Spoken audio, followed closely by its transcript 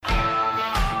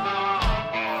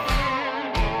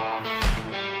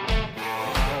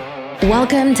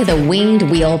Welcome to the Winged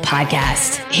Wheel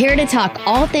Podcast. Here to talk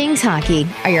all things hockey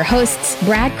are your hosts,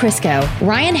 Brad Crisco,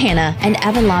 Ryan Hanna, and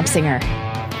Evan Lobsinger.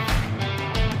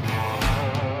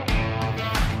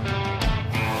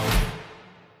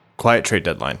 Quiet trade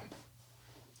deadline.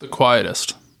 The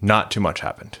quietest. Not too much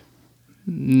happened.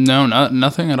 No,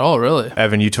 nothing at all, really.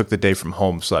 Evan, you took the day from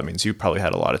home, so that means you probably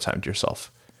had a lot of time to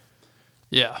yourself.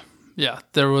 Yeah.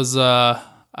 There was,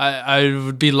 I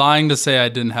would be lying to say I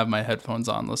didn't have my headphones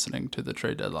on listening to the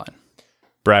trade deadline.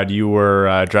 Brad, you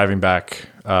were driving back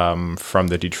from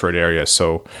the Detroit area,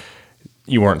 so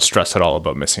you weren't stressed at all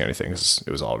about missing anything because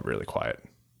it was all really quiet.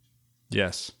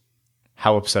 Yes.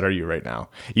 How upset are you right now?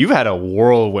 You've had a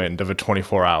whirlwind of a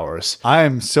 24 hours. I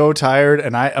am so tired,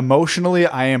 and I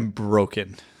am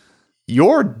broken.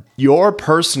 Your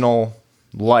personal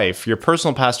life, your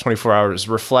personal past 24 hours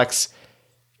reflects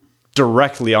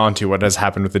directly onto what has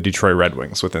happened with the Detroit Red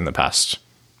Wings within the past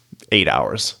 8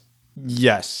 hours.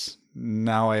 Yes.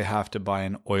 Now I have to buy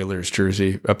an Oilers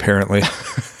jersey, apparently.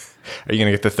 Are you going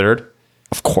to get the third?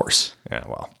 Of course. Yeah,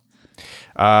 well.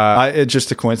 It's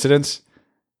just a coincidence.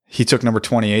 He took number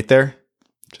 28 there.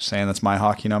 Just saying that's my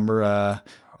hockey number out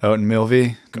in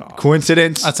Milvey.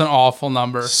 Coincidence? That's an awful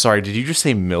number. Sorry, did you just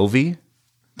say Milvey?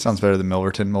 Sounds better than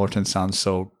Milverton. Milverton sounds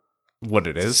so what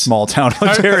it is. small town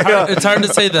Ontario. It's hard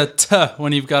to say the t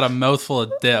when you've got a mouthful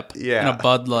of dip and a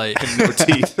Bud Light. No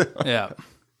teeth. Yeah.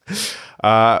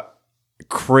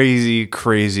 Crazy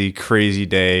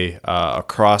day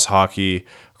across hockey,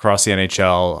 across the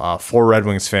NHL, for Red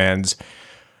Wings fans.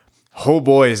 Oh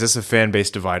boy, is this a fan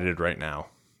base divided right now.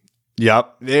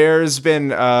 Yep. There's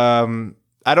been,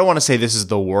 I don't want to say this is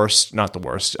the worst, not the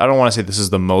worst. I don't want to say this is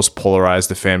the most polarized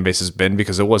the fan base has been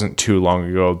because it wasn't too long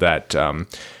ago that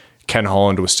Ken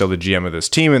Holland was still the GM of this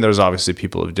team, and there's obviously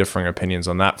people of differing opinions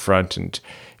on that front. And,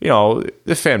 you know,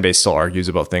 the fan base still argues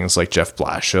about things like Jeff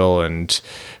Blashill and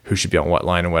who should be on what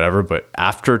line and whatever. But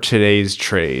after today's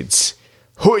trades,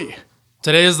 hooey!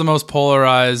 Today is the most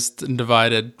polarized and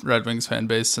divided Red Wings fan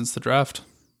base since the draft.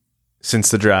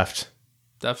 Since the draft.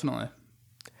 Definitely.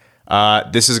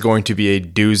 This is going to be a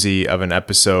doozy of an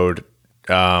episode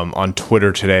on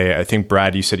Twitter today. I think,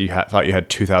 Brad, you said you thought you had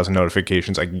 2,000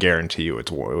 notifications. I guarantee you it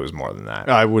was more than that.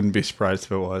 I wouldn't be surprised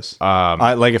if it was.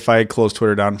 If I had closed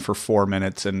Twitter down for 4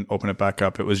 minutes and opened it back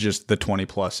up, it was just the 20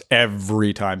 plus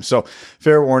every time. So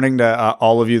fair warning to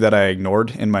all of you that I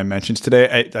ignored in my mentions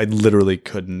today. I literally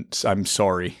couldn't. I'm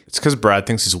sorry. It's because Brad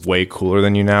thinks he's way cooler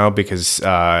than you now because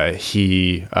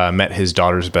he met his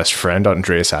daughter's best friend,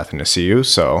 Andreas Athanasiou.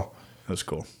 So that was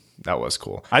cool. That was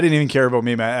cool. I didn't even care about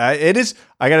me, man.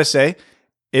 I gotta say,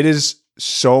 it is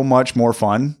so much more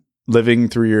fun living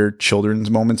through your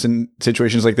children's moments in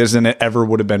situations like this than it ever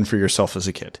would have been for yourself as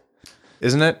a kid.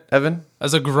 Isn't it, Evan?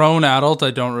 As a grown adult,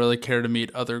 I don't really care to meet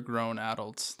other grown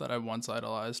adults that I once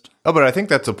idolized. Oh, but I think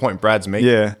that's the point Brad's making.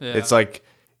 Yeah. It's like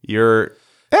you're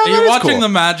watching cool. the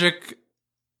magic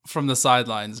from the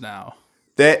sidelines now.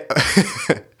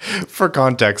 For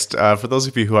context, for those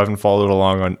of you who haven't followed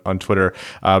along on Twitter,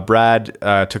 Brad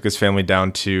took his family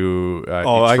down to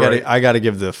Detroit. I gotta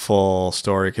give the full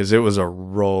story because it was a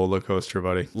roller coaster,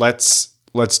 buddy. Let's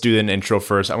do an intro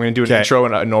first. I'm going to do an intro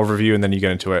and an overview, and then you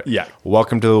get into it. Yeah.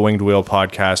 Welcome to the Winged Wheel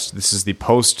Podcast. This is the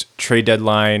post trade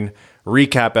deadline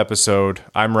recap episode.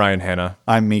 I'm Ryan Hanna.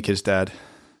 I'm Mika's dad.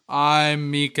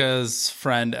 I'm Mika's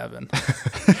friend, Evan.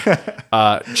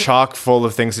 Chock full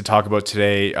of things to talk about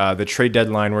today. The trade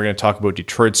deadline, we're going to talk about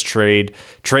Detroit's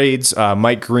trades.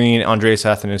 Mike Green, Andreas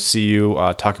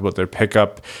Athanasiou, talk about their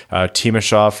pickup.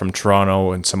 Timashov from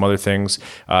Toronto and some other things.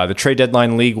 The trade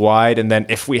deadline league-wide. And then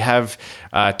if we have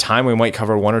time, we might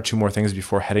cover one or two more things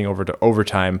before heading over to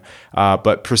overtime.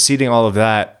 But preceding all of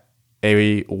that,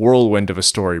 a whirlwind of a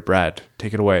story. Brad,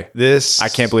 take it away. I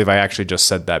can't believe I actually just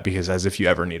said that because as if you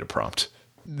ever need a prompt.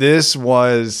 This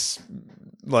was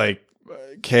like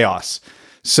chaos.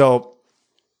 So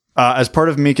as part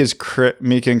of Mika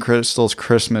and Crystal's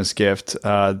Christmas gift,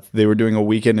 they were doing a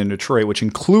weekend in Detroit, which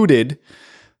included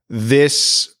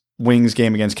this Wings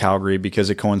game against Calgary because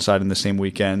it coincided in the same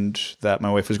weekend that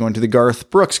my wife was going to the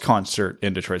Garth Brooks concert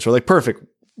in Detroit. So like perfect.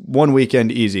 One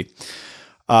weekend, easy.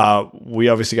 We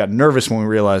obviously got nervous when we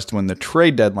realized when the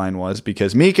trade deadline was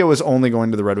because Mika was only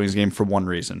going to the Red Wings game for one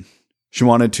reason. She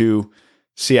wanted to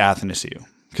see Athanasiou.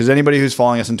 Because anybody who's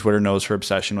following us on Twitter knows her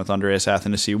obsession with Andreas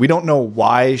Athanasiou. We don't know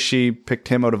why she picked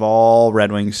him out of all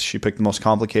Red Wings. She picked the most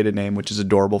complicated name, which is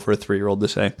adorable for a 3-year-old to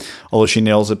say. Although she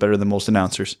nails it better than most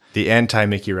announcers. The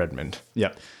anti-Mickey Redmond.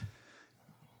 Yeah.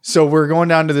 So we're going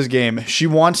down to this game. She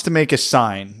wants to make a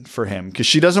sign for him because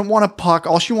she doesn't want a puck.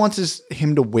 All she wants is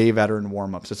him to wave at her in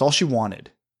warm-ups. That's all she wanted.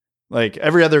 Like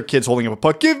every other kid's holding up a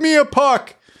puck. Give me a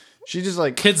puck. She just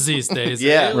like Kids these days.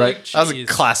 Yeah, eh? right. Like, That was a jeez.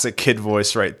 classic kid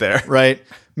voice right there. right.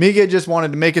 Mika just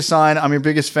wanted to make a sign. I'm your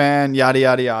biggest fan. Yada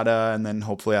yada yada, and then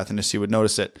hopefully Athanasiou would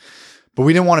notice it. But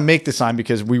we didn't want to make the sign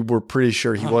because we were pretty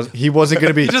sure he wasn't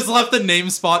going to be. He just left the name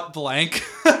spot blank.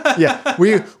 Yeah,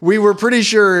 we were pretty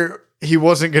sure he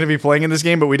wasn't going to be playing in this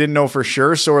game, but we didn't know for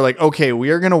sure. So we're like, okay, we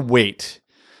are going to wait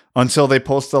until they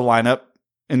post the lineup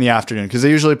in the afternoon, because they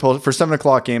usually post for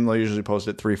 7:00 game. They'll usually post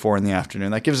at 3-4 in the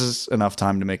afternoon. That gives us enough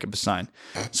time to make up a sign.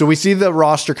 So we see the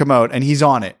roster come out, and he's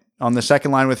on it on the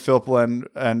second line with Philpla,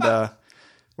 and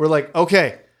we're like,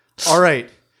 okay, all right,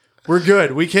 we're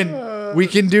good. We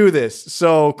can do this.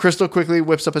 So Crystal quickly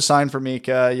whips up a sign for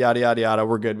Mika. Yada yada yada.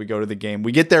 We're good. We go to the game.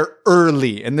 We get there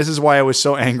early, and this is why I was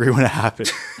so angry when it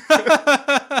happened.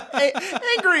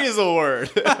 Angry is a word.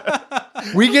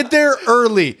 We get there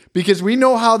early because we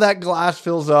know how that glass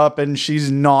fills up, and she's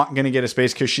not going to get a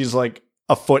space because she's like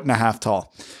 1.5 feet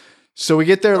tall. So we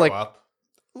get there like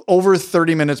over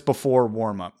 30 minutes before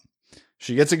warm up.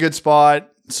 She gets a good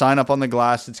spot, sign up on the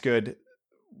glass. It's good.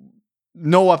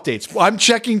 No updates. I'm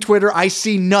checking Twitter. I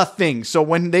see nothing. So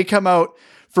when they come out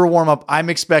for warm up,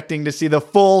 I'm expecting to see the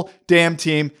full damn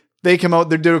team. They come out,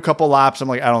 they do a couple laps. I'm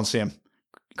like, I don't see him.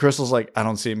 Crystal's like, I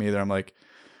don't see him either. I'm like,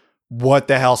 what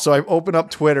the hell? So I open up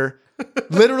Twitter.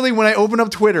 Literally, when I open up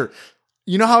Twitter,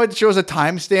 you know how it shows a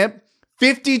timestamp?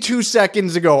 52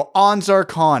 seconds ago, Ansar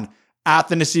Khan,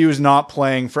 Athanasiou is not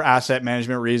playing for asset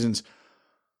management reasons.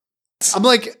 I'm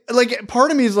like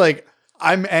part of me is like,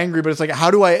 I'm angry, but it's like,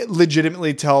 how do I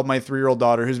legitimately tell my 3-year-old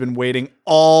daughter who's been waiting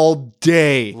all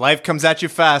day? Life comes at you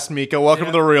fast, Mika. Welcome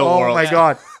to the real world. Oh my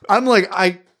God. I'm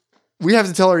like, we have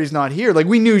to tell her he's not here. Like,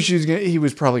 we knew he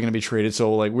was probably going to be traded.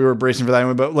 So like, we were bracing for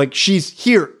that. But like, she's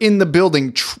here in the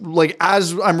building. Like,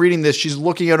 as I'm reading this, she's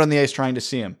looking out on the ice trying to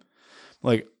see him.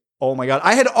 Like, oh my God.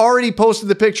 I had already posted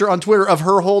the picture on Twitter of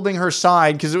her holding her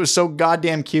side because it was so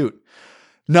goddamn cute.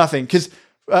 Nothing. Because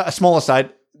a small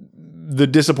aside, the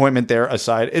disappointment there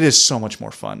aside, it is so much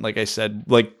more fun. Like I said,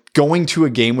 like going to a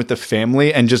game with the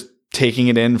family and just taking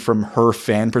it in from her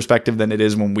fan perspective than it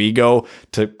is when we go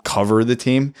to cover the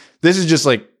team. This is just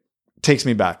like, takes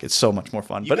me back. It's so much more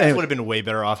fun. You But guys anyway, would have been way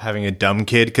better off having a dumb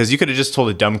kid, because you could have just told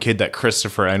a dumb kid that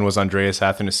Christopher N was Andreas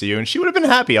Athanasiou, and she would have been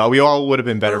happy. We all would have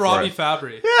been better for Robbie it.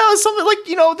 Fabry. Yeah, something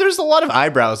like, there's a lot of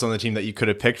eyebrows on the team that you could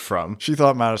have picked from. she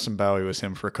thought Madison Bowie was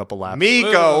him for a couple laps. Miko,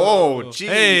 oh, geez.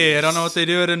 Hey, I don't know what they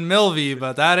do it in Milvey,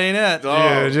 but that ain't it.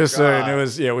 Yeah, just saying. It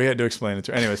was, we had to explain it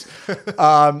to her. Anyways.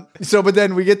 But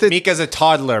then we get the, Mika's a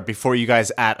toddler before you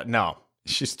guys no.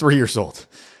 she's 3 years old.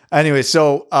 Anyway,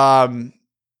 so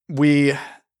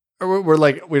we're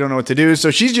like, we don't know what to do. So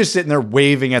she's just sitting there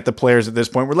waving at the players at this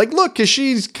point. We're like, look, because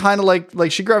she's kind of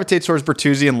like she gravitates towards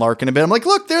Bertuzzi and Larkin a bit. I'm like,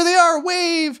 look, there they are,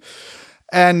 wave.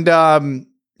 And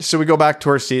so we go back to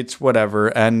our seats, whatever.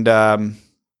 And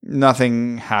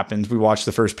nothing happens. We watch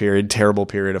the first period, terrible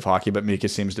period of hockey, but Mika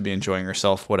seems to be enjoying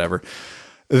herself, whatever.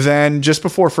 Then just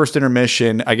before first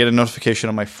intermission, I get a notification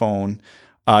on my phone.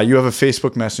 You have a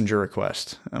Facebook Messenger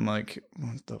request. I'm like,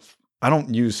 what the I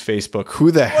don't use Facebook. Who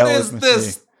the hell What is is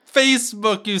this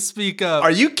Facebook you speak of?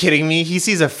 Are you kidding me? He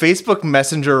sees a Facebook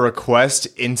Messenger request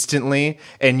instantly,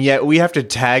 and yet we have to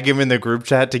tag him in the group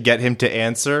chat to get him to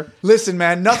answer. Listen,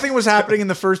 man, nothing was happening in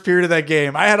the first period of that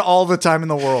game. I had all the time in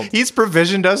the world. He's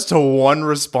provisioned us to one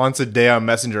response a day on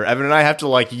Messenger. Evan and I have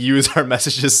to use our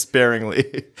messages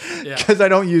sparingly. Because I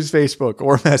don't use Facebook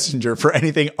or Messenger for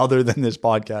anything other than this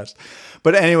podcast.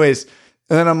 But anyways,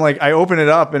 and then I'm like, I open it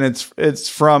up and it's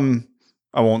from,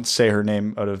 I won't say her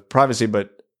name out of privacy,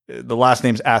 but the last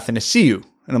name's Athanasiou.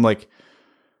 And I'm like,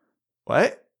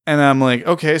 what? And I'm like,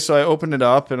 okay. So I opened it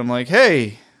up and I'm like,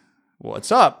 hey,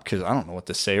 what's up? Because I don't know what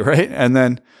to say, right? And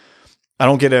then I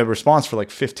don't get a response for like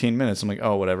 15 minutes. I'm like,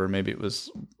 oh, whatever. Maybe it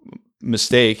was a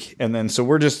mistake. And then so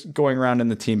we're just going around in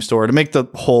the team store to make the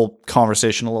whole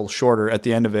conversation a little shorter. At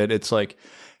the end of it, it's like,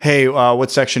 hey,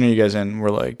 what section are you guys in? We're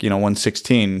like,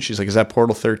 116. She's like, is that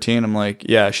portal 13? I'm like,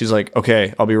 yeah. She's like,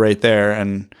 okay, I'll be right there.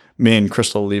 And me and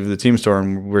Crystal leave the team store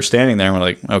and we're standing there and we're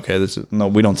like, okay,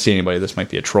 we don't see anybody. This might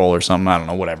be a troll or something. I don't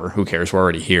know, whatever. Who cares? We're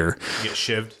already here. You get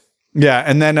shivved. Yeah.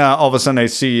 And then all of a sudden I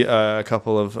see a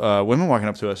couple of women walking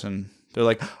up to us and they're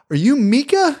like, are you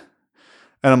Mika?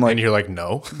 And I'm like, And you're like,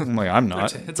 no. I'm like, I'm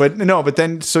not. But no, but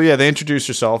then, so yeah, they introduce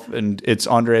herself and it's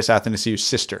Andreas Athanasiou's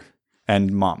sister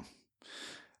and mom.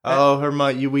 Oh, her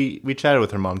mom. We chatted with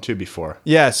her mom too before.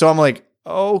 Yeah. So I'm like,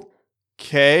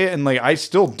 okay. And I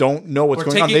still don't know what's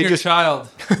We're going on. taking They your child.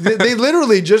 they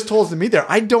literally just told us to meet there.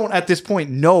 I don't at this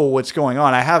point know what's going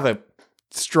on. I have a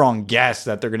strong guess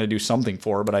that they're going to do something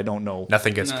for her, but I don't know.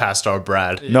 Nothing gets past our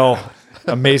Brad. No,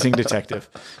 amazing detective.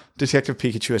 Detective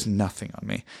Pikachu has nothing on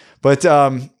me. But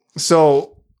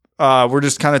So we're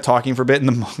just kind of talking for a bit, and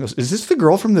the mom goes, "Is this the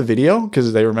girl from the video?"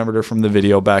 Because they remembered her from the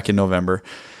video back in November.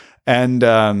 And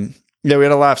yeah, we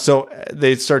had a laugh. So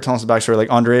they start telling us the backstory. Like,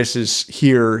 Andreas is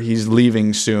here; he's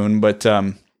leaving soon, but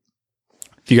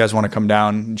if you guys want to come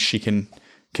down, she can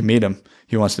meet him.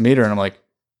 He wants to meet her, and I'm like,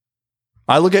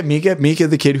 I look at Mika,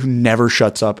 the kid who never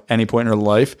shuts up any point in her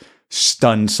life,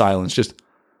 stunned silence, just.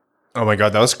 Oh my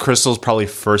God, that was Crystal's probably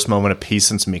first moment of peace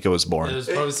since Mika was born. There's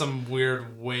probably some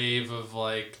weird wave of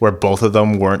like where both of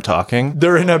them weren't talking.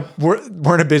 We're in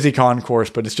a busy concourse,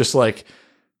 but it's just like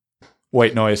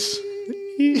white noise.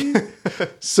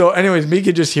 So anyways,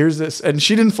 Mika just hears this and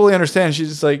she didn't fully understand. She's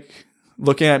just like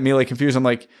looking at me like confused. I'm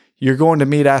like, "You're going to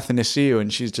meet Athanasiou,"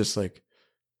 and she's just like,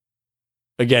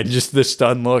 again, just this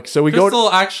stunned look. So we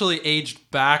Crystal actually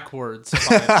aged backwards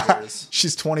 5 years.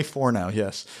 She's 24 now,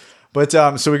 yes. But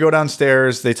so we go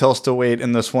downstairs. They tell us to wait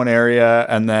in this one area,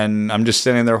 and then I'm just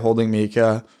standing there holding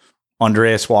Mika.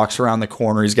 Andreas walks around the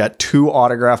corner. He's got 2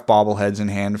 autographed bobbleheads in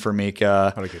hand for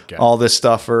Mika. What a good guy. All this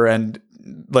stuff for, and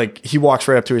like he walks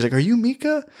right up to her. He's like, "Are you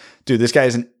Mika?" Dude, this guy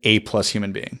is an A+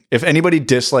 human being. If anybody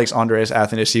dislikes Andreas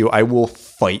Athanasiou, I will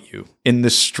fight you in the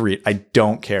street. I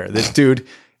don't care. This dude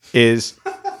is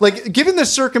like, given the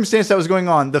circumstance that was going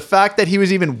on, the fact that he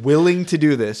was even willing to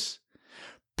do this.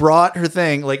 Brought her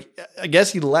thing, like, I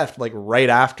guess he left like right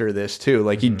after this too.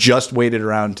 Like, he just waited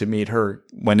around to meet her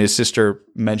when his sister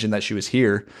mentioned that she was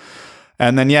here.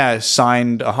 And then, yeah,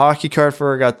 signed a hockey card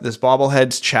for her, got this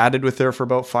bobbleheads, chatted with her for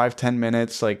about 5-10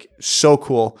 minutes. Like, so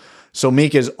cool. So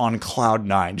Mika's on cloud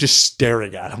 9, just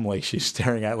staring at him like she's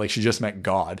staring at, like she just met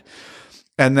God.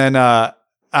 And then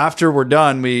after we're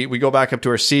done, we go back up to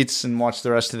our seats and watch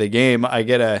the rest of the game. I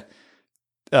get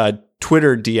a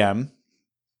Twitter DM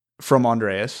from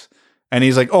Andreas, and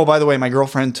he's like, "Oh, by the way, my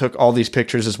girlfriend took all these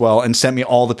pictures as well and sent me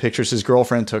all the pictures his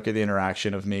girlfriend took of the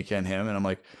interaction of Mika and him." And I'm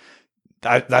like,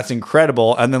 that's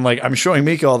incredible. And then like I'm showing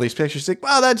Mika all these pictures. She's like,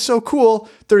 "Wow, that's so cool."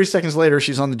 30 seconds later,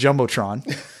 she's on the Jumbotron.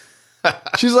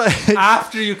 She's like,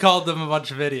 after you called them a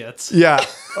bunch of idiots. "Yeah,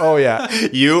 oh yeah."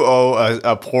 You owe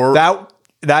a poor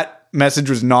That message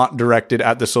was not directed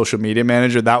at the social media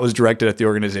manager. That was directed at the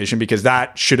organization, because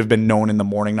that should have been known in the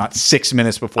morning, not 6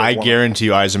 minutes before. I guarantee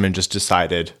you, Eiserman just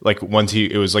decided, like, once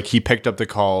it was like he picked up the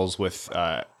calls with.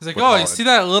 He's like, "Oh, you see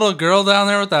that little girl down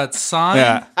there with that sign?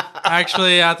 Yeah.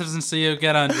 Actually, Athanasiou,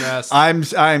 get undressed."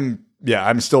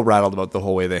 I'm still rattled about the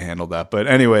whole way they handled that. But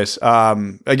anyways,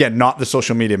 again, not the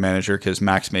social media manager, because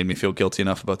Max made me feel guilty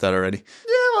enough about that already.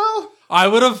 Yeah, well, I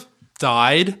would have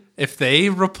died if they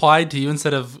replied to you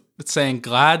instead of saying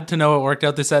 "glad to know it worked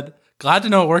out." They said, "Glad to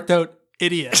know it worked out,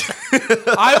 idiot."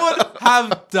 I would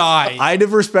have died. I'd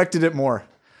have respected it more.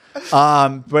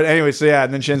 But anyway, so yeah,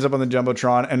 and then she ends up on the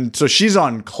Jumbotron, and so she's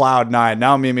on cloud 9.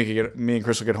 Now me and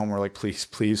Crystal get home. We're like, please,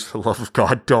 for the love of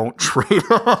God, don't trade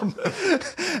him.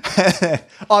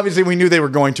 Obviously, we knew they were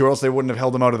going to, or else they wouldn't have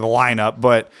held him out of the lineup.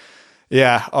 But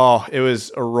yeah, it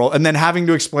was a roll. And then having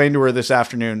to explain to her this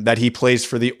afternoon that he plays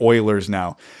for the Oilers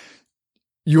now.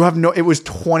 It was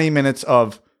 20 minutes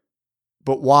of,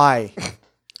 but why?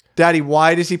 Daddy,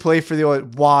 why does he play for the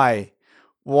Oilers?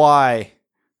 Why?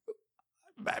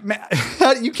 Man,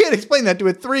 you can't explain that to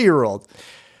a 3-year-old.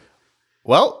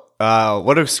 Well,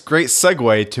 what a great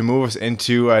segue to move us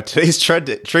into today's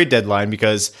trade deadline,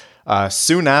 because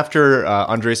soon after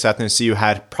Andreas Athanasiou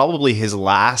had probably his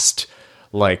last,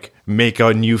 like, make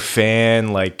a new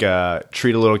fan, like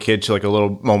treat a little kid to like a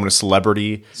little moment of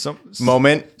celebrity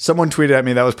moment. Someone tweeted at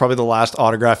me that was probably the last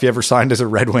autograph he ever signed as a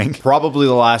Red Wing. Probably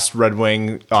the last Red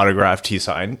Wing autograph he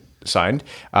signed.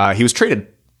 He was traded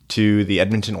to the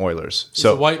Edmonton Oilers. He's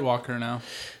a White Walker now.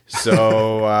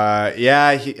 So yeah,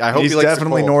 I hope he's he likes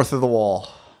definitely north of the wall.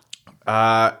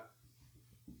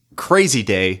 Crazy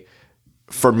day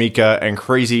for Mika and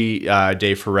crazy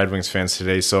day for Red Wings fans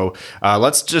today. So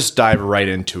let's just dive right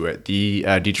into it.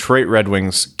 The Detroit Red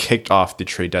Wings kicked off the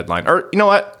trade deadline. Or you know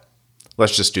what?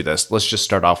 Let's just do this. Let's just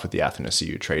start off with the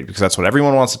Athanasiou trade, because that's what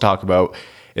everyone wants to talk about.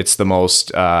 It's the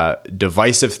most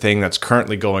divisive thing that's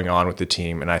currently going on with the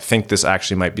team, and I think this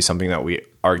actually might be something that we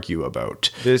argue about.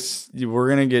 We're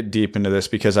going to get deep into this,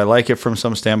 because I like it from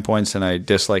some standpoints and I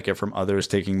dislike it from others,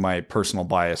 taking my personal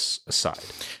bias aside.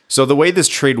 So the way this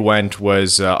trade went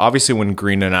was obviously when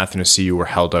Green and Athanasiou were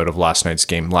held out of last night's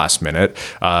game last minute,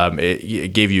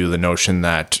 it gave you the notion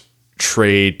that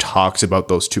trade talks about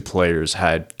those two players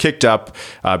had kicked up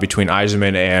between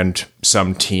Yzerman and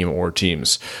some team or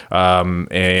teams.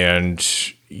 And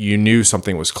you knew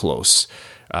something was close.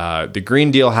 The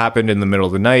Green deal happened in the middle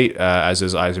of the night, as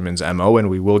is Yzerman's MO, and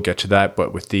we will get to that.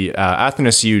 But with the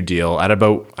Athanasiou deal, at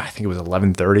about, I think it was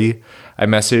 11:30, I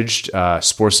messaged.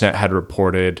 Sportsnet had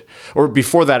reported, or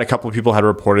before that, a couple of people had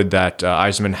reported that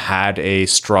Yzerman had a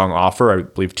strong offer. I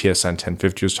believe TSN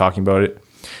 1050 was talking about it.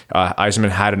 Yzerman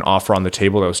had an offer on the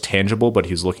table that was tangible, but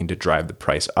he's looking to drive the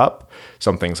price up.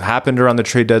 Some things happened around the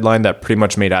trade deadline that pretty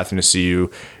much made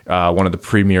Athanasiou one of the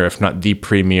premier, if not the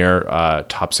premier,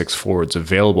 top 6 forwards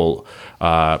available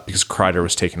because Kreider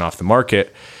was taken off the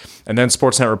market. And then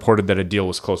Sportsnet reported that a deal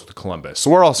was close with Columbus.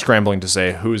 So we're all scrambling to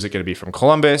say, who is it going to be from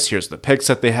Columbus? Here's the picks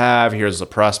that they have. Here's the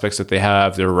prospects that they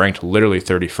have. They're ranked literally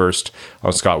 31st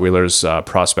on Scott Wheeler's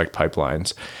prospect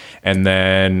pipelines. And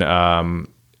then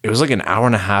it was like an hour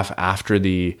and a half after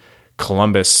the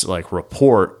Columbus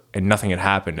report, and nothing had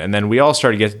happened. And then we all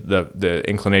started to get the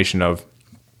inclination of,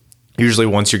 usually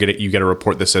once you get a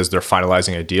report that says they're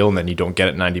finalizing a deal and then you don't get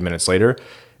it 90 minutes later,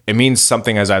 it means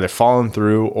something has either fallen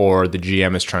through or the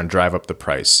GM is trying to drive up the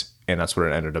price. And that's what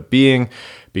it ended up being,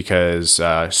 because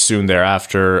soon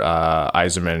thereafter,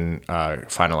 Yzerman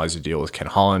finalized a deal with Ken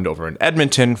Holland over in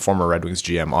Edmonton, former Red Wings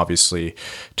GM, obviously,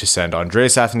 to send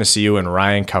Andreas Athanasiou and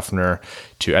Ryan Kuffner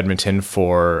to Edmonton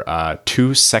for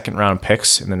 2 second-round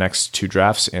picks in the next 2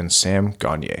 drafts and Sam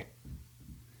Gagner.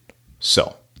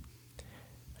 So,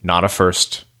 not a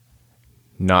first,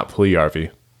 not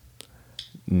Puljujarvi,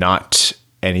 not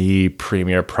any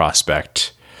premier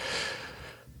prospect.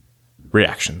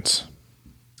 Reactions.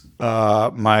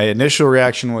 My initial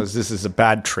reaction was, this is a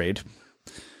bad trade.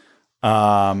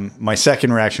 My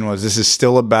second reaction was, this is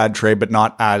still a bad trade, but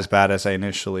not as bad as I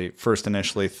initially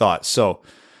thought. So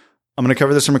I'm going to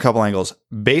cover this from a couple angles.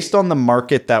 Based on the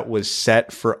market that was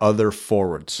set for other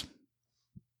forwards,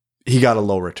 he got a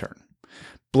low return.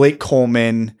 Blake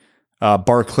Coleman,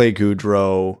 Barclay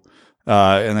Goodrow,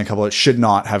 and a couple should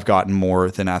not have gotten more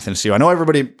than Athanasiou. I know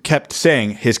everybody kept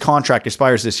saying his contract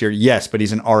expires this year. Yes, but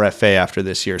he's an RFA after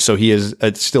this year. So he is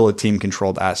still a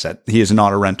team-controlled asset. He is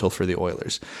not a rental for the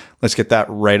Oilers. Let's get that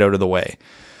right out of the way.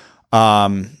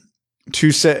 So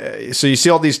you see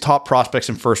all these top prospects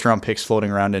and first-round picks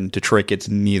floating around, and Detroit gets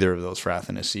neither of those for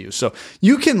Athanasiou. So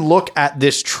you can look at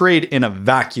this trade in a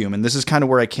vacuum, and this is kind of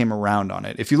where I came around on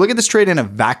it. If you look at this trade in a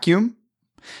vacuum,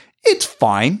 it's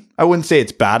fine. I wouldn't say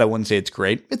it's bad. I wouldn't say it's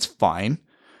great. It's fine.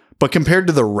 But compared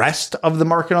to the rest of the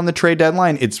market on the trade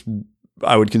deadline,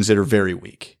 I would consider very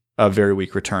weak. A very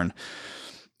weak return.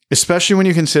 Especially when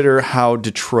you consider how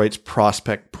Detroit's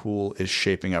prospect pool is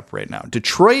shaping up right now.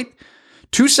 Detroit,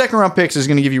 2 second-round picks is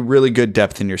going to give you really good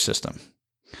depth in your system.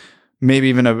 Maybe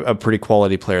even a pretty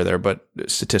quality player there, but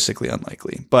statistically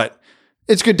unlikely. But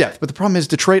it's good depth. But the problem is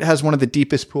Detroit has one of the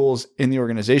deepest pools in the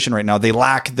organization right now. They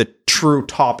lack the true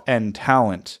top-end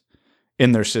talent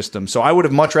in their system. So I would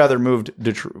have much rather moved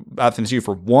Athanasiou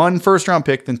for 1 first-round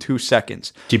pick than 2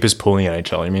 seconds. Deepest pool in the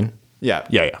NHL, you mean?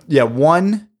 Yeah.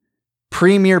 1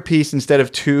 premier piece instead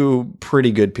of 2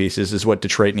 pretty good pieces is what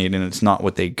Detroit needed, and it's not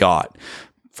what they got.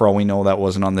 For all we know, that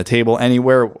wasn't on the table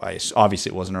anywhere.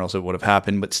 Obviously, it wasn't, or else it would have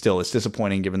happened. But still, it's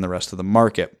disappointing given the rest of the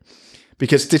market.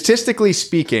 Because statistically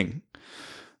speaking,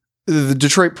 the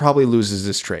Detroit probably loses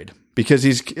this trade because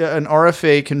he's an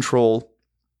RFA control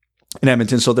in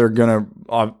Edmonton, so they're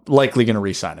likely gonna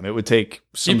re-sign him. It would take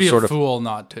some He'd be sort a of fool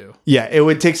not to. Yeah, it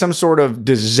would take some sort of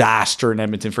disaster in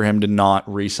Edmonton for him to not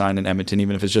re-sign in Edmonton,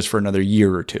 even if it's just for another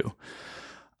year or 2.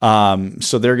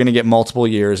 So they're going to get multiple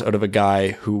years out of a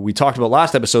guy who we talked about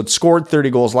last episode, scored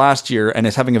 30 goals last year and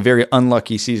is having a very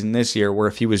unlucky season this year, where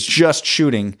if he was just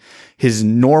shooting his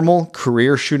normal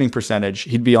career shooting percentage,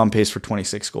 he'd be on pace for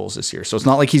 26 goals this year. So it's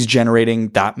not like he's generating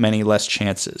that many less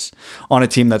chances on a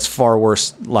team that's far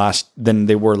worse than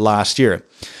they were last year.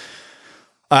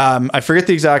 I forget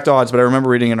the exact odds, but I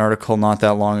remember reading an article not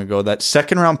that long ago that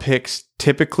second round picks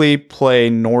typically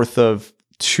play north of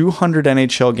 200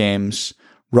 NHL games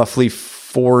roughly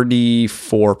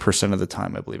 44% of the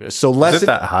time, I believe it is. So less. Is it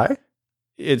that high?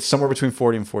 It's somewhere between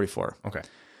 40 and 44. Okay.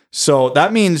 So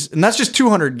that means, and that's just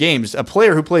 200 games. A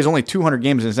player who plays only 200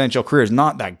 games in his NHL career is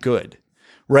not that good,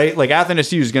 right? Like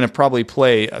Athanasiou is going to probably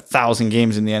play 1,000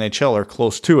 games in the NHL or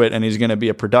close to it, and he's going to be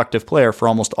a productive player for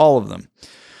almost all of them.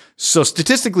 So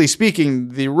statistically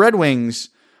speaking, the Red Wings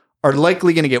are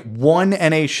likely going to get 1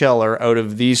 NHLer out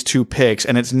of these 2 picks,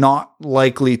 and it's not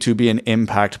likely to be an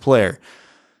impact player.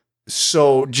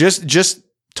 So just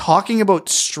talking about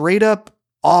straight up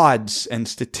odds and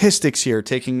statistics here,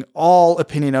 taking all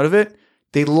opinion out of it,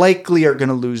 they likely are going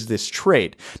to lose this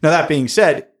trade. Now, that being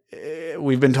said,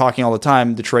 we've been talking all the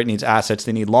time, Detroit needs assets.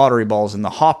 They need lottery balls in the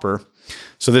hopper.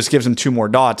 So this gives them 2 more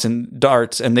darts,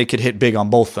 and they could hit big on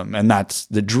both of them. And that's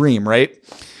the dream, right?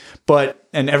 But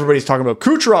and everybody's talking about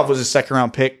Kucherov was a second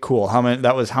round pick. Cool. How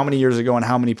many years ago, and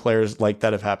how many players like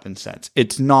that have happened since?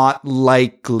 It's not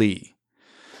likely.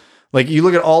 Like, you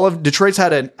look at all of Detroit's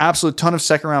had an absolute ton of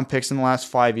second round picks in the last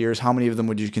 5 years. How many of them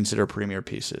would you consider premier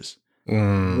pieces?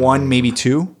 One, maybe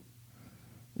two.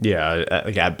 Yeah,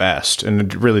 like at best. And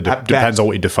it really depends on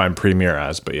what you define premier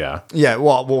as, but yeah. Yeah,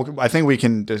 well I think we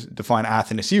can define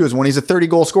Athanasiou as when he's a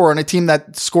 30-goal scorer on a team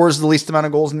that scores the least amount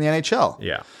of goals in the NHL.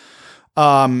 Yeah.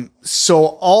 So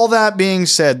all that being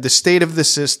said, the state of the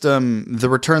system, the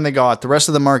return they got, the rest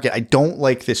of the market, I don't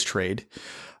like this trade.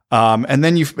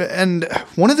 And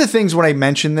one of the things when I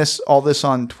mentioned all this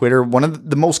on Twitter, one of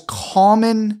the most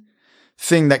common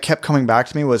thing that kept coming back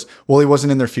to me was, well, he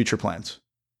wasn't in their future plans.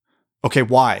 Okay,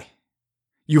 why?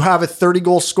 You have a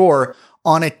 30-goal scorer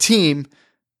on a team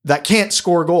that can't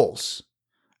score goals.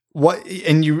 What?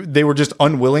 And they were just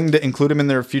unwilling to include him in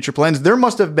their future plans. There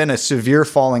must have been a severe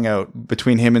falling out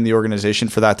between him and the organization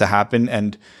for that to happen.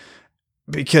 And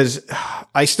because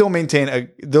I still maintain,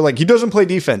 they're like, he doesn't play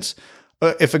defense.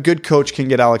 If a good coach can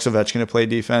get Alex Ovechkin to play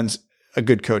defense, a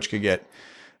good coach could get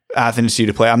Athanasiou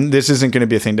to play. This isn't going to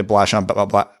be a thing to bash on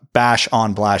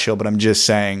Blashill, but I'm just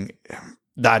saying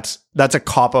that's a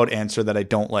cop-out answer that I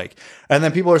don't like. And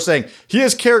then people are saying, he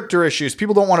has character issues.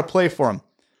 People don't want to play for him.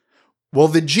 Well,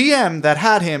 the GM that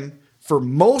had him for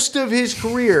most of his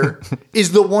career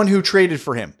is the one who traded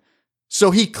for him.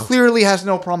 So he clearly has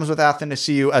no problems with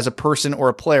Athanasiou as a person or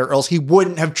a player, or else he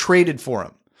wouldn't have traded for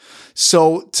him.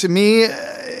 So to me,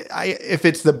 if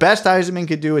it's the best Yzerman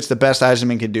could do, it's the best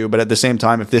Yzerman could do. But at the same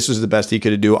time, if this was the best he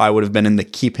could do, I would have been in the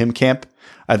keep him camp.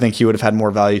 I think he would have had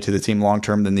more value to the team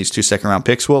long-term than these 2 second-round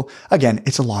picks will. Again,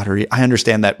 it's a lottery. I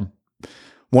understand that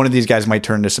one of these guys might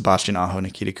turn to Sebastian Aho,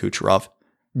 Nikita Kucherov.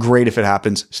 Great if it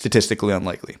happens. Statistically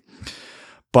unlikely.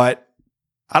 But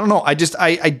I don't know. I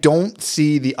don't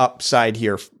see the upside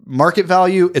here. Market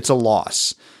value, it's a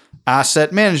loss.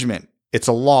 Asset management, it's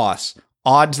a loss.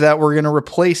 Odds that we're going to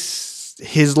replace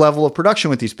his level of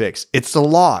production with these picks, it's a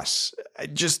loss.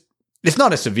 It's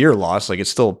not a severe loss. Like,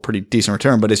 it's still a pretty decent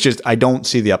return, but it's just, I don't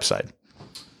see the upside.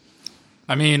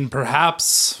 I mean,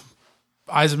 perhaps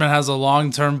Yzerman has a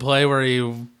long-term play where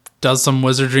he does some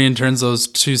wizardry and turns those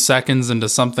 2 seconds into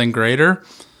something greater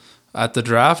at the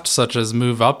draft, such as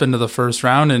move up into the first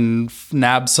round and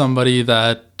nab somebody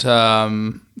that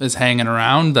is hanging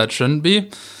around that shouldn't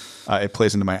be. It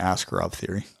plays into my Askarov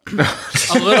theory.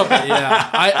 A little bit,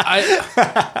 yeah.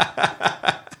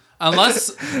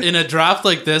 Unless in a draft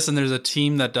like this and there's a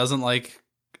team that doesn't like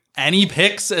any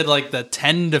picks at like the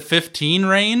 10 to 15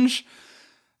 range,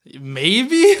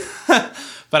 maybe.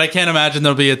 But I can't imagine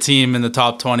there'll be a team in the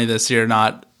top 20 this year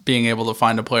not being able to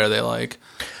find a player they like.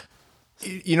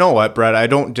 You know what, Brett? I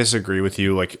don't disagree with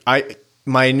you. Like,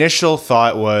 my initial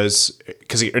thought was,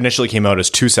 because it initially came out as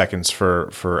 2 seconds for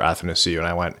Athanasiou, and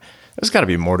I went, there's got to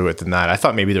be more to it than that. I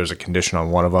thought maybe there was a condition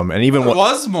on one of them, and even there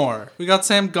was more. We got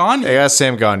Sam Gagner. I got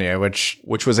Sam Gagner, which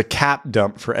was a cap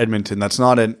dump for Edmonton. That's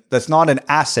not an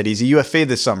asset. He's a UFA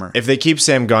this summer. If they keep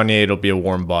Sam Gagner, it'll be a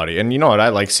warm body. And you know what? I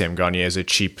like Sam Gagner as a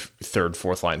cheap 3rd,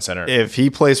 4th line center. If he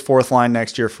plays 4th line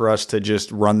next year for us to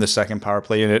just run the second power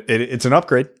play, and it's an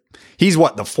upgrade. He's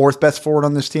what, the 4th best forward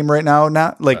on this team right now?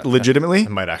 Like, legitimately? It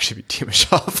might actually be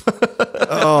Timashov.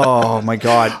 Oh my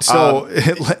God. So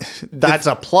that's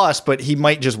a plus, but he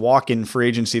might just walk in free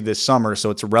agency this summer, so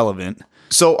it's irrelevant.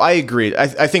 So I agree.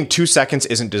 I think 2 seconds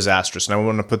isn't disastrous, and I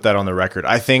want to put that on the record.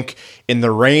 I think in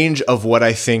the range of what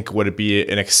I think would be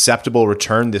an acceptable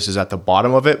return, this is at the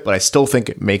bottom of it, but I still think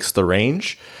it makes the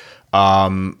range.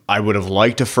 I would have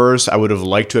liked a first. I would have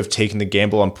liked to have taken the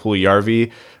gamble on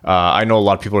Puljujarvi. I know a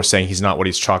lot of people are saying he's not what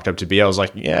he's chalked up to be. I was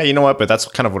like, yeah, you know what? But that's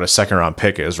kind of what a 2nd round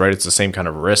pick is, right? It's the same kind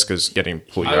of risk as getting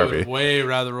Puljujarvi. I would way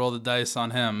rather roll the dice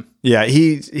on him. Yeah,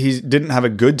 he didn't have a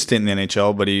good stint in the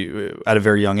NHL, but he at a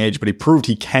very young age, but he proved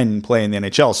he can play in the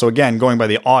NHL. So again, going by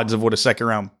the odds of what a 2nd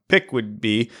round pick would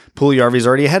be, Puljujarvi's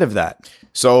already ahead of that.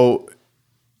 So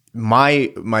my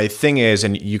thing is,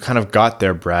 and you kind of got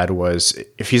there, Brad, was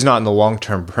if he's not in the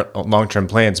long-term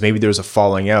plans, maybe there's a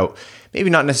falling out. Maybe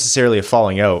not necessarily a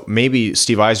falling out. Maybe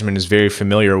Steve Yzerman is very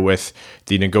familiar with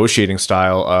the negotiating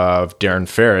style of Darren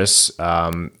Ferris,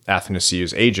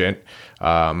 Athanasiou's agent.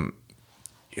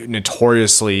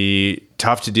 Notoriously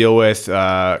tough to deal with,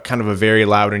 kind of a very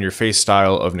loud in your face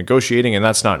style of negotiating, and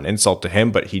that's not an insult to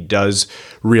him, but he does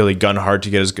really gun hard to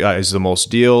get his guys the most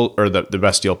deal or the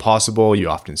best deal possible. You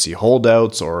often see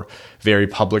holdouts or very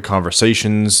public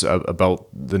conversations about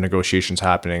the negotiations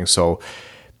happening. So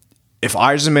if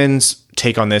Yzerman's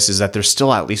take on this is that they're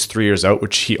still at least 3 years out,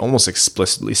 which he almost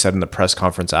explicitly said in the press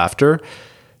conference after,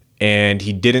 and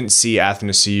he didn't see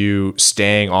Athanasiou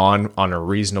staying on a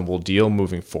reasonable deal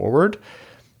moving forward,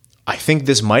 I think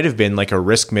this might have been like a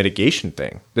risk mitigation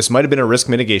thing. This might have been a risk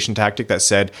mitigation tactic that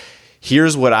said,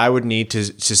 here's what I would need to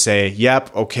say,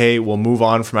 yep, okay, we'll move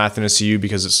on from Athanasiou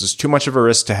because this is too much of a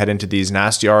risk to head into these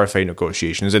nasty RFA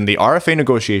negotiations. And the RFA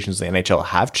negotiations in the NHL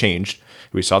have changed.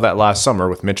 We saw that last summer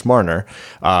with Mitch Marner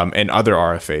and other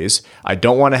RFAs. I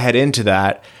don't want to head into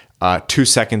that. 2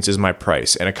 seconds is my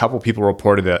price. And a couple people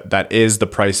reported that is the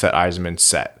price that Yzerman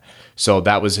set. So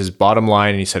that was his bottom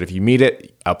line. And he said, if you meet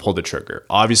it, I'll pull the trigger.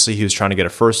 Obviously, he was trying to get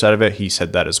a first out of it. He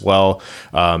said that as well.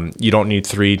 You don't need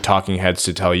 3 talking heads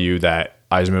to tell you that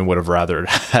Yzerman would have rather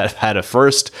had a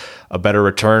first, a better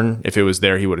return. If it was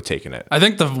there, he would have taken it. I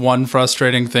think the one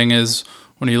frustrating thing is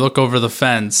when you look over the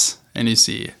fence and you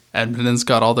see Edmonton's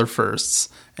got all their firsts,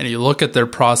 and you look at their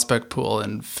prospect pool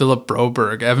and Philip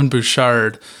Broberg, Evan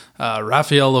Bouchard,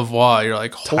 Raphael Lavoie, you're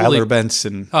like, holy, Tyler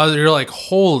Benson. You're like,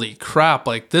 holy crap!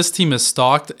 Like this team is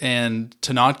stocked, and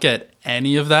to not get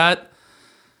any of that,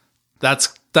 that's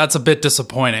a bit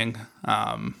disappointing.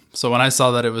 So when I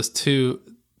saw that it was 2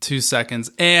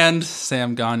 seconds and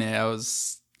Sam Gagner, I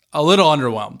was a little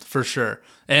underwhelmed for sure.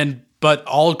 But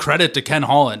all credit to Ken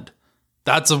Holland.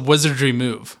 That's a wizardry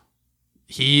move.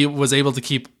 He was able to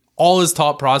keep all his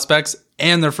top prospects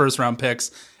and their first round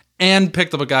picks and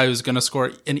picked up a guy who's going to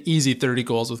score an easy 30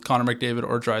 goals with Connor McDavid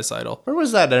or Draisaitl. Where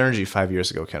was that energy 5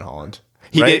 years ago, Ken Holland?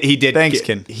 He did. Thanks,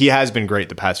 Ken. He has been great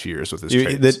the past few years with his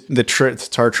trades. The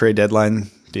Tatar trade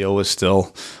deadline deal was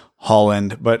still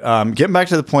Holland. But getting back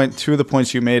to the point, 2 of the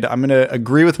points you made, I'm going to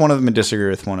agree with one of them and disagree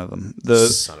with one of them.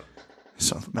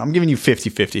 So I'm giving you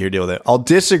 50-50 here, deal with it. I'll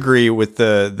disagree with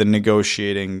the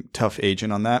negotiating tough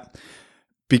agent on that.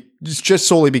 Just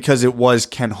solely because it was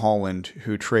Ken Holland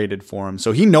who traded for him.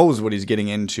 So he knows what he's getting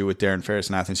into with Darren Ferris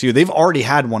and Athanasiou. They've already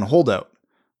had one holdout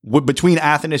between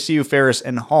Athanasiou, Ferris,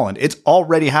 and Holland. It's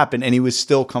already happened, and he was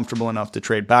still comfortable enough to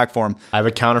trade back for him. I have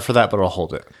a counter for that, but I'll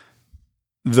hold it.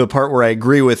 The part where I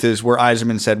agree with is where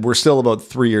Yzerman said we're still about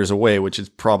 3 years away, which is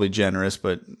probably generous,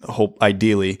 but hope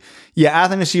ideally. Yeah,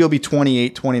 Athanasiou will be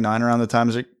 28, 29 around the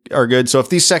times are good. So if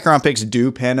these second round picks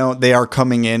do pan out, they are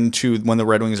coming into when the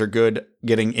Red Wings are good,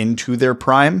 getting into their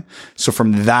prime. So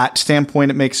from that standpoint,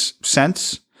 it makes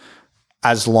sense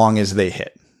as long as they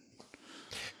hit.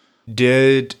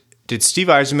 Did Steve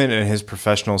Yzerman and his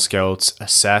professional scouts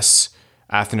assess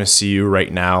Athanasiou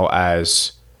right now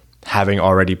as having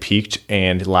already peaked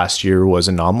and last year was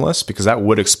anomalous? Because that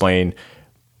would explain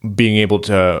being able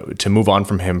to move on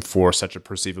from him for such a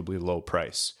perceivably low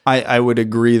price. I would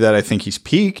agree that I think he's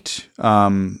peaked,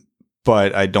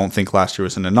 but I don't think last year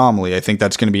was an anomaly. I think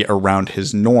that's going to be around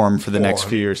his norm for the next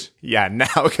few years. Yeah, now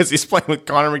because he's playing with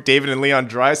Connor McDavid and Leon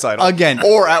Draisaitl. Again.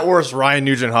 Or at worst, Ryan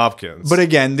Nugent-Hopkins. But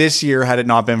again, this year, had it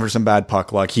not been for some bad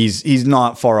puck luck, he's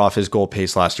not far off his goal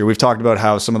pace last year. We've talked about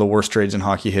how some of the worst trades in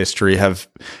hockey history have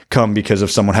come because of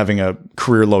someone having a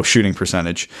career low shooting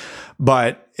percentage.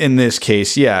 But in this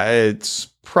case, yeah, it's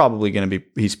probably going to be,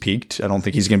 he's peaked. I don't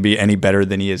think he's going to be any better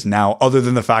than he is now, other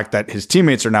than the fact that his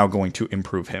teammates are now going to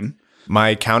improve him.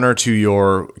 My counter to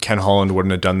your Ken Holland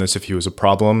wouldn't have done this if he was a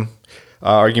problem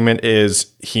argument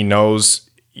is he knows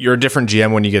you're a different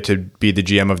GM when you get to be the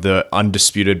GM of the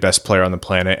undisputed best player on the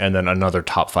planet and then another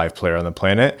top 5 player on the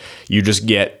planet. You just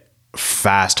get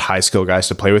fast, high skill guys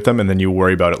to play with them, and then you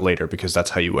worry about it later because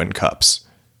that's how you win cups.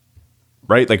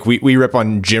 Right? Like we rip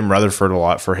on Jim Rutherford a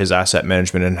lot for his asset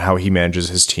management and how he manages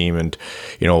his team and,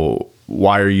 you know,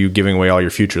 why are you giving away all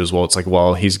your futures? Well, it's like,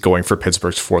 well, he's going for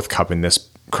Pittsburgh's 4th cup in this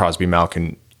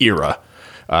Crosby-Malkin era.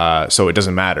 So it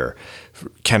doesn't matter.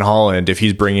 Ken Holland, if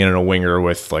he's bringing in a winger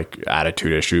with like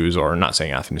attitude issues, or not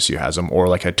saying Athanasiou has them, or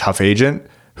like a tough agent,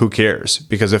 who cares?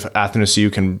 Because if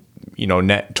Athanasiou can, you know,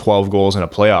 net 12 goals in a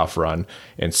playoff run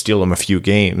and steal him a few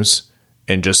games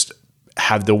and just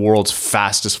have the world's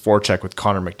fastest forecheck with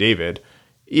Connor McDavid,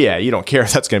 yeah, you don't care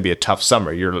if that's going to be a tough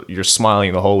summer. You're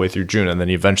smiling the whole way through June, and then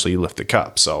eventually you lift the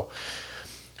cup. So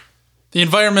the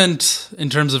environment in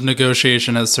terms of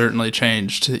negotiation has certainly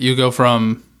changed. You go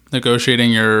from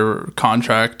negotiating your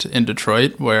contract in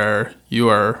Detroit, where you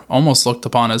are almost looked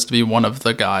upon as to be one of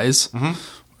the guys,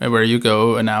 where you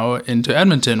go now into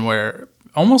Edmonton, where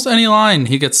almost any line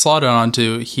he gets slotted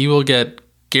onto, he will get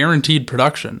guaranteed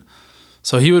production.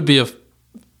 So it would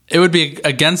be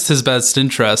against his best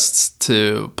interests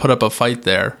to put up a fight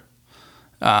there,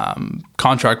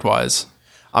 contract-wise.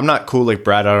 I'm not cool like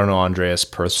Brad. I don't know Andreas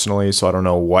personally, so I don't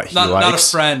know what he likes. Not a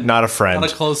friend. Not a friend.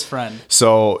 Not a close friend.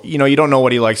 So, you know, you don't know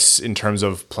what he likes in terms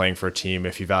of playing for a team,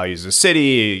 if he values the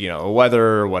city, you know,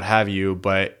 weather, what have you.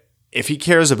 But if he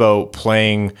cares about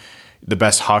playing the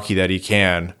best hockey that he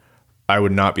can, I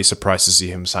would not be surprised to see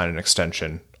him sign an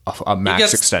extension, a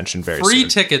max extension very free soon.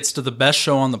 tickets to the best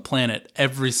show on the planet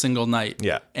every single night.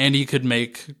 Yeah. And he could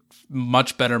make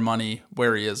much better money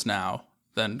where he is now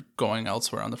than going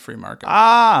elsewhere on the free market.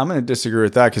 I'm going to disagree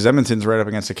with that because Edmonton's right up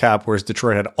against the cap, whereas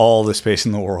Detroit had all the space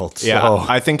in the world. So. Yeah,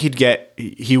 I think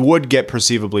he would get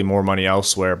perceivably more money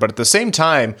elsewhere. But at the same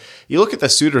time, you look at the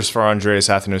suitors for Andreas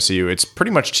Athanasiou, it's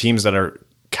pretty much teams that are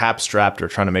cap strapped or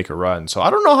trying to make a run. So I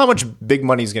don't know how much big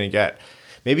money he's going to get.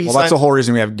 Maybe that's the whole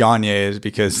reason we have Gagne is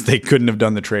because they couldn't have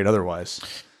done the trade otherwise.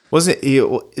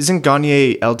 Isn't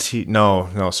Gagne LT?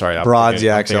 No, sorry.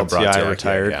 Brodziak's LTI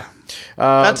retired. Yeah.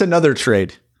 That's another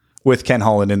trade with Ken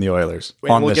Holland in the Oilers.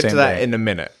 And we'll get to that in a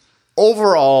minute.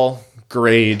 Overall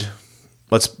grade.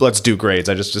 Let's do grades.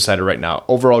 I just decided right now.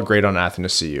 Overall grade on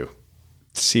Athanasiou.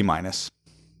 C-. My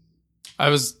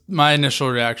initial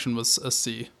reaction was a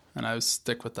C, and I would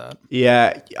stick with that.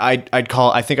 Yeah, I'd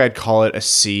call it a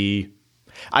C.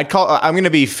 I'm going to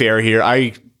be fair here.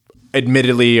 I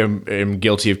admittedly am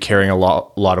guilty of carrying a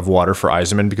lot of water for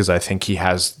Yzerman because I think he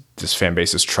has this fan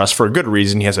base's trust for a good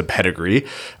reason. He has a pedigree,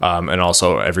 and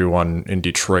also everyone in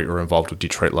Detroit or involved with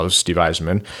Detroit loves Steve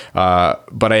Yzerman.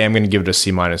 But I am going to give it a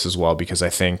C- as well because I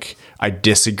think I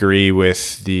disagree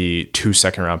with the 2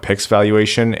 second-round picks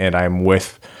valuation, and I'm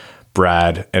with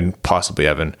Brad and possibly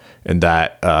Evan in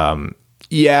that.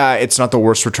 Yeah, it's not the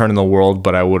worst return in the world,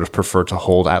 but I would have preferred to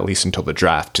hold at least until the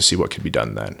draft to see what could be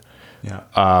done then.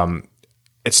 Yeah.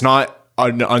 It's not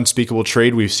an unspeakable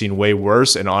trade. We've seen way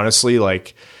worse. And honestly,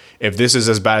 like if this is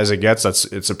as bad as it gets,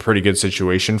 it's a pretty good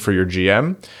situation for your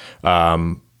GM.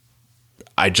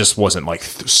 I just wasn't like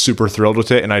super thrilled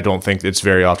with it. And I don't think it's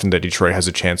very often that Detroit has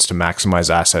a chance to maximize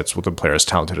assets with a player as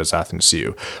talented as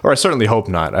Athanasiou. Or I certainly hope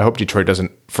not. I hope Detroit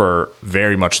doesn't for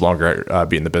very much longer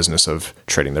be in the business of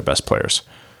trading their best players.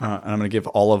 And I'm going to give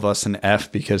all of us an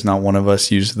F because not one of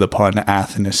us used the pun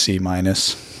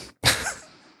Athanasiou-.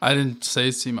 I didn't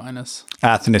say C-.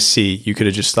 Athanasiou. You could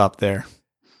have just stopped there.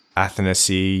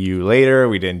 Athanasiou later.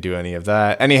 We didn't do any of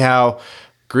that. Anyhow,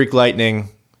 Greek Lightning,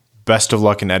 best of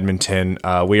luck in Edmonton.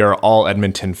 We are all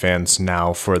Edmonton fans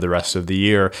now for the rest of the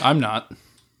year. I'm not.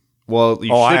 Well, you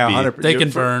should be. They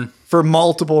can burn. For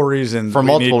multiple reasons. We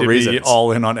need to be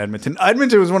all in on Edmonton.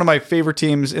 Edmonton was one of my favorite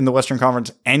teams in the Western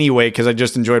Conference anyway because I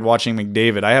just enjoyed watching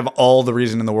McDavid. I have all the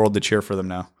reason in the world to cheer for them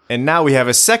now. And now we have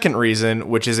a second reason,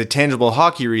 which is a tangible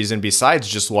hockey reason besides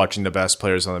just watching the best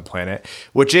players on the planet,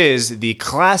 which is the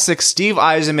classic Steve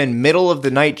Yzerman middle of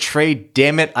the night trade.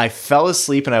 Damn it, I fell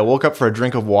asleep and I woke up for a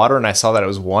drink of water and I saw that it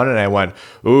was 1 and I went,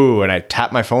 ooh, and I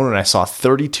tapped my phone and I saw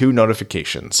 32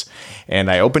 notifications. And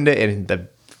I opened it and the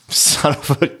son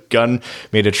of a gun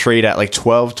made a trade at like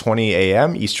 12:20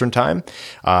 a.m. Eastern time.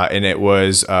 And it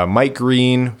was Mike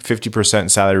Green,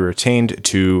 50% salary retained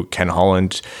to Ken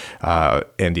Holland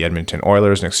and the Edmonton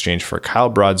Oilers in exchange for Kyle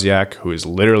Brodziak, who is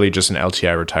literally just an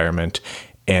LTI retirement,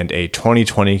 and a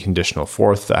 2020 conditional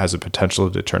fourth that has a potential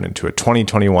to turn into a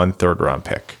 2021 third round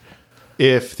pick.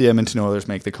 If the Edmonton Oilers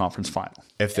make the conference final.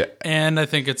 And I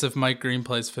think it's if Mike Green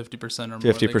plays 50% or more.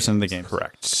 50% of the game.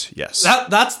 Correct. Yes.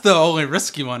 That's the only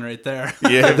risky one right there.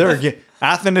 Yeah,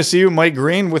 Athanasiou, Mike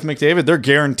Green with McDavid, they're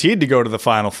guaranteed to go to the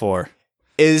Final Four.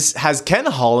 Has Ken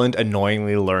Holland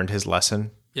annoyingly learned his lesson?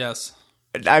 Yes.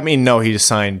 I mean, no, he just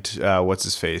signed, what's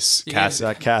his face?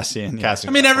 Kassian. Yeah.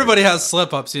 I mean, everybody has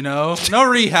slip-ups, you know? No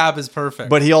rehab is perfect.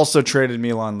 But he also traded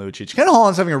Milan Lucic. Ken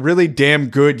Holland's having a really damn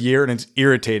good year, and it's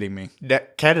irritating me.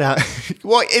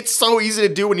 Well, it's so easy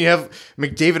to do when you have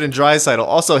McDavid and Draisaitl.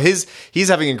 Also, he's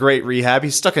having a great rehab. He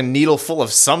stuck a needle full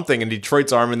of something in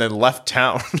Detroit's arm and then left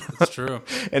town. That's true.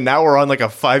 And now we're on like a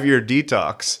 5-year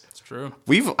detox. True.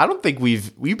 I don't think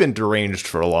we've been deranged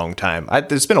for a long time.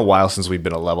 It's been a while since we've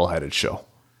been a level-headed show.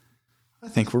 I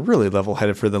think we're really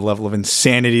level-headed for the level of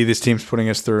insanity this team's putting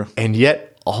us through. And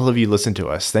yet, all of you listen to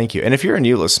us. Thank you. And if you're a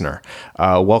new listener,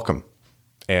 welcome.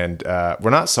 And we're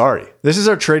not sorry. This is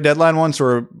our trade deadline one,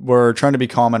 so we're trying to be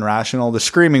calm and rational. The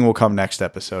screaming will come next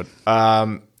episode.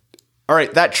 All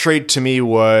right, that trade to me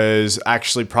was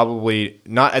actually probably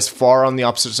not as far on the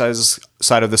opposite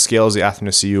side of the scale as the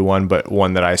Athanasiou one, but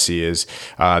one that I see is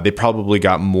they probably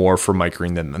got more for Mike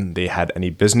Green than they had any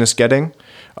business getting.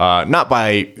 Not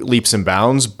by leaps and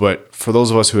bounds, but for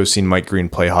those of us who have seen Mike Green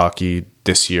play hockey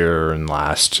this year and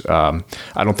last, I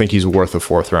don't think he's worth a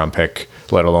 4th-round pick,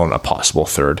 let alone a possible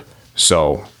 3rd.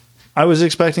 So I was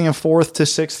expecting a 4th to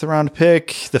 6th round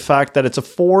pick. The fact that it's a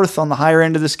 4th on the higher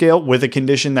end of the scale with a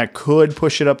condition that could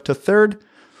push it up to 3rd,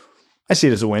 I see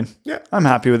it as a win. Yeah. I'm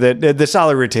happy with it. The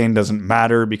salary retained doesn't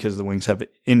matter because the Wings have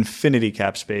infinity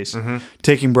cap space. Mm-hmm.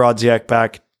 Taking Brodziak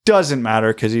back doesn't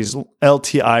matter because he's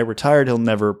LTI retired. He'll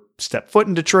never step foot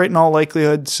in Detroit in all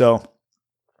likelihood. So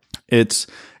It's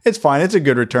fine. It's a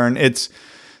good return. This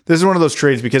is one of those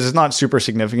trades because it's not super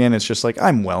significant. It's just like,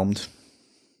 I'm whelmed.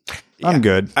 I'm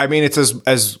good. I mean, it's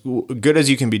as good as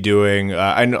you can be doing.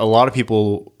 I know a lot of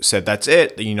people said that's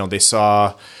it. You know, they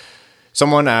saw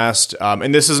someone asked,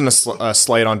 and this isn't a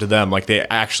slight onto them. Like they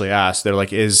actually asked, they're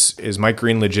like, "Is Mike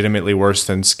Green legitimately worse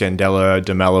than Scandella,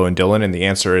 DeMello, and Dillon?" And the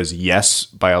answer is yes,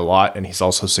 by a lot. And he's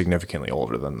also significantly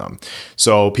older than them.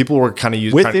 So people were kind of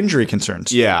using with injury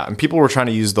concerns. Yeah, and people were trying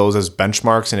to use those as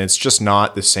benchmarks, and it's just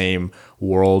not the same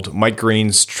world. Mike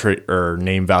Green's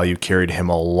name value carried him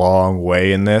a long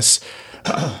way in this.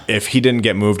 If he didn't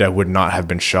get moved, I would not have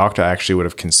been shocked. I actually would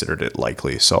have considered it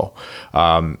likely. So,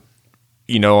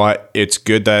 you know what? It's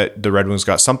good that the Red Wings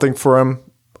got something for him.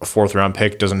 A 4th round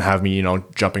pick doesn't have me, you know,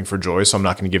 jumping for joy. So I'm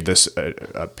not going to give this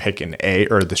a pick an A,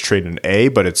 or this trade an A,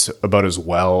 but it's about as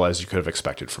well as you could have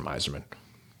expected from Yzerman.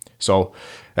 So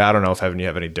I don't know if Evan, you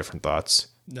have any different thoughts.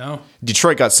 No.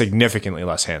 Detroit got significantly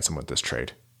less handsome with this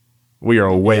trade. We are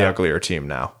a way uglier team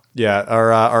now. Yeah,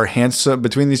 our handsome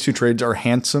between these two trades, our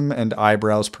handsome and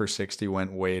eyebrows per 60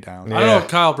 went way down. I don't know what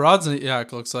Kyle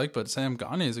Brodziak looks like, but Sam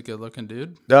Gagne is a good looking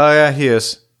dude. Oh yeah, he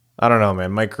is. I don't know,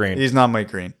 man. Mike Green. He's not Mike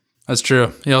Green. That's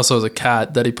true. He also has a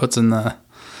cat that he puts in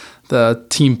the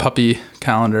team puppy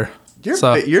calendar.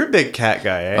 You're a big cat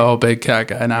guy, eh? Oh, big cat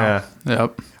guy now. Yeah.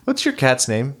 Yep. What's your cat's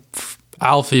name?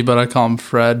 Alfie, but I call him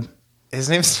Fred. His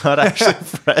name's not actually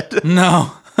Fred.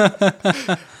 No.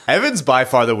 Evan's by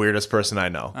far the weirdest person I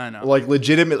know. I know. Like,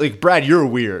 legitimately, Brad, you're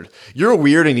weird. You're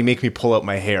weird and you make me pull out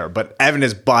my hair. But Evan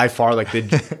is by far like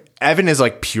Evan is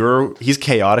like pure. He's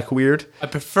chaotic weird. I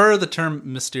prefer the term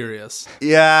mysterious.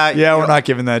 Yeah. Yeah, we're not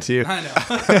giving that to you. I know.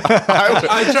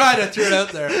 I tried. I threw it out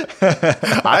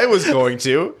there. I was going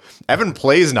to. Evan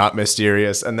plays not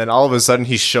mysterious, and then all of a sudden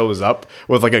he shows up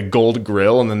with like a gold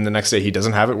grill, and then the next day he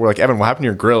doesn't have it. We're like, Evan, what happened to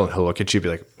your grill? And he'll look at you and be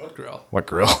like, What grill? What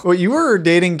grill? Well, you were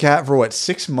dating Kat for what,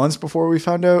 6 months before we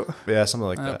found out? Yeah, something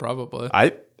like that. Probably.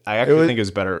 I actually think it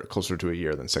was better closer to a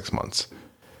year than 6 months.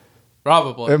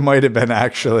 Probably. It might have been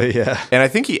actually, yeah. And I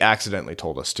think he accidentally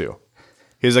told us too.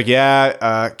 He was like,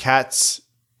 I'm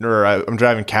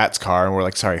driving Kat's car. And we're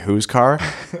like, sorry, whose car?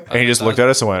 And he just looked at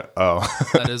us and went, oh.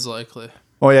 That is likely.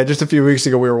 Oh yeah, just a few weeks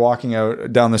ago we were walking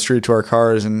out down the street to our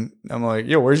cars and I'm like,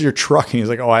 yo, where's your truck? And he's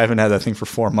like, oh, I haven't had that thing for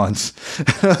 4 months.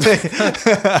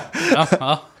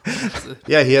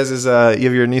 Yeah, he has his, you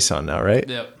have your Nissan now, right?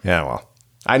 Yep. Yeah, well.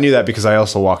 I knew that because I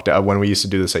also walked out when we used to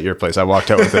do this at your place. I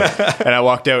walked out with it and I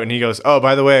walked out and he goes, oh,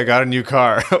 by the way, I got a new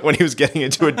car when he was getting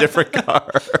into a different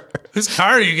car. Whose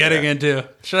car are you getting into?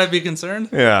 Should I be concerned?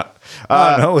 Yeah.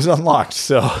 No, it was unlocked.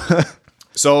 So,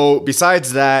 So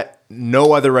besides that,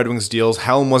 no other Red Wings deals.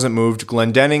 Helm wasn't moved.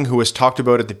 Glendening, who was talked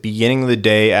about at the beginning of the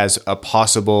day as a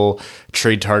possible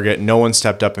trade target, no one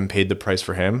stepped up and paid the price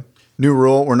for him. new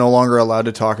rule: we're no longer allowed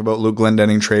to talk about Luke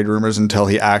Glendening trade rumors until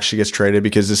he actually gets traded,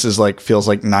 because this is like feels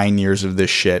like 9 years of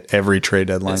this shit every trade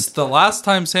deadline. It's the last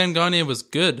time Sam Gagne was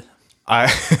good.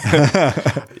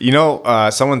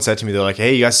 Someone said to me, they're like,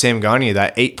 hey, you got Sam Gagne,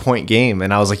 that 8-point game.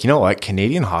 And I was like, you know what?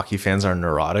 Canadian hockey fans are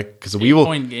neurotic because we will.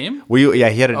 8-point game? He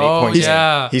had an 8-point game.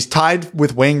 Yeah. He's tied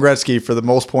with Wayne Gretzky for the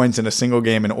most points in a single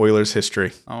game in Oilers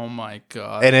history. Oh my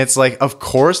God. And it's like, of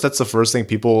course, that's the first thing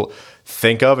people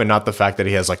think of, and not the fact that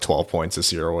he has like 12 points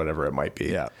this year or whatever it might be.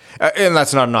 Yeah. And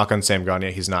that's not a knock on Sam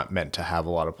Gagne. He's not meant to have a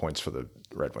lot of points for the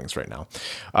Red Wings right now.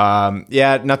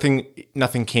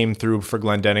 Nothing came through for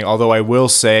Glendening, although I will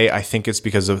say I think it's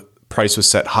because the price was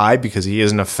set high, because he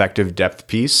is an effective depth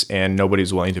piece and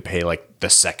nobody's willing to pay like the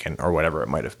second or whatever it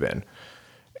might have been.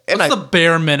 What's the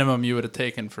bare minimum you would have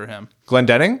taken for him?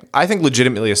 Glendening, I think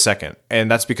legitimately a second, and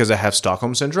that's because I have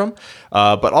Stockholm syndrome.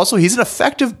 But also, he's an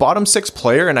effective bottom six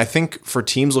player, and I think for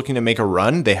teams looking to make a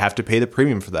run, they have to pay the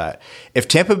premium for that. If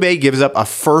Tampa Bay gives up a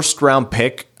first-round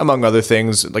pick, among other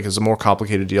things, like it's a more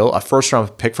complicated deal, a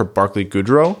first-round pick for Barclay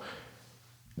Goodrow,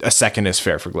 a second is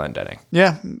fair for Glendening.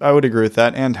 Yeah, I would agree with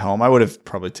that. And Helm. I would have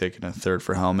probably taken a third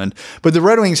for Helm. But the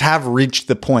Red Wings have reached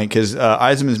the point, because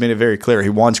Yzerman's made it very clear he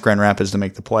wants Grand Rapids to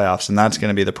make the playoffs, and that's going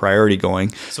to be the priority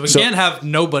going. So we can't have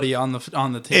nobody on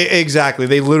the team. Exactly.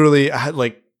 They literally,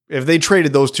 like, if they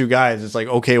traded those two guys, it's like,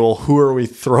 okay, well, who are we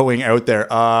throwing out there?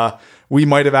 We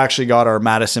might have actually got our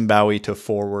Madison Bowie to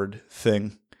forward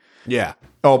thing. Yeah.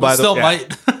 Oh, by Still the way,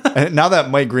 might. And now that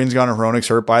Mike Green's gone and Hronek's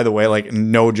hurt, by the way, like,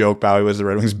 no joke, Bowie was the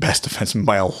Red Wings' best defenseman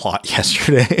by a lot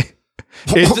yesterday.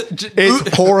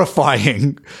 It's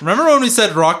horrifying. Remember when we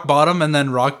said rock bottom and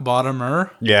then rock bottomer?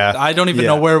 Yeah. I don't even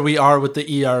know where we are with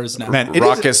the ERs now. Man,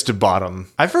 Raucous to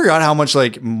bottom. I forgot how much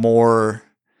like more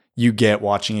you get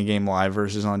watching a game live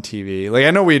versus on TV. Like,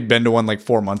 I know we had been to one like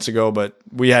 4 months ago, but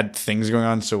we had things going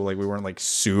on, so like we weren't like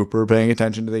super paying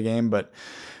attention to the game. But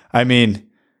I mean,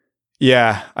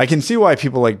 yeah, I can see why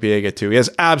people like Biega too. He has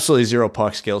absolutely zero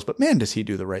puck skills, but man, does he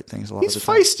do the right things a lot He's of the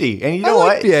time. feisty, and you know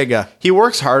like what? Biega. He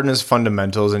works hard in his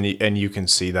fundamentals, and you can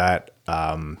see that.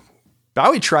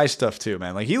 Bowie tries stuff too,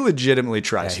 man. Like he legitimately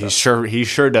tries stuff. He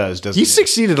sure does. Doesn't He he?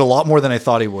 succeeded a lot more than I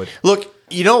thought he would. Look,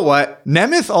 you know what?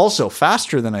 Nemeth also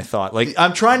faster than I thought. Like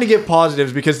I'm trying to get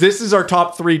positives because this is our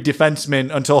top 3 defensemen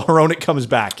until Hronek comes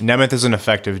back. Nemeth is an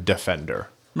effective defender.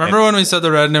 Remember when we said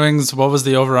the Red Wings, what was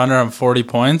the over-under on 40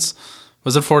 points?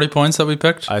 Was it 40 points that we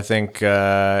picked? I think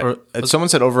someone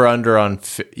said over under on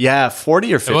 40 or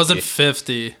 50. It wasn't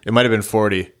 50. It might have been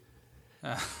 40.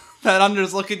 That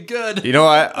under's looking good. You know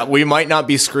what? We might not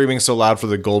be screaming so loud for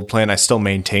the gold plan. I still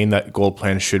maintain that gold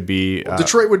plan should be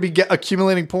Detroit would be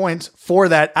accumulating points for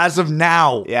that as of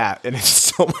now. yeah, and it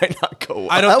still might not go well.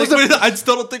 I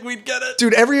still don't think we'd get it.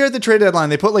 Dude, every year at the trade deadline,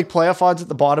 they put like playoff odds at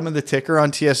the bottom of the ticker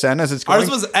on TSN as it's going.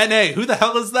 Ours was NA. Who the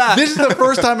hell is that? This is the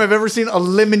first time I've ever seen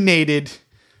eliminated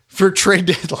for trade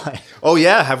deadline. Oh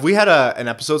yeah, have we had an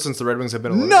episode since the Red Wings have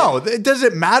been eliminated? No, does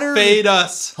it matter? Fade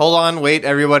us. Hold on, wait,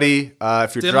 everybody.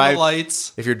 If you're Dim the driving,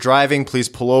 lights. if you're driving, please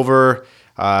pull over.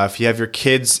 If you have your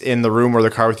kids in the room or the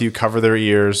car with you, cover their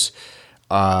ears.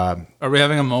 Are we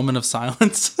having a moment of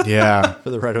silence? Yeah, For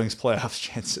the Red Wings playoffs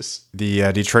chances.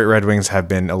 the Detroit Red Wings have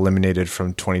been eliminated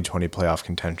from 2020 playoff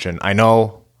contention. I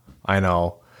know,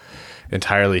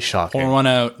 entirely shocking. Pour one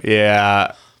out.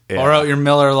 Yeah. Pour out your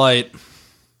Miller Lite.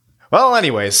 Well,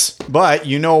 anyways, But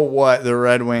you know what? The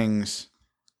Red Wings,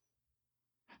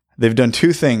 they've done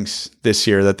 2 things this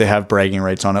year that they have bragging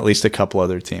rights on at least a couple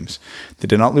other teams. They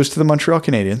did not lose to the Montreal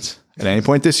Canadiens at any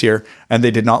point this year, and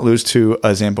they did not lose to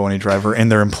a Zamboni driver in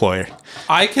their employer.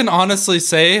 I can honestly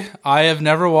say I have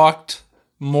never walked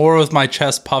more with my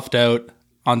chest puffed out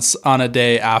on a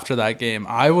day after that game.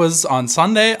 On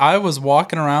Sunday, I was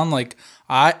walking around like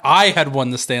I had won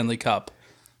the Stanley Cup.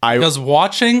 Because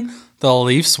watching the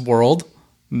Leafs world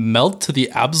melt to the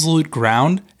absolute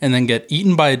ground and then get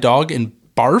eaten by a dog and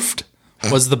barfed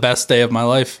was the best day of my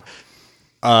life.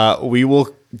 we're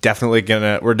definitely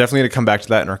gonna come back to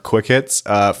that in our quick hits.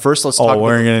 First, let's talk.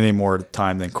 We're gonna need more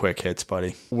time than quick hits,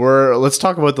 buddy. Let's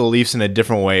talk about the Leafs in a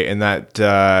different way. In that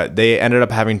they ended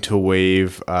up having to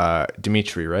waive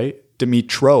Dimitri, right?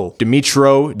 Dmitro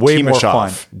Way more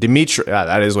Timashov. fun.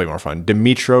 That is way more fun.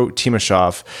 Dmitro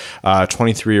Timashov,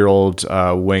 23-year-old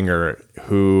winger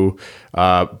who,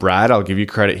 Brad, I'll give you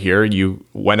credit here. You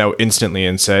went out instantly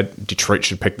and said Detroit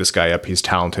should pick this guy up. He's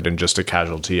talented and just a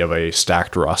casualty of a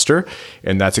stacked roster.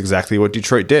 And that's exactly what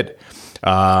Detroit did.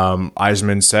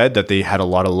 Yzerman said that they had a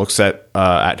lot of looks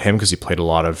at him because he played a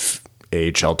lot of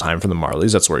AHL time for the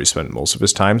Marlies. That's where he spent most of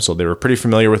his time. So they were pretty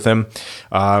familiar with him.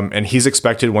 And he's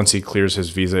expected, once he clears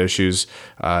his visa issues,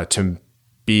 to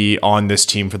be on this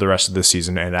team for the rest of the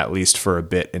season and at least for a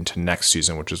bit into next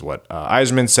season, which is what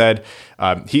Yzerman said.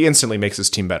 He instantly makes his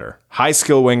team better. High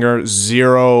skill winger,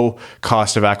 zero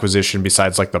cost of acquisition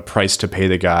besides like the price to pay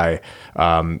the guy.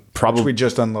 Probably We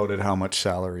just unloaded how much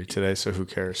salary today, so who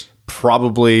cares?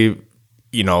 probably,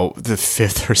 the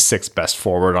 5th or 6th best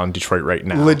forward on Detroit right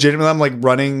now. Legitimately, I'm like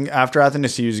running after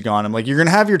Athanasiou's gone. I'm like, you're going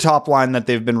to have your top line that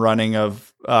they've been running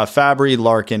of Fabry,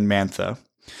 Larkin, Mantha.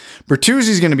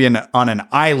 Bertuzzi's going to be on an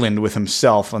island with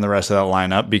himself on the rest of that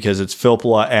lineup because it's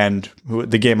Filppula and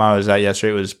the game I was at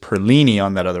yesterday was Perlini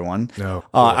on that other one. No.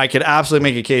 I could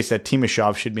absolutely make a case that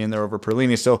Timashov should be in there over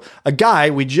Perlini. So a guy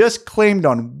we just claimed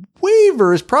on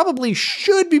waivers probably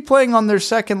should be playing on their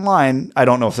second line. I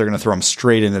don't know if they're going to throw him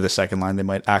straight into the second line. They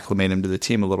might acclimate him to the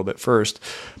team a little bit first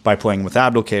by playing with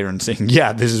Abdelkader and saying,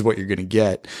 yeah, this is what you're going to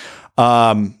get.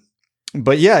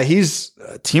 But yeah,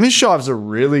 Timashov's a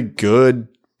really good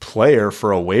player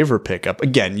for a waiver pickup.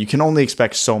 Again, you can only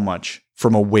expect so much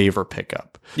from a waiver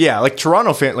pickup. Yeah, like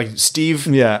Toronto fan, like Steve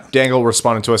Dangle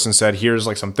responded to us and said, here's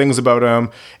like some things about him.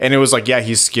 And it was like, yeah,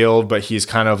 he's skilled, but he's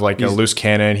kind of like a loose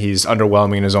cannon. He's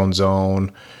underwhelming in his own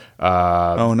zone.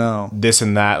 Oh no. This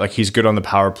and that. Like he's good on the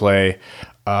power play.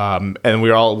 And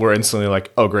we're instantly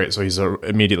like, oh great. So he's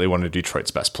immediately one of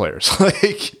Detroit's best players.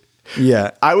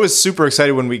 Yeah. I was super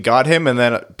excited when we got him, and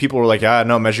then people were like,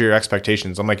 no, measure your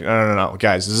expectations. I'm like, no,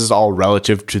 guys, this is all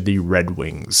relative to the Red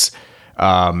Wings.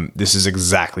 This is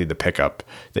exactly the pickup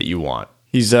that you want.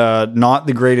 He's not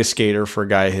the greatest skater for a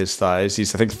guy his size.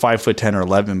 He's, I think, 5'10" or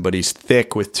 11, but he's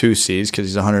thick with 2 C's because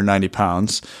he's 190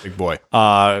 pounds. Big boy.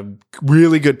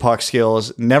 Really good puck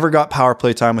skills. Never got power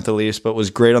play time with the Leafs, but was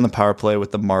great on the power play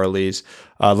with the Marlies.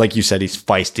 Like you said, he's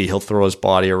feisty. He'll throw his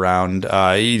body around.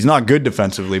 He's not good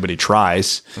defensively, but he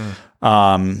tries.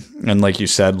 And like you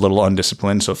said, little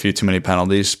undisciplined, so a few too many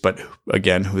penalties. But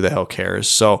again, who the hell cares?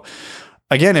 So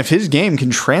again, if his game can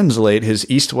translate his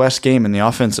east-west game in the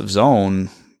offensive zone,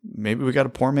 maybe we got a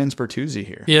poor man's Bertuzzi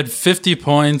here. He had 50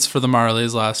 points for the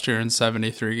Marlies last year in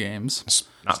 73 games.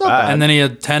 Not bad. And then he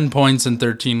had 10 points in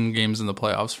 13 games in the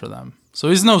playoffs for them. So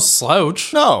he's no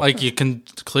slouch. No. Like, you can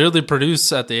clearly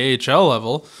produce at the AHL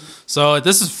level. So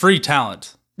this is free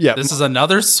talent. Yeah. This is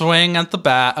another swing at the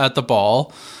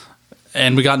ball,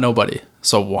 and we got nobody.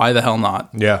 So why the hell not?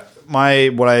 Yeah.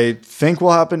 What I think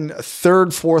will happen,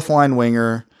 third, fourth line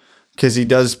winger, because he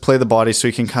does play the body, so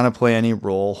he can kind of play any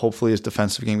role. Hopefully his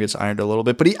defensive game gets ironed a little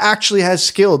bit, but he actually has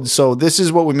skilled. So this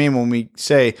is what we mean when we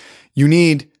say you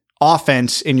need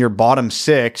offense in your bottom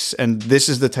six, and this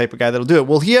is the type of guy that'll do it.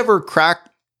 Will he ever crack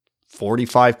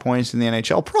 45 points in the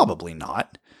NHL? Probably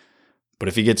not. But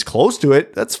if he gets close to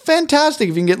it, that's fantastic.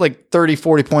 If you can get like 30,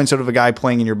 40 points out of a guy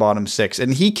playing in your bottom six,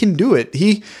 and he can do it.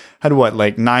 He had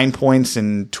 9 points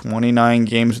in 29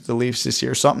 games with the Leafs this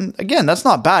year or something. Again, that's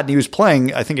not bad. And he was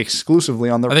playing, I think,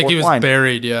 exclusively on their I think fourth he was line.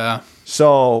 buried, yeah.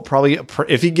 So probably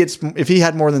if he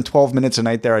had more than 12 minutes a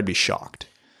night there, I'd be shocked.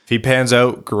 If he pans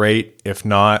out, great. If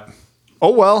not, Oh,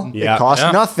 well, Yeah. it costs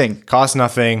Yeah. nothing. cost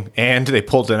nothing. And they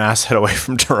pulled an asset away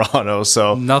from Toronto.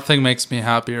 So Nothing makes me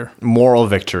happier. moral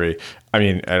victory. I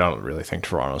mean, I don't really think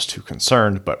Toronto's too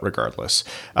concerned, but regardless,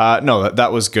 no,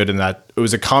 that was good, and that it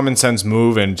was a common sense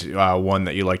move, and one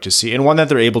that you like to see, and one that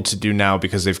they're able to do now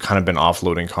because they've kind of been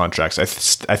offloading contracts.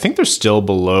 I think they're still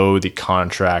below the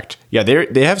contract. Yeah,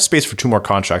 they have space for 2 more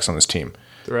contracts on this team.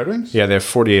 The Red Wings? Yeah, they have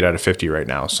 48 out of 50 right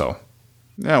now. So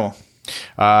Yeah,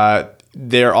 well.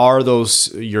 there are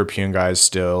those European guys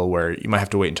still where you might have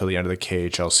to wait until the end of the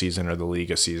KHL season or the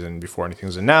Liga season before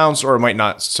anything's announced, or it might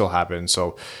not still happen.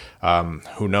 So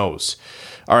who knows?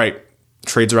 All right.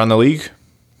 Trades around the league.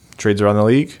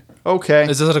 Okay.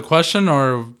 Is this a question,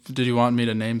 or did you want me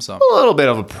to name some? A little bit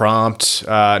of a prompt.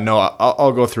 No,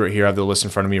 I'll go through it here. I have the list in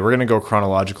front of me. We're going to go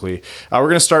chronologically. We're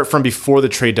going to start from before the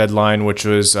trade deadline, which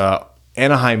was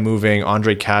Anaheim moving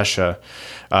Andre Kasha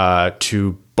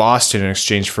to Boston in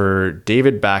exchange for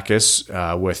David Backes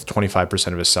with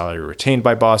 25% of his salary retained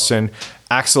by Boston,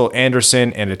 Axel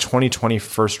Anderson, and a 2020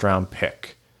 first-round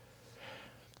pick.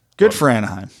 Good for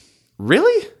Anaheim.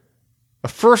 Really? A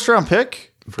first-round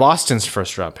pick? Boston's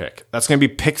first-round pick. That's going to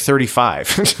be pick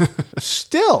 35.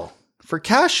 Still, for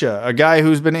Kasha, a guy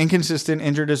who's been inconsistent,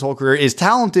 injured his whole career, is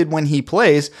talented when he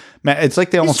plays. Man, it's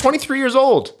like they He's almost 23 years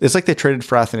old. It's like they traded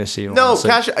for Athanasiou. No, honestly.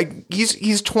 Kasha,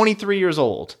 he's 23 years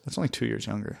old. That's only 2 years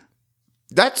younger.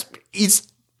 He's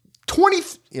 20,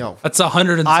 That's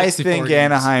 164 I think games.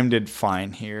 Anaheim did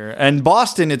fine here. And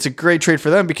Boston, it's a great trade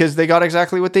for them because they got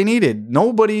exactly what they needed.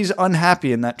 Nobody's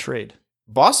unhappy in that trade.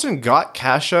 Boston got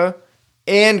Kasha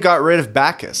and got rid of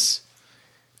Backes.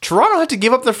 Toronto had to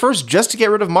give up their first just to get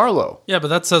rid of Marleau. Yeah, but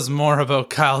that says more about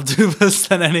Kyle Dubas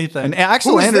than anything. And Who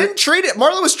Axel, was then traded?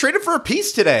 Marleau was traded for a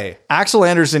piece today. Axel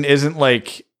Anderson isn't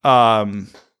like a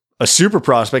super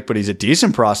prospect, but he's a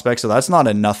decent prospect. So that's not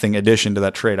a nothing addition to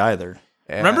that trade either.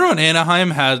 Remember when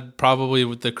Anaheim had probably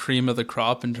the cream of the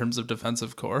crop in terms of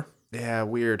defensive core? Yeah,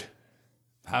 weird.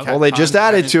 Well, they just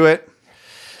added to it.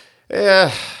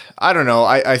 Yeah, I don't know.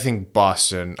 I think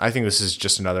Boston. I think this is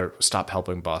just another stop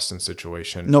helping Boston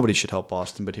situation. Nobody should help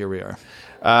Boston, but here we are.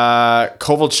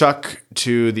 Kovalchuk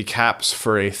to the Caps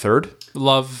for a third.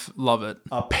 Love it.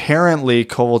 Apparently,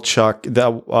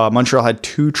 Kovalchuk, Montreal had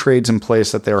 2 trades in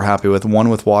place that they were happy with, one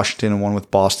with Washington and one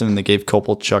with Boston, and they gave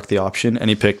Kovalchuk the option, and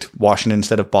he picked Washington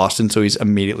instead of Boston, so he's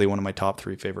immediately one of my top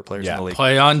 3 favorite players in the league.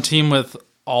 Play on team with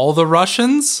all the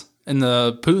Russians and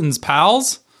the Putin's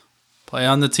pals. Play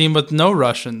on the team with no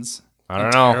Russians. I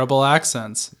don't know. Terrible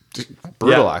accents.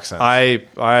 Brutal Yeah, accent.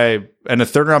 And a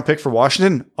third-round pick for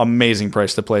Washington, amazing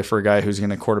price to play for a guy who's going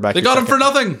to quarterback. They got him for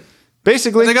nothing.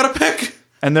 Basically. They got a pick.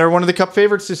 And they're one of the Cup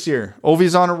favorites this year.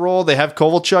 Ovi's on a roll. They have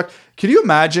Kovalchuk. Could you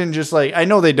imagine just I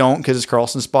know they don't because it's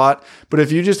Carlson's spot, but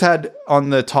if you just had on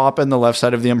the top and the left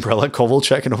side of the umbrella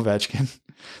Kovalchuk and Ovechkin,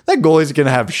 that goalie's going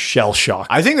to have shell shock.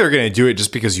 I think they're going to do it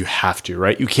just because you have to,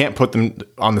 right? You can't put them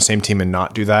on the same team and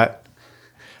not do that.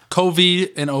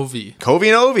 Covey and Ovi. Covey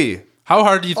and Ovi. How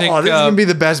hard do you think? This is going to be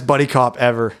the best buddy cop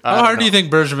ever. how hard do you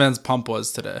think Bergevin's pump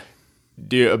was today?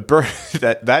 Dude,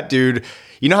 that dude,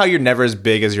 you know how you're never as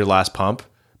big as your last pump?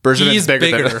 Bergevin's He's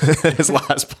bigger than his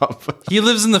last pump. He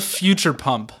lives in the future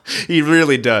pump. He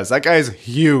really does. That guy's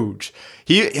huge.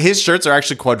 His shirts are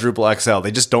actually quadruple XL.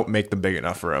 They just don't make them big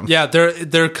enough for him. Yeah,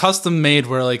 they're custom made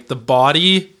where the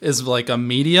body is a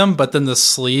medium, but then the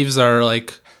sleeves are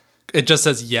it just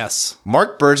says yes.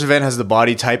 Mark Bergevin has the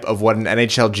body type of what an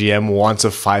NHL GM wants a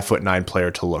 5'9"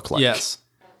 player to look like. Yes.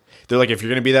 They're like, if you're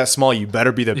going to be that small, you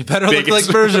better be the You better look biggest.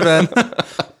 like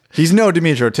Bergevin. He's no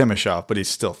Dmitry Timashov, but he's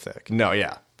still thick. No,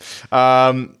 yeah.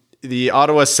 the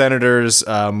Ottawa Senators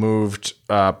moved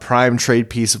prime trade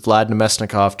piece of Vlad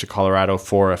Namestnikov to Colorado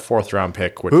for a 4th-round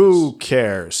pick. Which Who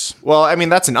cares? Well, I mean,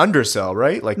 that's an undersell,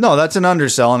 right? Like, No, that's an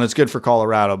undersell, and it's good for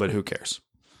Colorado, but who cares?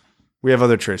 We have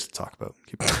other trades to talk about.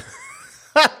 Keep going.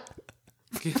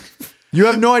 You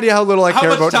have no idea how little I care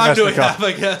How about much time do we Namestnikov. have,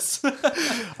 I guess?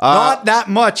 Not that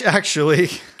much, actually.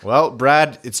 well,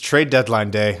 Brad, it's trade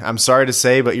deadline day. I'm sorry to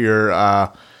say, but your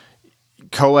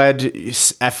co-ed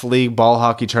F League ball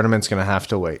hockey tournament's going to have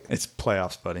to wait. It's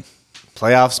playoffs, buddy.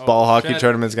 Playoffs ball hockey Shit.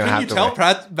 tournament's going to have Can to you wait.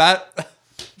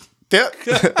 tell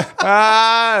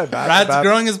Brad's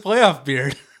growing his playoff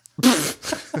beard.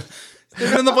 They've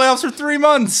been in the playoffs for 3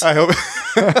 months. I hope.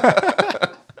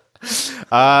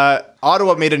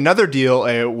 Ottawa made another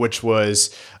deal, which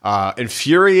was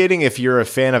infuriating if you're a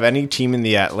fan of any team in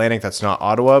the Atlantic that's not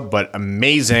Ottawa, but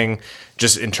amazing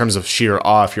just in terms of sheer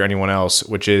awe if you're anyone else,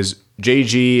 which is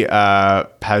JG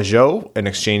Pajot in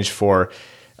exchange for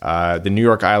the New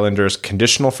York Islanders'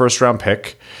 conditional 1st-round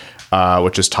pick,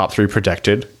 which is top 3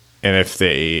 protected. And if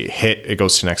they hit, it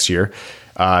goes to next year.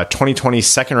 2020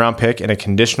 2nd-round pick and a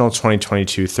conditional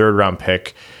 2022 3rd-round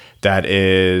pick that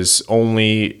is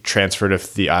only transferred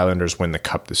if the Islanders win the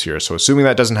Cup this year. So assuming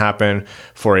that doesn't happen,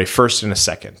 for a 1st and a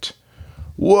 2nd.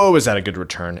 Whoa, is that a good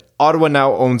return? Ottawa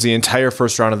now owns the entire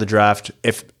 1st round of the draft.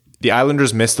 If the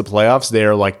Islanders miss the playoffs, they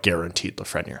are like guaranteed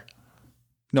Lafreniere.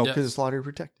 No, because it's lottery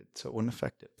protected, so it wouldn't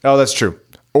affect it. Oh, that's true.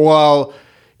 Well,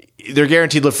 they're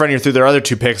guaranteed Lafreniere through their other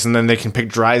 2 picks, and then they can pick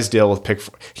Drysdale with pick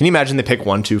 4. Can you imagine they pick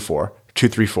 1, 2, 4, 2,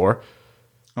 3, 4?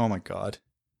 Oh, my God.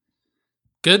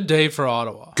 Good day for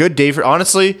Ottawa. Good day for,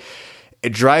 honestly,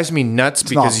 it drives me nuts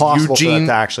It's not because possible for Eugene,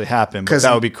 that to actually happen, but 'cause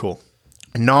that would be cool.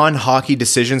 non-hockey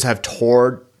decisions have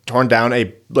torn down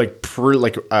an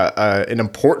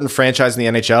important franchise in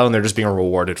the NHL, and they're just being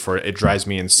rewarded for it. It drives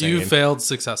me insane. You failed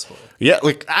successfully. Yeah,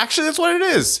 like actually, that's what it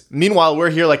is. Meanwhile, we're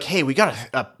here like, hey, we got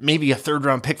maybe a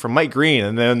 3rd-round pick from Mike Green,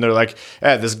 and then they're like,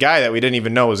 this guy that we didn't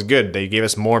even know was good. They gave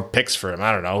us more picks for him.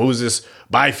 I don't know who's this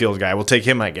Byfield guy. We'll take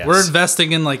him, I guess. We're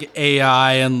investing in like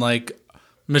AI and like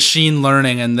machine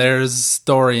learning, and there's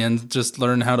Dorian just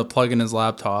learn how to plug in his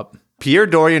laptop. Pierre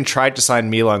Dorian tried to sign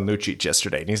Milan Lucic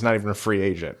yesterday, and he's not even a free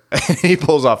agent. He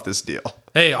pulls off this deal.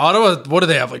 Hey, Ottawa, what do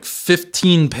they have? Like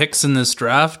 15 picks in this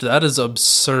draft? That is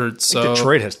absurd. So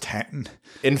Detroit has 10.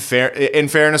 In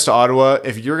fairness to Ottawa,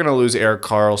 if you're going to lose Eric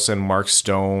Carlson, Mark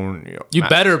Stone, you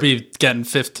better be getting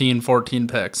 15, 14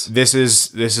 picks. this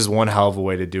is one hell of a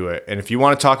way to do it. And if you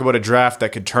want to talk about a draft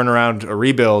that could turn around a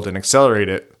rebuild and accelerate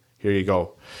it, here you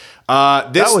go.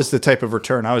 That was the type of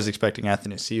return I was expecting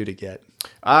Athanasiou to get.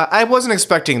 I wasn't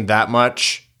expecting that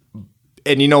much.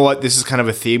 And you know what? This is kind of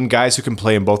a theme. Guys who can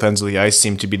play in both ends of the ice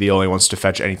seem to be the only ones to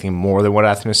fetch anything more than what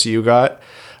Athanasiou got.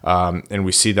 And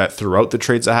we see that throughout the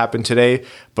trades that happened today.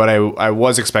 But I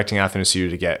was expecting Athanasiou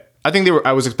to get...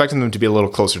 I was expecting them to be a little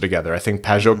closer together. I think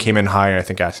Pajot came in high, and I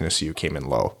think Athanasiou came in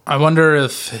low. I wonder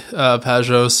if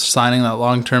Pajot signing that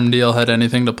long-term deal had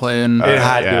anything to play in. It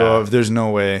had to yeah. have. There's no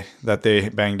way that they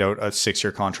banged out a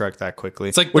 6-year contract that quickly.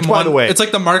 It's like Which, by the way, it's like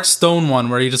the Mark Stone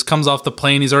one where he just comes off the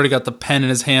plane, he's already got the pen in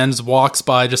his hands, walks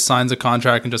by, just signs a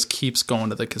contract, and just keeps going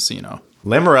to the casino.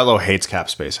 Lamoriello hates cap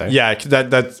space, eh? yeah,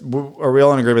 that's. Are we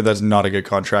all in agreement that's not a good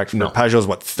contract? For Pajot's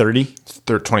what, 30?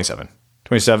 27.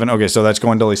 27? Okay, so that's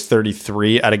going till he's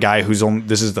 33 at a guy who's only,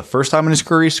 this is the first time in his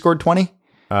career he scored 20?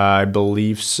 I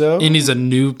believe so. And he's a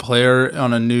new player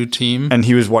on a new team. And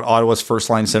he was what, Ottawa's first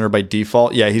line center by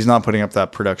default? Yeah, he's not putting up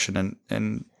that production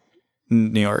in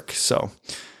New York. So,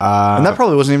 and that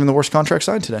probably wasn't even the worst contract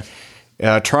signed today.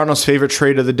 Toronto's favorite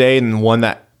trade of the day, and one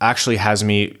that actually has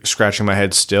me scratching my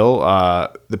head still.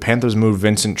 The Panthers moved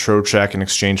Vincent Trocheck in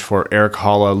exchange for Eric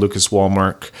Holla, Lucas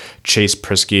Wallmark, Chase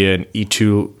Prisky, and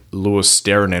Eetu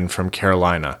Luostarinen from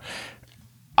Carolina.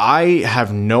 I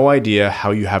have no idea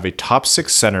how you have a top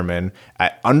 6 centerman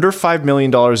at under $5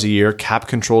 million a year, cap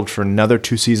controlled for another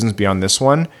 2 seasons beyond this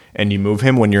one, and you move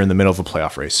him when you're in the middle of a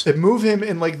playoff race. It move him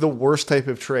in like the worst type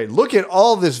of trade. Look at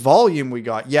all this volume we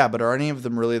got. Yeah, but are any of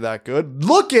them really that good?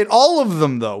 Look at all of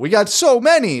them though. We got so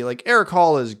many. Like Eric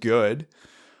Hall is good.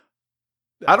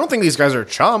 I don't think these guys are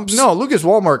chumps. No, Lucas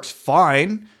Wallmark's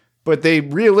fine, but they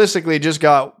realistically just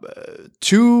got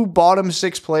 2 bottom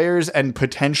 6 players and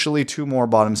potentially 2 more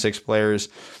bottom 6 players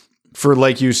for,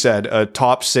 like you said, a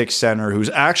top 6 center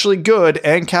who's actually good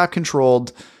and cap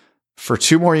controlled for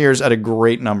 2 more years at a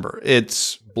great number.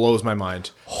 It's Blows my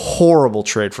mind. horrible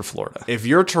trade for Florida. If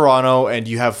you're Toronto and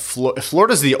you have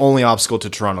Florida's the only obstacle to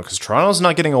Toronto because Toronto's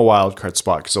not getting a wild card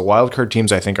spot because the wild card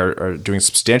teams I think are doing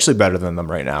substantially better than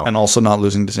them right now. And also not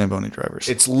losing to Zamboni drivers.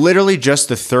 It's literally just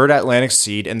the 3rd Atlantic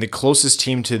seed and the closest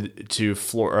team to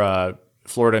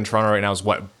Florida and Toronto right now is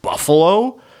what?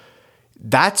 Buffalo?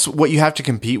 That's what you have to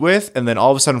compete with. And then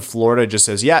all of a sudden Florida just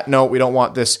says, yeah, no, we don't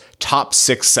want this top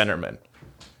 6 centerman.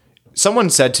 Someone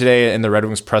said today in the Red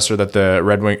Wings presser that the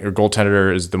Red Wing or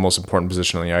goaltender is the most important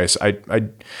position on the ice.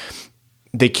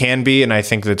 They can be, and I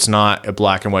think that's not a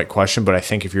black and white question, but I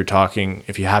think if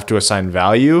you have to assign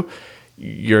value,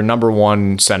 your number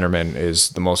one centerman is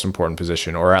the most important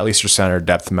position, or at least your center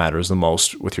depth matters the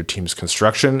most with your team's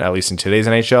construction, at least in today's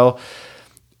NHL.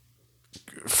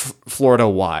 Florida,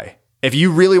 why? If you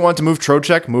really want to move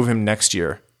Trocheck, move him next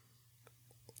year.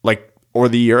 Or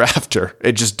the year after.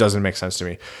 It just doesn't make sense to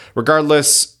me.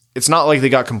 Regardless, it's not like they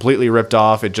got completely ripped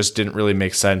off. It just didn't really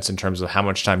make sense in terms of how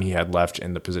much time he had left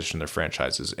in the position their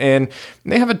franchises. And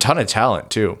they have a ton of talent,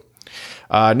 too.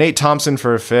 Nate Thompson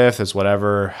for a 5th is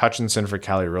whatever. Hutchinson for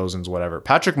Calle Rosen's whatever.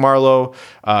 Patrick Marleau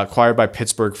acquired by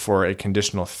Pittsburgh for a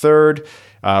conditional 3rd,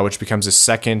 which becomes a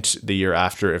 2nd the year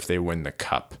after if they win the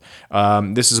Cup.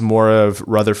 This is more of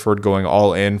Rutherford going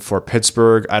all in for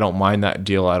Pittsburgh. I don't mind that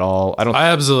deal at all. I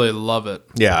absolutely love it.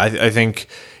 Yeah, I think,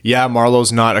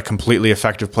 Marlowe's not a completely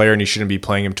effective player, and you shouldn't be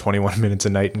playing him 21 minutes a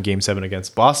night in Game 7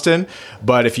 against Boston.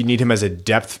 But if you need him as a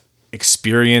depth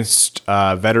experienced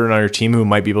veteran on your team who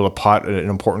might be able to pot an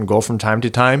important goal from time to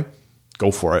time,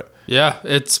 go for it. Yeah,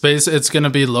 it's going to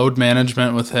be load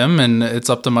management with him, and it's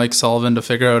up to Mike Sullivan to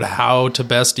figure out how to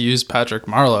best use Patrick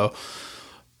Marleau.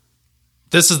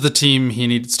 This is the team he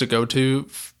needs to go to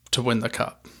win the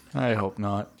Cup. I hope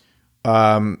not.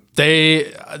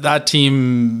 That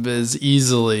team is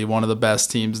easily one of the best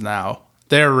teams now.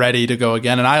 They're ready to go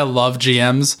again, and I love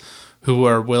GMs who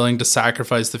are willing to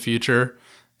sacrifice the future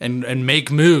and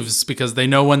make moves because they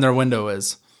know when their window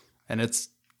is. And it's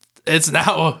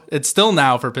still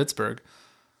now for Pittsburgh.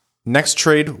 Next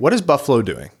trade, what is Buffalo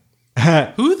doing?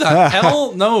 Who the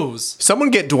hell knows? Someone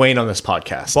get Dwayne on this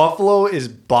podcast. Buffalo is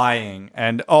buying.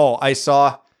 And I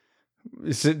saw,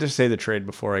 just say the trade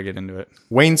before I get into it.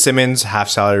 Wayne Simmons, half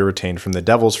salary retained from the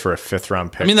Devils for a 5th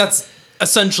round pick. I mean, that's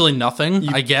essentially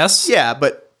nothing, I guess. Yeah,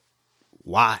 but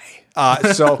why?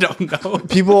 So I don't know.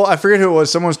 People, I forget who it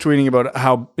was. Someone was tweeting about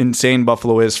how insane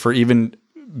Buffalo is for even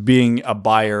being a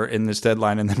buyer in this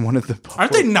deadline. And then one of the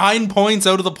aren't they 9 points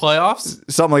out of the playoffs?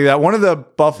 Something like that. One of the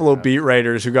Buffalo beat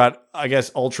writers who got, I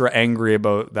guess, ultra angry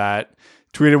about that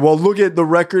tweeted, well, look at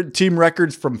the team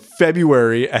records from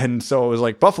February. And so it was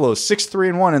like Buffalo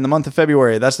 6-3-1 in the month of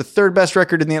February. That's the 3rd best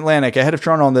record in the Atlantic, ahead of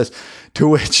Toronto on this. To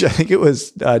which I think it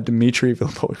was Dmitry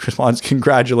Filipovic responds,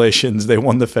 congratulations, they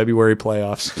won the February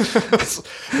playoffs.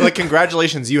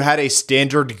 Congratulations, you had a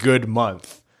standard good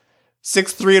month.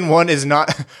 6-3-1 is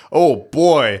not. Oh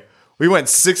boy, we went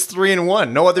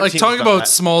 6-3-1. No other team. Talk about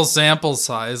small sample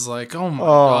size. Oh my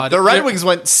god, the Red Wings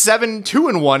went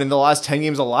 7-2-1 in the last 10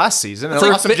 games of last season, and they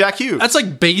lost to Jack Hughes. That's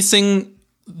like basing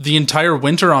the entire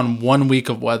winter on 1 week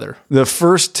of weather. The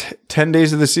first 10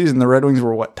 days of the season, the Red Wings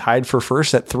were tied for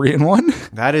first at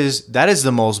 3-1. That is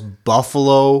the most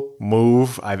Buffalo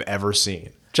move I've ever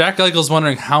seen. Jack Eichel's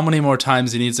wondering how many more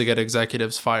times he needs to get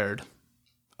executives fired.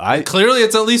 Clearly,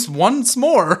 it's at least once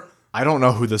more. I don't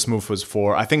know who this move was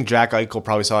for. I think Jack Eichel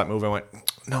probably saw that move and went,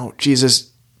 no,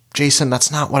 Jesus, Jason, that's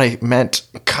not what I meant.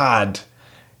 God,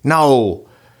 no.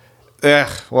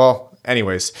 Well,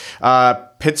 anyways,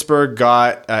 Pittsburgh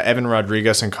got Evan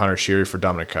Rodriguez and Connor Sheary for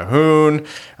Dominic Cahoon.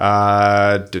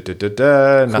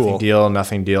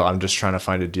 Nothing deal. I'm just trying to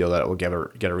find a deal that will get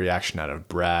a reaction out of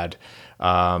Brad.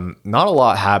 Not a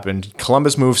lot happened.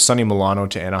 Columbus moved Sonny Milano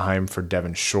to Anaheim for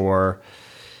Devin Shore.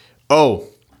 Oh,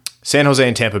 San Jose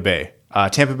and Tampa Bay.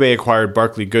 Tampa Bay acquired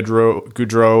Barclay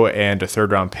Goodrow and a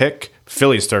 3rd-round pick,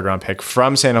 Philly's 3rd-round pick,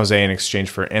 from San Jose in exchange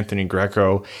for Anthony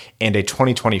Greco and a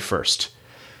 2020 first.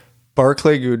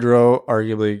 Barclay Goodrow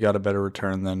arguably got a better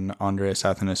return than Andreas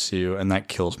Athanasiou, and that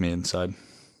kills me inside.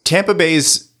 Tampa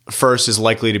Bay's first is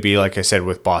likely to be, like I said,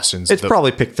 with Boston's. It's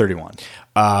probably pick 31.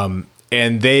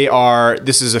 And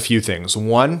this is a few things.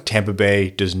 One, Tampa Bay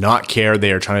does not care.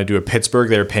 They are trying to do a Pittsburgh.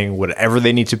 They're paying whatever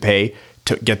they need to pay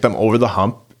to get them over the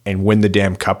hump and win the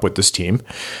damn cup with this team.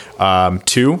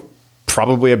 2,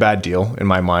 probably a bad deal in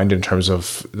my mind in terms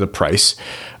of the price.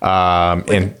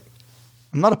 And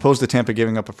I'm not opposed to Tampa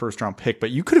giving up a 1st-round pick,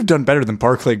 but you could have done better than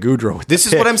Barclay Goodrow. This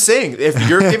is what I'm saying. If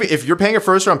you're paying a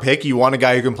 1st-round pick, you want a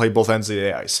guy who can play both ends of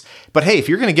the ice. But hey, if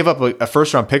you're going to give up a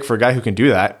 1st-round pick for a guy who can do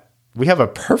that, we have a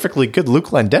perfectly good Luke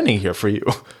Glendening here for you.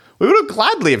 We would have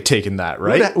gladly have taken that,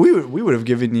 right? We would have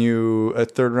given you a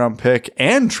 3rd-round pick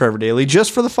and Trevor Daley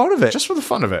just for the fun of it. Just for the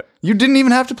fun of it. You didn't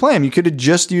even have to play him. You could have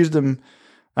just used him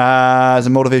as a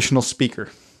motivational speaker.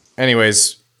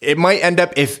 Anyways, it might end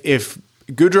up if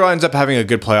Goodrow ends up having a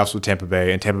good playoffs with Tampa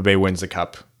Bay and Tampa Bay wins the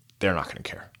cup, they're not going to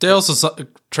care. They also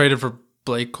traded for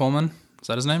Blake Coleman. Is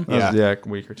that his name? Yeah. Yeah, a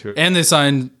week or two. And they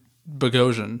signed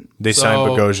Bogosian. They signed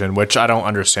Bogosian, which I don't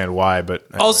understand why, but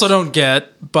anyways. Also don't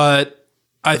get, but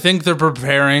I think they're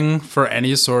preparing for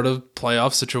any sort of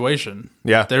playoff situation.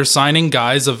 Yeah. They're signing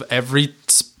guys of every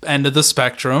end of the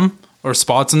spectrum or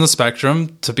spots in the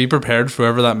spectrum to be prepared for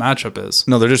whoever that matchup is.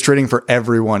 No, they're just trading for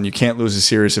everyone. You can't lose a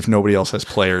series if nobody else has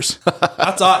players.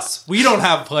 That's us. We don't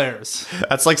have players.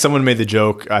 That's like someone made the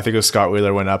joke. I think it was Scott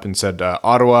Wheeler went up and said,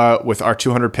 Ottawa, with our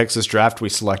 200 picks this draft, we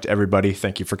select everybody.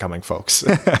 Thank you for coming, folks.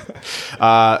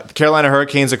 Carolina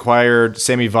Hurricanes acquired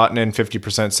Sami Vatanen,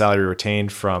 50% salary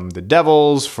retained from the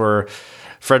Devils for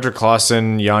Frederick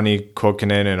Clausen, Yanni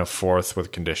Kokkonen, and a fourth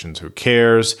with conditions. Who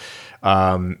cares?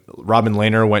 Robin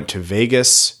Lehner went to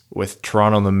Vegas with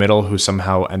Toronto in the middle, who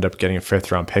somehow end up getting a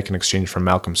 5th-round pick in exchange for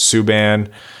Malcolm Subban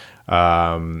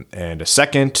and a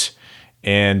second.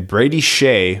 And Brady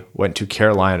Shea went to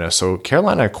Carolina. So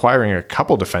Carolina acquiring a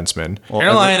couple defensemen.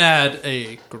 Carolina had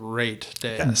a great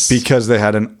day. Yes. Because they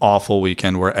had an awful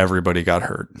weekend where everybody got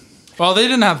hurt. Well, they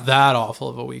didn't have that awful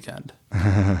of a weekend.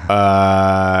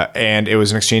 And it was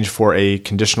in exchange for a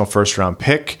conditional 1st-round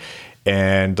pick.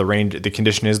 And the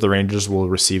condition is the Rangers will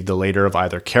receive the later of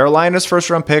either Carolina's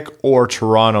 1st-round pick or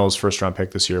Toronto's 1st-round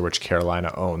pick this year, which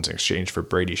Carolina owns in exchange for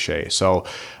Brady Shea. So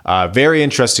very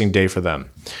interesting day for them.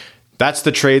 That's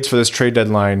the trades for this trade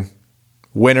deadline.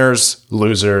 Winners,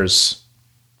 losers,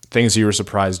 things you were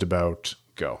surprised about.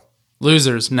 Go.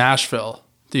 Losers, Nashville.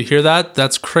 Do you hear that?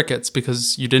 That's crickets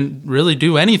because you didn't really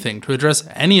do anything to address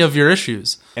any of your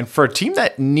issues. And for a team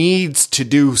that needs to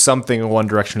do something in one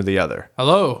direction or the other.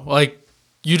 Hello? Like,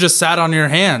 you just sat on your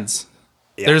hands.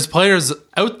 Yeah. There's players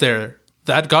out there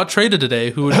that got traded today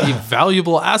who would be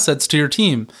valuable assets to your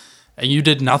team, and you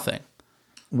did nothing.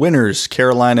 Winners,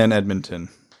 Carolina and Edmonton.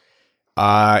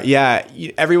 Yeah,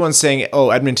 everyone's saying, oh,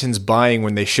 Edmonton's buying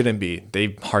when they shouldn't be.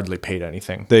 They hardly paid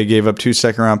anything. They gave up 2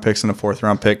 second-round picks and a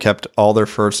 4th-round pick, kept all their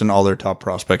first and all their top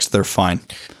prospects. They're fine.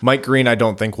 Mike Green, I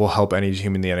don't think will help any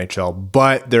team in the NHL,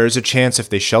 but there is a chance if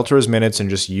they shelter his minutes and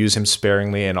just use him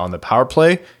sparingly and on the power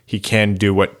play, he can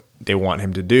do what they want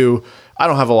him to do. I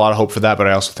don't have a lot of hope for that, but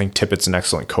I also think Tippett's an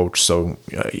excellent coach, so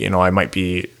I might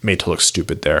be made to look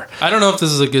stupid there. I don't know if this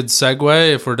is a good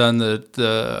segue if we're done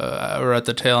we're at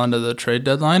the tail end of the trade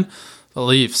deadline. The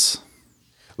Leafs.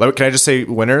 Can I just say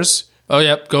winners? Oh,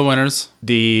 yep, go winners.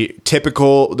 The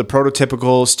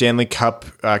prototypical Stanley Cup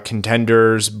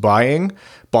contenders buying,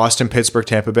 Boston, Pittsburgh,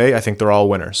 Tampa Bay, I think they're all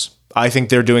winners. I think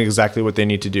they're doing exactly what they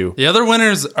need to do. The other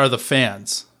winners are the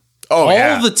fans. Oh,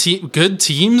 all the good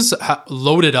teams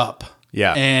loaded up.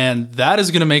 Yeah. And that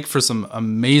is going to make for some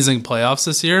amazing playoffs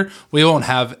this year. We won't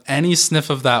have any sniff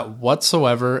of that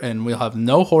whatsoever, and we'll have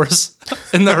no horse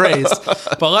in the race.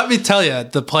 But let me tell you,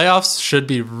 the playoffs should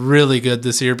be really good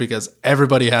this year because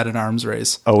everybody had an arms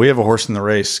race. Oh, we have a horse in the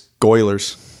race.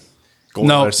 Goilers.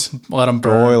 No, let them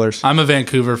burn. Oilers. I'm a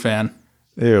Vancouver fan.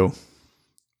 Ew.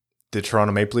 The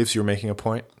Toronto Maple Leafs, you were making a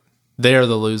point? They are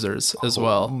the losers as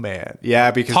well. Oh, man.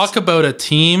 Yeah, because... Talk about a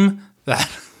team that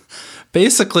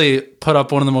basically put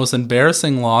up one of the most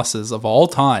embarrassing losses of all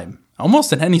time,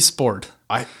 almost in any sport.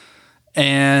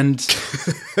 And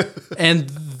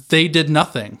they did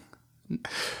nothing.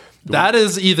 That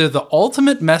is either the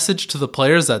ultimate message to the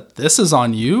players that this is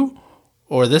on you,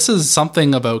 or this is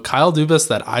something about Kyle Dubas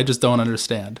that I just don't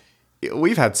understand.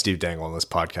 We've had Steve Dangle on this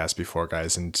podcast before,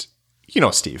 guys, and you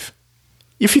know Steve.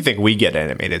 If you think we get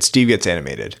animated, Steve gets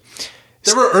animated.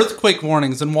 There were earthquake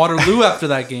warnings in Waterloo after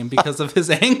that game because of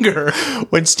his anger.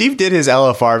 When Steve did his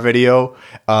LFR video,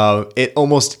 it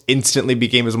almost instantly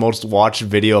became his most watched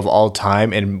video of all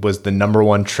time and was the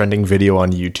 #1 trending video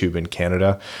on YouTube in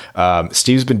Canada.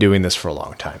 Steve's been doing this for a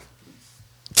long time.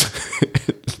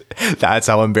 That's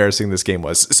how embarrassing this game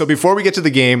was. So before we get to the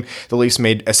game, the Leafs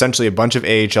made essentially a bunch of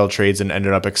AHL trades and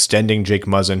ended up extending Jake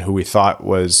Muzzin, who we thought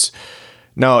was...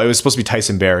 No, it was supposed to be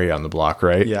Tyson Barrie on the block,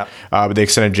 right? Yeah. But they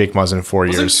extended Jake Muzzin 4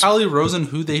 years. Wasn't Calle Rosen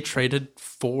who they traded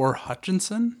for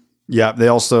Hutchinson? Yeah,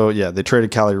 they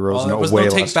traded Calle Rosen There was away no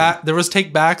take last back. There was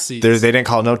take backsies. They didn't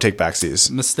call it no take backsies.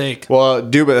 Mistake. Well,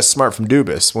 Dubas, smart from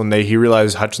Dubas, when he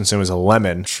realized Hutchinson was a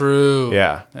lemon. True.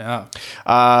 Yeah.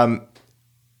 Yeah.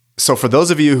 So for those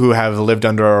of you who have lived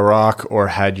under a rock or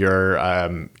had your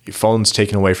phones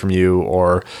taken away from you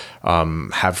or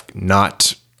have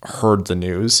not heard the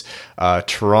news,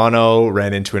 Toronto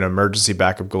ran into an emergency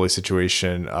backup goalie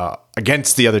situation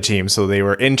against the other team. So they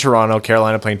were in Toronto,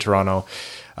 Carolina playing Toronto.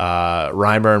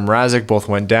 Reimer and Mrazek both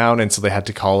went down, and so they had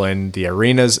to call in the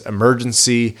arena's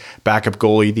emergency backup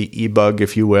goalie, the E-bug,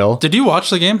 if you will. Did you watch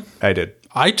the game? I did.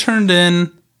 I tuned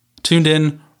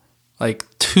in like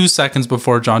 2 seconds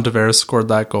before John Tavares scored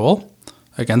that goal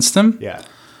against him. Yeah.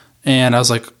 And I was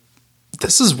like,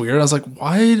 this is weird. I was like,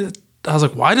 why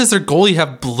does their goalie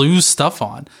have blue stuff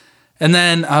on? And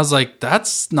then I was like,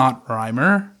 that's not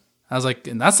Reimer. I was like,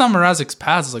 and that's not Mrazek's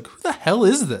pads. I was like, who the hell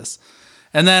is this?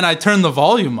 And then I turned the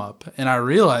volume up and I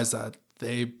realized that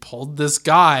they pulled this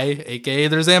guy, aka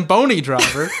their Zamboni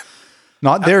driver.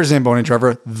 Not their Zamboni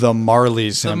driver, the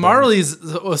Marlies. The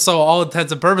Marlies, so all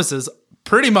intents and purposes,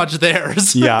 pretty much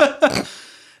theirs. Yeah.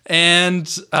 And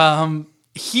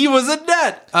he was in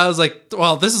net. I was like,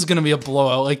 well, this is going to be a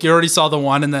blowout. Like, you already saw the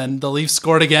one, and then the Leafs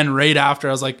scored again right after.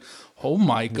 I was like, oh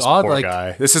my God. Poor Like,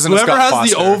 guy. This isn't a whoever Scott has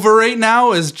Foster. the over right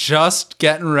now is just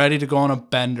getting ready to go on a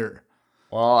bender.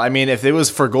 Well, I mean, if it was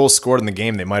for goals scored in the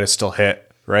game, they might have still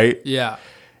hit, right? Yeah.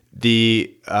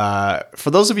 For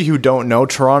those of you who don't know,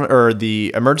 Toronto or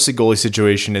the emergency goalie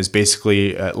situation is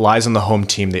basically lies on the home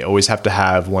team. They always have to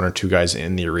have one or two guys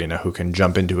in the arena who can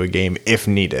jump into a game if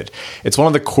needed. It's one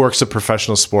of the quirks of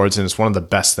professional sports, and it's one of the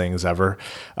best things ever.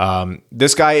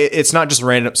 This guy, it's not just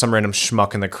some random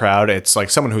schmuck in the crowd. It's like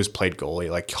someone who's played goalie,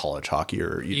 like college hockey,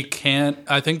 or You can't.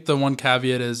 I think the one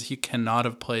caveat is he cannot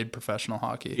have played professional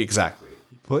hockey. exactly.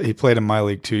 He played in my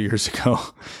league 2 years ago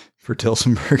for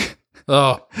Tilsonburg.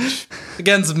 Oh,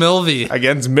 against Milvey.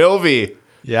 Against Milvey,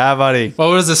 Yeah, buddy. What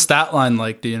was the stat line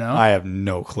like? Do you know? I have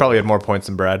no clue. probably had more points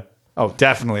than Brad. Oh,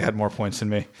 definitely had more points than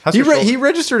me. How's He, your shoulder? he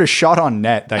registered a shot on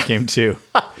net that game too.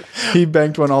 He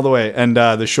banked one all the way, and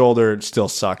the shoulder still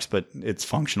sucks, but it's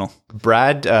functional.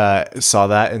 Brad saw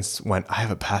that and went, "I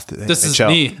have a path to the This is NHL.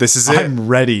 me. This is it." I'm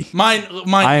ready. Mine.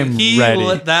 I'm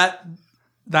ready.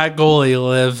 That goalie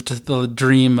lived the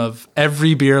dream of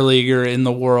every beer leaguer in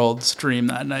the world's dream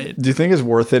that night. Do you think it's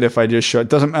worth it if I just show? It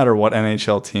doesn't matter what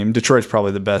NHL team. Detroit's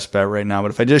probably the best bet right now,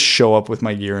 but if I just show up with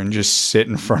my gear and just sit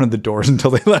in front of the doors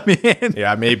until they let me in,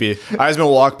 Yeah, maybe. I was gonna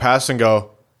walk past and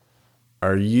go,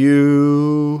 "Are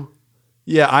you?"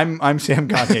 yeah, I'm Sam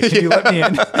Gagne. Can you let me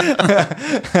in?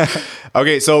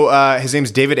 Okay, so his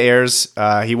name's David Ayers.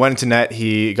 He went into net.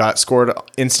 He got scored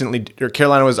instantly.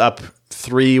 Carolina was up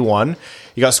 3-1.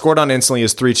 He got scored on instantly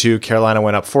as 3-2. Carolina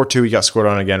went up 4-2. He got scored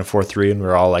on again 4-3, and we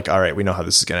were all like, all right, we know how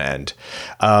this is going to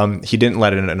end. He didn't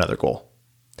let in another goal.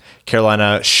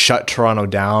 Carolina shut Toronto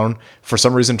down. For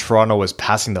some reason, Toronto was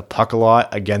passing the puck a lot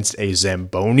against a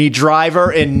Zamboni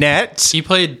driver in net. He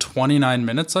played 29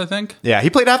 minutes, I think. Yeah, he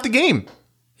played half the game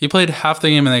He played half the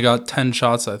game and they got 10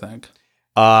 shots, I think.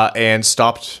 and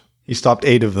stopped. He stopped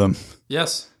 8 of them.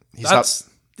 Yes. He's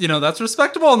That's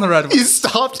respectable in the Red Wings. He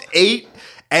stopped 8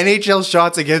 NHL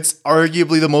shots against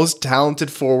arguably the most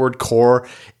talented forward core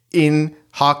in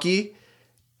hockey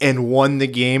and won the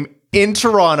game in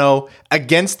Toronto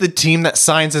against the team that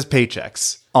signs his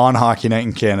paychecks. On Hockey Night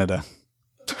in Canada.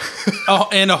 Oh,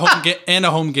 and a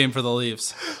home game for the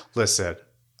Leafs. Listen,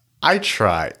 I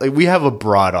try. Like, we have a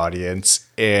broad audience,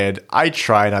 and I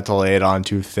try not to lay it on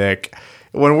too thick.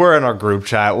 When we're in our group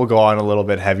chat, we'll go on a little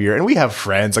bit heavier, and we have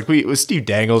friends. Like Steve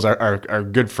Dangle's our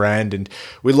good friend, and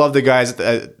we love the guys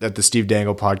at the Steve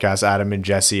Dangle podcast, Adam and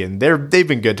Jesse, and they've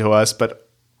been good to us. But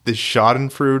the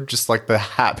Schadenfreude, just like the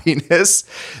happiness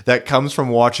that comes from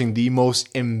watching the most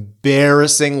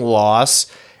embarrassing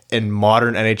loss in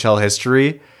modern NHL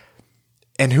history.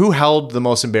 And who held the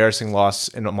most embarrassing loss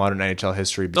in modern NHL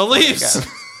history? The Leafs.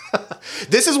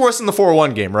 This is worse than the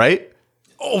 4-1 game, right?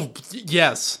 Oh,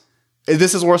 yes.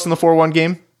 This is worse than the 4-1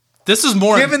 game? This is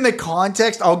more. Given the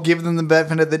context, I'll give them the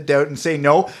benefit of the doubt and say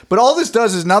no. But all this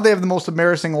does is now they have the most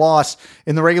embarrassing loss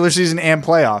in the regular season and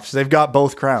playoffs. They've got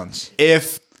both crowns.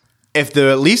 If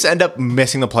the Leafs end up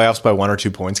missing the playoffs by 1 or 2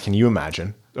 points, can you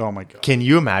imagine? Oh my God. Can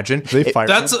you imagine? They fired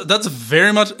him. That's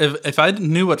very much. If I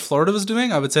knew what Florida was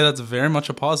doing, I would say that's very much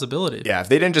a possibility. Yeah, if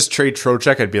they didn't just trade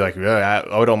Trocheck, I'd be like,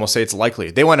 I would almost say it's likely.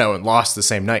 They went out and lost the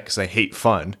same night because they hate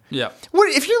fun. Yeah. What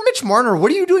if you're Mitch Marner? What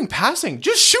are you doing passing?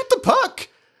 Just shoot the puck.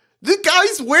 The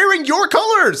guy's wearing your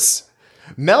colors.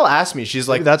 Mel asked me. She's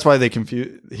like, That's why he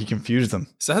confused them.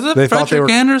 Is that They thought they Frederick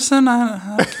were- Anderson?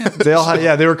 I can't. They all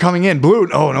had, they were coming in. Blue.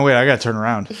 Oh, no, wait, I got to turn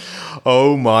around.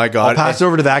 oh my God. Pass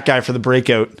over to that guy for the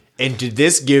breakout. And did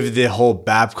this give the whole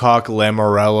Babcock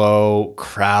Lamoriello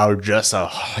crowd just a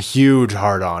huge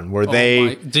hard on? Where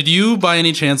Did you by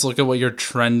any chance look at what your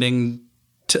trending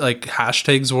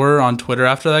hashtags were on Twitter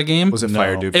after that game? was it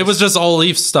Fire Dubas? It was just all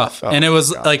Leaf stuff, and it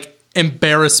was like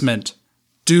embarrassment,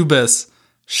 Dubas,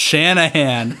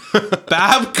 Shanahan,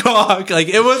 Babcock. Like,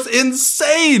 it was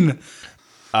insane.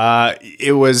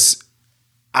 It was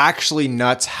actually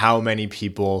nuts how many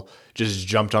people just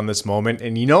jumped on this moment.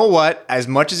 And you know what? As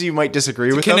much as you might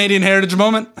disagree with Canadian heritage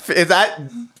moment.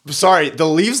 The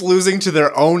Leafs losing to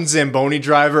their own Zamboni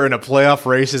driver in a playoff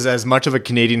race is as much of a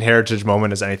Canadian heritage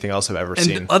moment as anything else I've ever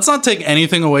seen. Let's not take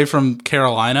anything away from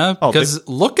Carolina, because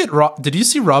look at Rob. Did you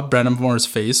see Rob Brennanmore's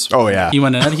face? Oh, yeah. He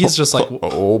went in and he's just like,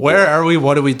 where are we?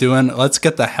 What are we doing? Let's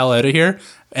get the hell out of here.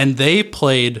 And they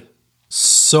played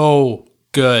so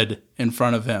good in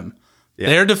front of him. Yeah.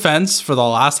 Their defense for the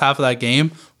last half of that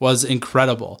game was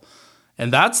incredible.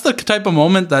 And that's the type of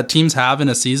moment that teams have in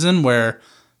a season where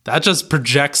that just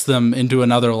projects them into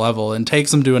another level and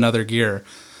takes them to another gear.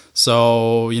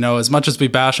 So, as much as we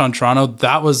bash on Toronto,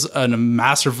 that was a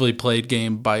massively played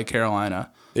game by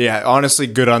Carolina. Yeah, honestly,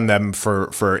 good on them for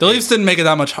the Leafs didn't make it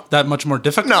that much more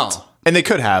difficult. No, and they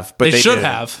could have, but they should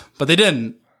have, but they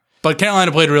didn't. But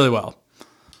Carolina played really well.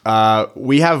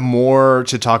 We have more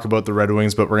to talk about the Red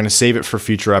Wings, but we're going to save it for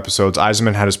future episodes.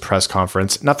 Yzerman had his press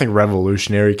conference. Nothing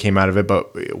revolutionary came out of it,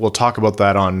 but we'll talk about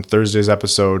that on Thursday's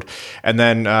episode. And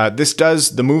then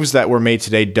the moves that were made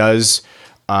today does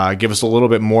give us a little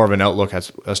bit more of an outlook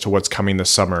as to what's coming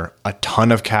this summer. A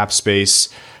ton of cap space,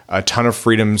 a ton of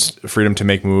freedom to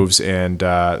make moves, and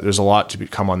there's a lot to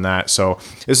come on that. So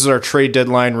this is our trade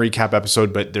deadline recap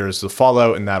episode, but there's the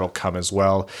fallout, and that'll come as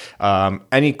well.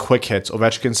 Any quick hits?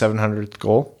 Ovechkin's 700th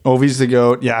goal. Ovi's the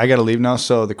GOAT. Yeah, I got to leave now,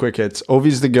 so the quick hits.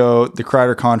 Ovi's the GOAT. The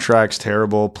Kreider contract's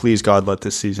terrible. Please, God, let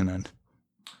this season end.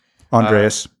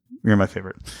 Andreas, you're my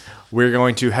favorite. We're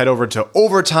going to head over to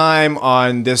overtime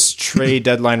on this trade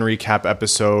deadline recap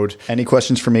episode. Any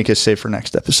questions for me? Because save for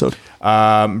next episode.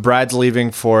 Brad's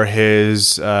leaving for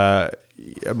his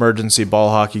emergency ball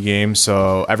hockey game,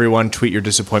 so everyone tweet your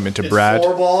disappointment to Brad.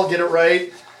 Floorball, get it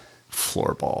right.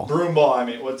 Floorball. Broomball. I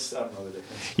mean, I don't know the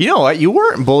difference. You know what? You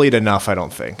weren't bullied enough, I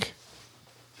don't think.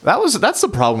 That's the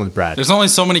problem with Brad. There's only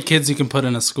so many kids you can put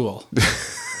in a school.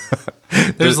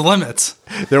 There's limits.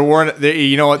 There weren't.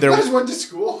 You know what? You guys went to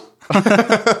school. You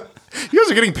guys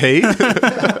are getting paid.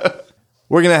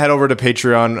 We're going to head over to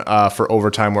Patreon for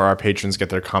overtime, where our patrons get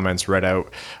their comments read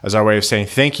out as our way of saying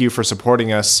thank you for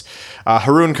supporting us.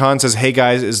 Haroon Khan says, hey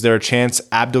guys, is there a chance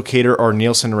Abdelkader or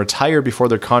Nielsen retire before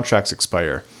their contracts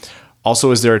expire?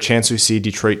 Also, is there a chance we see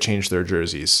Detroit change their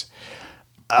jerseys?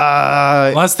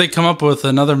 Unless they come up with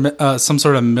another some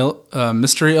sort of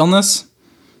mystery illness.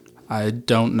 I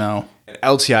don't know.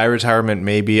 LTI retirement,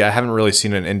 maybe. I haven't really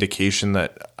seen an indication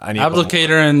that I need.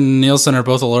 Abdelkader and Nielsen are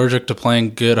both allergic to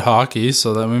playing good hockey,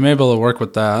 so that we may be able to work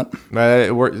with that.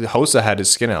 Hossa had his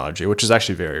skin allergy, which is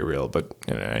actually very real, but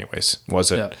anyways,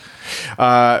 was it?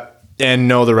 Yeah. And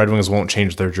no, the Red Wings won't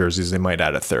change their jerseys. They might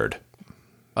add a third.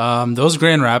 Those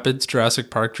Grand Rapids Jurassic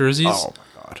Park jerseys. Oh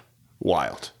my God.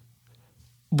 Wild.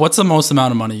 What's the most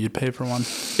amount of money you'd pay for one?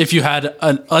 If you had,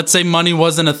 let's say money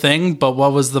wasn't a thing, but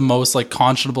what was the most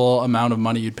conscionable amount of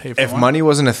money you'd pay for one? If money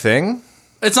wasn't a thing?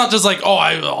 It's not just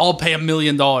I'll pay $1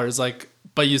 million.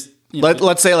 But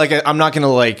let's say I'm not going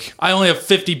to I only have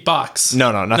 $50.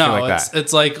 No, nothing like that.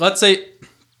 It's let's say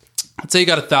you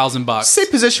got $1,000. Same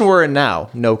position we're in now.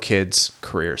 No kids,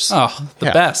 careers. Oh, the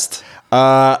best.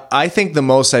 I think the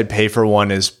most I'd pay for one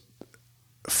is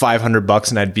 $500,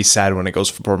 and I'd be sad when it goes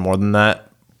for more than that.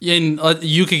 And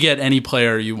you could get any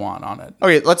player you want on it.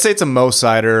 Okay, let's say it's a Mo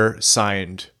Seider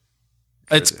signed.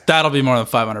 That'll be more than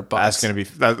 $500. That's gonna be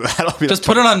that'll be. Just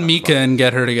put it on Mika and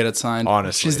get her to get it signed.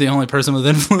 Honestly, she's the only person with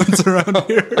influence around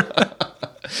here.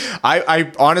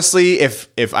 I honestly,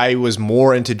 if I was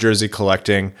more into jersey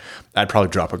collecting, I'd probably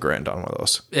drop $1,000 on one of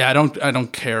those. Yeah, I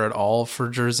don't care at all for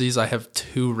jerseys. I have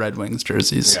 2 Red Wings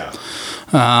jerseys. Yeah.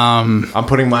 I'm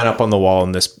putting mine up on the wall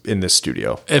in this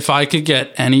studio. If I could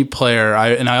get any player,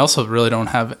 I also really don't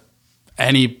have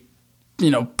any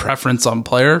preference on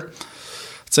player.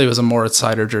 I'd say it was a Moritz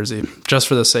Seider jersey, just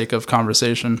for the sake of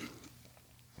conversation.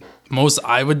 Most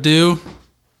I would do,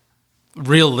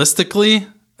 realistically,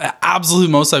 absolute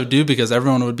most I would do, because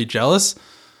everyone would be jealous,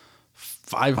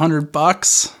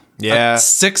 $500. Yeah.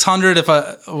 $600 if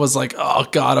I was oh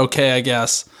God, okay, I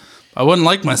guess. I wouldn't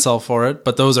like myself for it,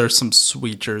 but those are some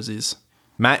sweet jerseys.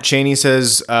 Matt Cheney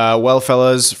says, well,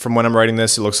 fellas, from when I'm writing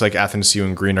this, it looks like Athanasiou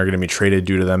and Green are going to be traded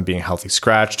due to them being healthy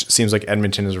scratched. Seems like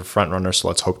Edmonton is a front runner, so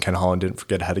let's hope Ken Holland didn't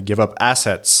forget how to give up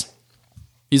assets.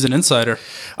 He's an insider.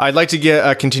 I'd like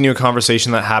to continue a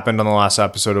conversation that happened on the last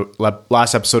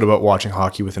episode about watching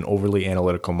hockey with an overly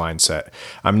analytical mindset.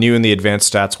 I'm new in the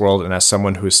advanced stats world, and as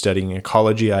someone who is studying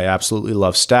ecology, I absolutely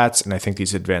love stats, and I think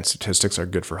these advanced statistics are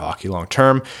good for hockey long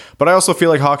term. But I also feel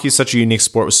like hockey is such a unique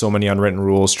sport with so many unwritten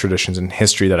rules, traditions, and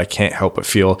history that I can't help but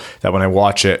feel that when I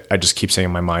watch it, I just keep saying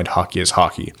in my mind, hockey is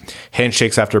hockey.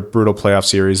 Handshakes after brutal playoff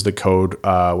series, the code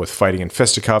with fighting and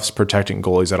fisticuffs, protecting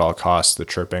goalies at all costs, the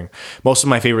chirping. Most of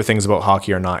my favorite things about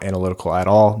hockey are not analytical at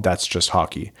all. That's just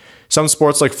hockey. Some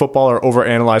sports like football are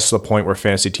overanalyzed to the point where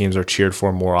fantasy teams are cheered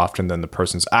for more often than the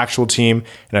person's actual team,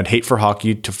 and I'd hate for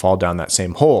hockey to fall down that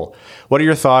same hole. What are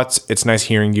your thoughts? It's nice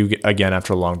hearing you again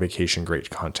after a long vacation. Great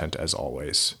content as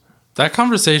always. That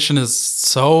conversation is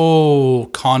so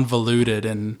convoluted,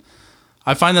 and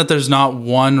I find that there's not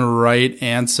one right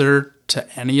answer to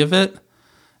any of it,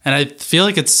 and I feel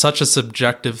like it's such a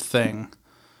subjective thing.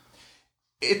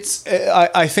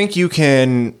 I think you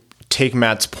can take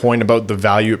Matt's point about the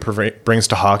value it brings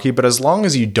to hockey, but as long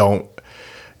as you don't,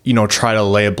 try to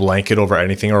lay a blanket over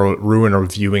anything or ruin a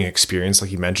viewing experience,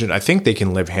 like you mentioned, I think they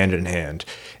can live hand in hand.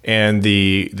 And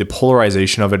the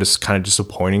polarization of it is kind of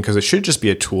disappointing because it should just be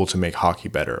a tool to make hockey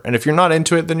better. And if you're not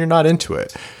into it, then you're not into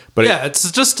it. But yeah,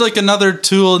 it's just like another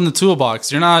tool in the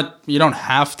toolbox. You don't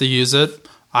have to use it.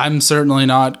 I'm certainly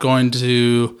not going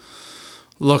to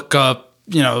look up,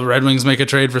 Red Wings make a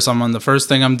trade for someone. The first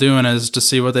thing I'm doing is to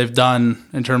see what they've done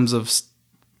in terms of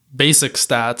basic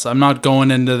stats. I'm not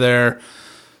going into their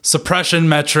suppression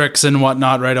metrics and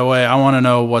whatnot right away. I want to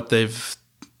know what they've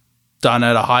done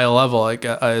at a high level, I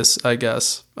guess.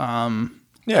 It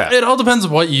all depends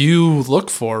on what you look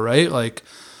for, right? Like,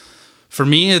 for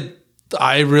me,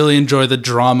 I really enjoy the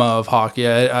drama of hockey.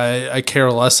 I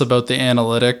care less about the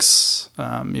analytics,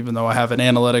 even though I have an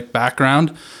analytic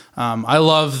background. I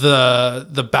love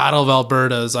the Battle of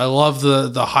Albertas. I love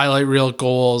the highlight reel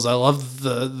goals. I love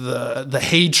the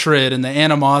hatred and the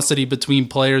animosity between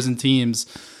players and teams.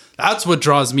 That's what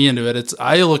draws me into it.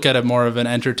 I look at it more of an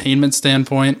entertainment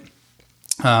standpoint.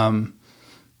 But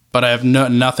I have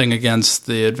nothing against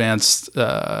the advanced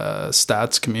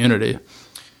stats community.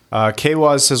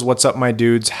 Kwaz says, "What's up, my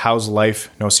dudes? How's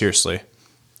life?" No, seriously.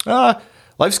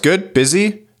 Life's good,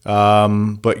 busy,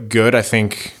 but good. I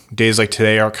think days like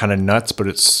today are kind of nuts, but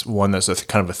it's one that's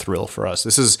kind of a thrill for us.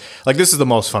 This is the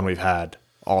most fun we've had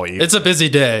all year. It's a busy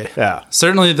day. Yeah.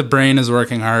 Certainly the brain is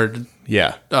working hard.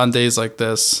 Yeah. On days like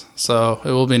this. So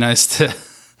it will be nice to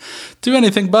do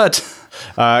anything but.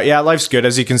 Life's good.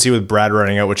 As you can see with Brad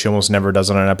running out, which he almost never does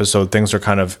on an episode, things are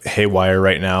kind of haywire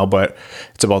right now, but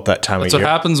it's about that time of year. That's what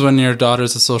happens when your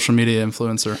daughter's a social media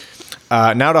influencer.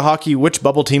 Now to hockey. Which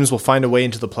bubble teams will find a way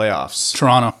into the playoffs?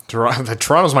 Toronto.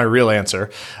 Toronto's my real answer.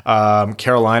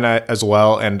 Carolina as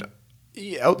well, and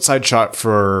outside shot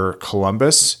for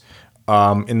Columbus.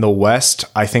 In the West,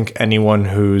 I think anyone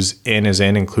who's in is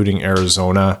in, including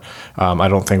Arizona. I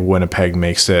don't think Winnipeg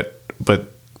makes it,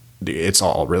 but it's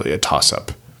all really a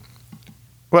toss-up.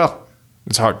 Well,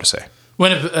 it's hard to say.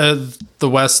 The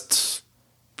West,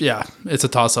 yeah, it's a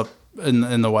toss-up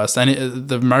in the West.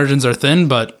 The margins are thin,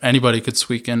 but anybody could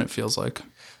squeak in, it feels like.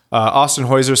 Austin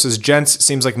Heuser says, "Gents, it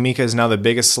seems like Mika is now the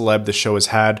biggest celeb the show has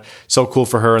had. So cool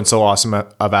for her and so awesome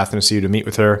of Athanasiou to meet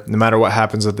with her. No matter what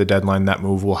happens at the deadline, that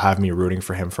move will have me rooting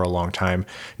for him for a long time.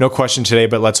 No question today,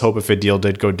 but let's hope if a deal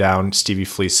did go down, Stevie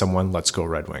flees someone. Let's go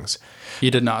Red Wings." He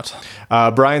did not.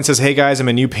 Brian says, "Hey guys, I'm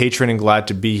a new patron and glad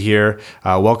to be here."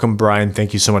 Welcome, Brian.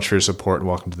 Thank you so much for your support and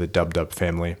welcome to the Dub Dub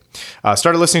family.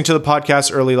 Started listening to the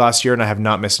podcast early last year and I have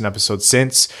not missed an episode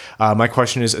since. My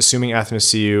question is, assuming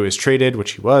Athanasiou is traded,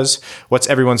 which he was, what's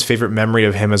everyone's favorite memory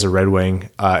of him as a Red Wing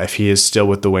if he is still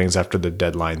with the Wings after the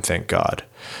deadline? Thank God.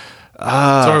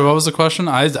 Sorry, what was the question?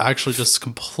 I actually just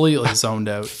completely zoned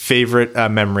out. Favorite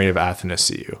memory of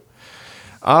Athanasiou?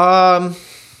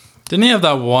 Didn't he have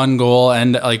that one goal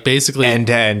and basically end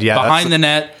to end? Yeah, behind the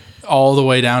net all the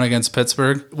way down against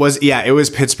Pittsburgh. It was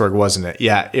Pittsburgh, wasn't it?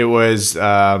 Yeah, it was.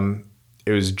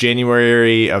 It was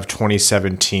January of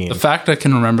 2017. The fact I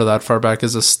can remember that far back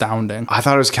is astounding. I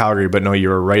thought it was Calgary, but no, you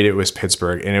were right. It was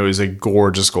Pittsburgh, and it was a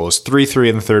gorgeous goal. It was 3-3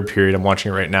 in the third period. I'm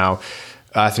watching it right now.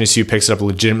 Athanasiou picks it up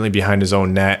legitimately behind his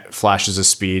own net, flashes his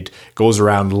speed, goes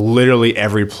around literally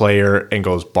every player, and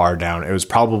goes bar down. It was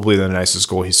probably the nicest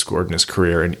goal he scored in his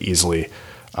career, and easily,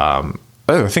 I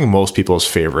think most people's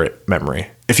favorite memory.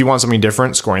 If you want something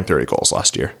different, scoring 30 goals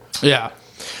last year. Yeah.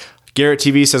 Garrett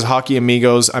TV says, "Hockey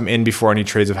amigos, I'm in before any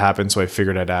trades have happened, so I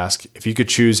figured I'd ask. If you could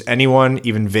choose anyone,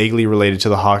 even vaguely related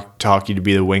to hockey, to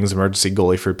be the Wings' emergency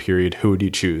goalie for a period, who would you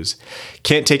choose?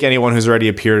 Can't take anyone who's already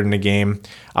appeared in a game.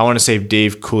 I want to save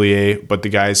Dave Coulier, but the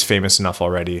guy is famous enough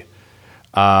already."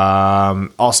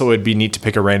 Also, it'd be neat to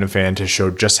pick a random fan to show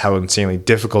just how insanely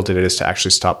difficult it is to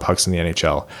actually stop pucks in the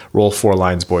NHL. Roll 4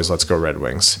 lines, boys. Let's go Red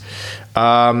Wings.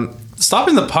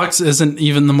 Stopping the pucks isn't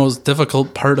even the most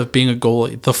difficult part of being a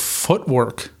goalie. The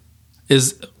footwork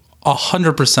is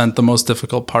 100% the most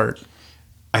difficult part.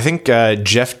 I think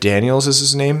Jeff Daniels is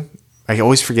his name. I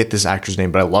always forget this actor's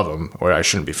name, but I love him, or I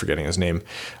shouldn't be forgetting his name.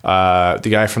 The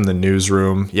guy from the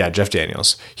Newsroom. Yeah, Jeff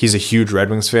Daniels. He's a huge Red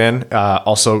Wings fan.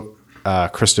 Also,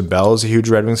 Kristen Bell is a huge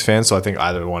Red Wings fan, so I think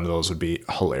either one of those would be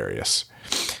hilarious.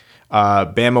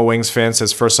 Bama Wings fan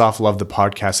says, first off, love the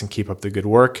podcast and keep up the good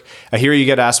work. I hear you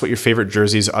get asked what your favorite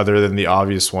jerseys other than the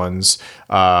obvious ones.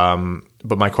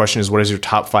 But my question is, what is your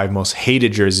top 5 most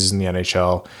hated jerseys in the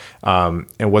NHL?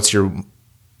 And what's your...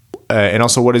 and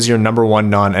also, what is your number 1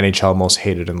 non-NHL most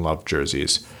hated and loved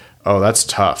jerseys? Oh, that's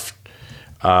tough.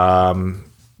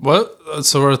 What?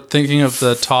 So we're thinking of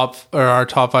the our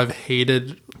top 5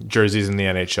 hated jerseys in the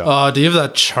NHL. Do you have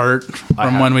that chart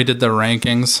from when we did the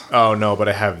rankings? Oh, no, but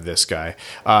I have this guy.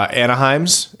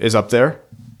 Anaheim's is up there.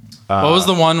 What was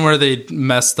the one where they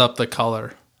messed up the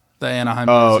color? The Anaheim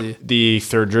jersey. The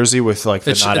third jersey with like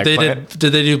the not eggplant.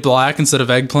 Did they do black instead of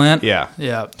eggplant? Yeah.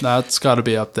 Yeah, that's got to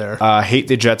be up there. Hate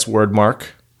the Jets word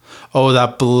mark. Oh,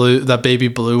 that baby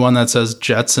blue one that says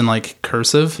Jets in like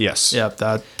cursive? Yes. Yeah,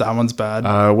 that one's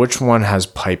bad. Which one has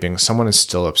piping? Someone is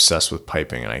still obsessed with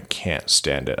piping and I can't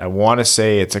stand it. I want to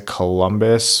say it's a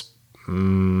Columbus. I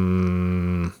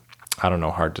don't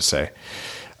know. Hard to say.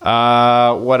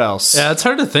 What else? Yeah, it's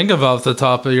hard to think of off the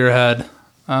top of your head.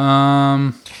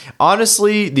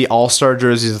 Honestly, the All-Star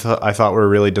jerseys I thought were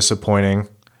really disappointing.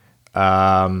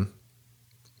 Ottawa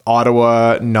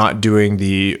not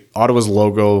doing Ottawa's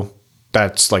logo,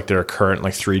 that's like their current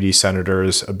like 3D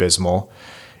Senators, abysmal.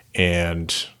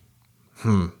 And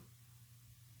I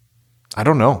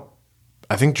don't know.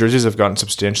 I think jerseys have gotten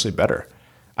substantially better.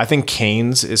 I think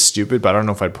Canes is stupid, but I don't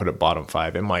know if I'd put it bottom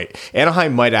 5. It might.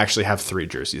 Anaheim might actually have 3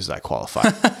 jerseys that qualify.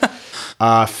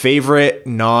 Favorite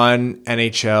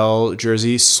non-NHL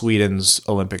jersey, Sweden's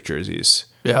Olympic jerseys.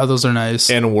 Yeah, those are nice.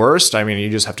 And worst, I mean, you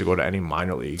just have to go to any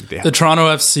minor league. The Toronto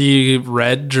FC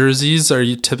red jerseys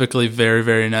are typically very,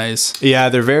 very nice. Yeah,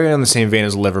 they're very on the same vein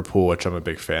as Liverpool, which I'm a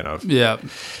big fan of. Yeah.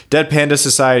 Dead Panda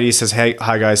Society says, hey,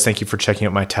 hi guys, thank you for checking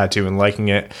out my tattoo and liking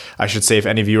it. I should say, if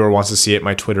any viewer wants to see it,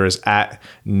 my Twitter is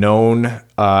 @known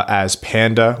as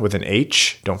Panda with an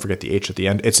H. Don't forget the H at the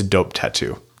end. It's a dope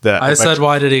tattoo. I said,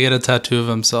 why did he get a tattoo of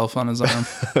himself on his arm?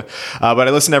 But I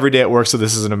listen every day at work, so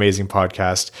this is an amazing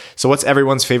podcast. So what's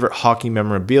everyone's favorite hockey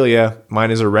memorabilia?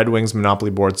 Mine is a Red Wings Monopoly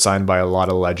board signed by a lot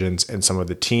of legends and some of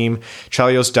the team.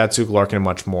 Chelios, Datsuk, Larkin, and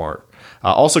much more.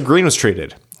 Also, Green was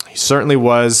traded. He certainly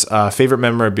was. Favorite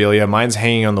memorabilia. Mine's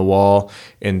hanging on the wall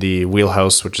in the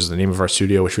Wheelhouse, which is the name of our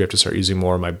studio, which we have to start using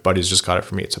more. My buddies just got it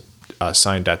for me. It's a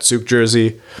signed Datsuk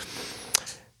jersey.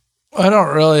 I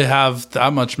don't really have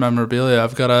that much memorabilia.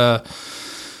 I've got a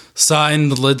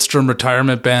signed Lidstrom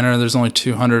retirement banner. There's only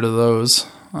 200 of those.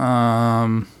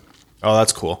 Oh,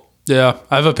 that's cool. Yeah.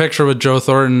 I have a picture with Joe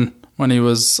Thornton when he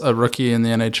was a rookie in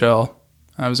the NHL.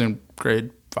 I was in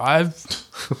grade 5.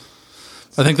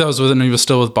 I think that was when he was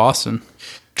still with Boston.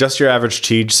 Just Your Average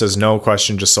Teej says, no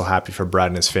question, just so happy for Brad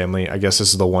and his family. I guess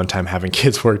this is the one time having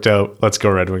kids worked out. Let's go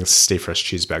Red Wings. Stay fresh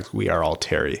cheese bags. We are all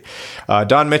Terry.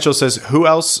 Don Mitchell says, who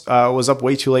else was up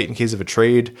way too late in case of a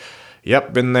trade?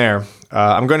 Yep, been there.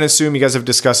 I'm going to assume you guys have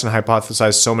discussed and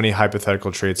hypothesized so many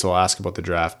hypothetical trades, so I'll ask about the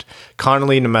draft.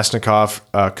 Connolly, Nemesnikov,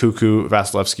 Kuku,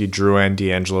 Vasilevsky, Drouin,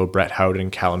 D'Angelo, Brett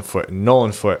Howden, Callan Foote, and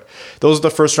Nolan Foote. Those are the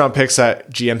first-round picks that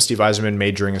GM Steve Yzerman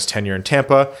made during his tenure in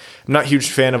Tampa. I'm not a huge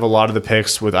fan of a lot of the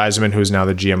picks, with Yzerman, who is now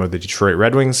the GM of the Detroit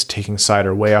Red Wings, taking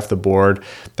Seider way off the board.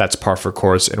 That's par for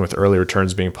course, and with early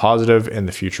returns being positive, and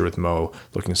the future with Mo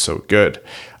looking so good.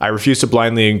 I refuse to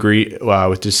blindly agree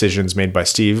with decisions made by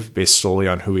Steve, based solely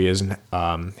on who he is and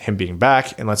him being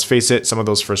back. And let's face it, some of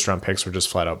those first-round picks were just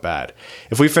flat out bad.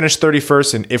 If we finish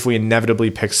 31st, and if we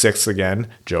inevitably pick 6th again,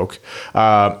 joke,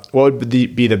 what would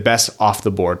be the best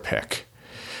off-the-board pick?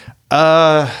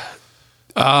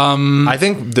 I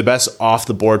think the best off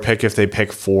the board pick, if they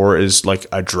pick 4, is like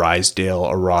a Drysdale,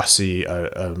 a Rossi,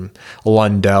 a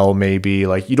Lundell, maybe.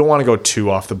 Like, you don't want to go too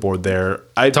off the board there.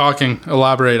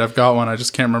 Elaborate. I've got one. I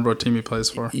just can't remember what team he plays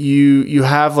for. You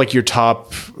have like your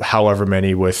top however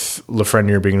many, with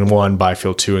Lafreniere being 1,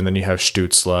 Byfield 2, and then you have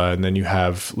Stützle, and then you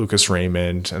have Lucas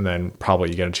Raymond, and then probably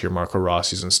you get into your Marco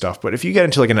Rossi's and stuff. But if you get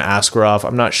into like an Askarov,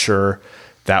 I'm not sure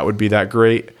that would be that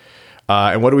great.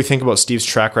 And what do we think about Steve's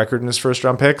track record in his first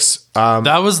round picks?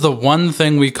 That was the one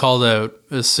thing we called out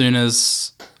as soon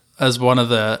as one of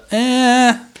the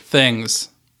things.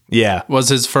 Yeah. Was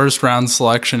his first round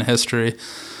selection history.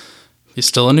 He's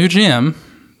still a new GM.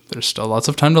 There's still lots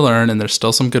of time to learn, and there's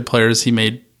still some good players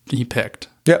he picked.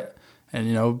 Yep.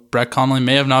 And, Brett Connolly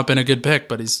may have not been a good pick,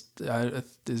 but is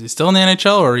he still in the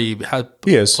NHL, or he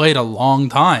is played a long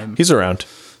time? He's around.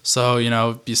 So,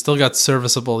 you still got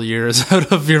serviceable years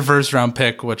out of your first round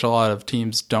pick, which a lot of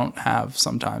teams don't have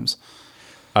sometimes.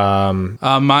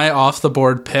 My off the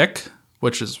board pick,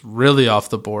 which is really off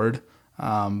the board.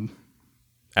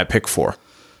 At pick 4.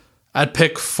 At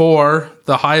pick 4,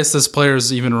 the highest this player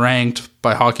is even ranked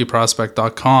by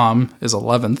hockeyprospect.com is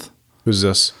 11th. Who's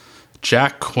this?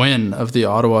 Jack Quinn of the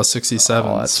Ottawa 67s.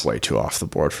 Oh, that's way too off the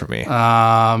board for me.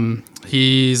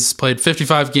 He's played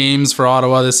 55 games for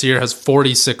Ottawa this year, has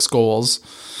 46 goals.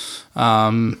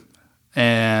 And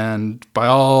by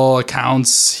all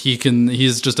accounts,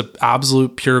 he's just an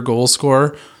absolute pure goal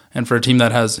scorer. And for a team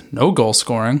that has no goal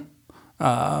scoring,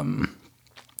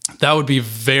 that would be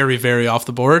very, very off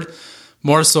the board.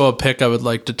 More so a pick I would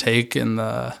like to take in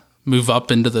the move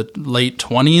up into the late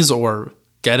 20s or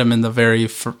get him in the very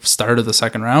start of the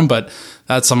second round. But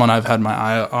that's someone I've had my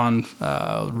eye on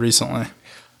recently.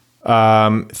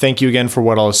 Thank you again for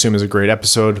what I'll assume is a great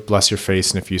episode. Bless your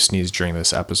face, and if you sneeze during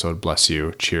this episode, bless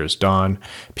you. Cheers, Don.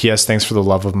 P.S. Thanks for the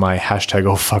love of my hashtag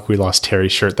oh fuck we lost Terry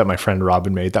shirt that my friend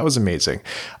Robin made. That was amazing.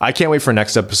 I can't wait for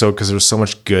next episode because there's so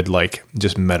much good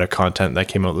just meta content that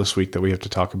came out this week that we have to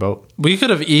talk about. We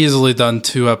could have easily done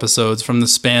 2 episodes from the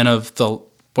span of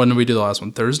when did we do the last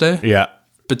one? Thursday? Yeah.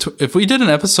 If we did an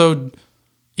episode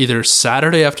either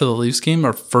Saturday after the Leafs game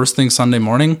or first thing Sunday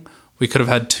morning, we could have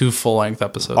had 2 full-length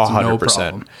episodes. 100%. No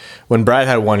problem. When Brad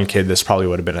had 1 kid, this probably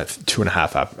would have been a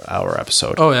 2.5 hour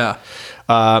episode. Oh, yeah.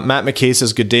 Matt McKay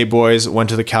says, good day, boys. Went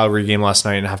to the Calgary game last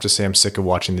night and I have to say I'm sick of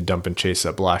watching the dump and chase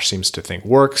that Blash seems to think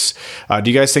works. Do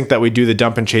you guys think that we do the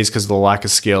dump and chase because of the lack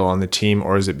of skill on the team,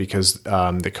 or is it because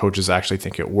the coaches actually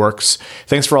think it works?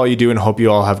 Thanks for all you do and hope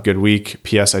you all have a good week.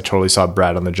 P.S. I totally saw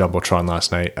Brad on the Jumbotron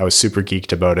last night. I was super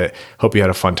geeked about it. Hope you had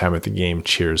a fun time at the game.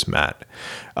 Cheers, Matt.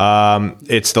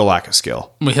 It's the lack of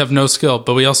skill. We have no skill,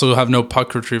 but we also have no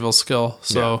puck retrieval skill.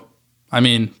 So,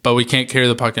 yeah. But we can't carry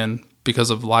the puck in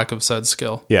because of lack of said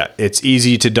skill. Yeah, it's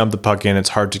easy to dump the puck in. It's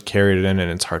hard to carry it in,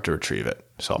 and it's hard to retrieve it.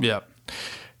 So, yeah.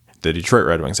 The Detroit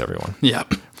Red Wings, everyone. Yeah.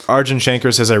 Arjun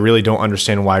Shankar says, I really don't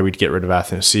understand why we'd get rid of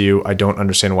Athanasiou. I don't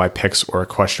understand why picks or a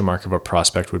question mark of a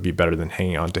prospect would be better than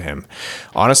hanging on to him.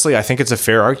 Honestly, I think it's a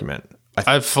fair argument.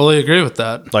 I fully agree with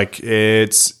that.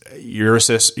 It's your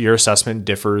assessment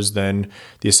differs than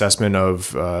the assessment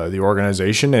of the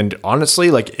organization. And honestly,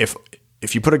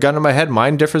 if you put a gun in my head,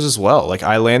 mine differs as well.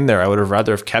 I land there. I would have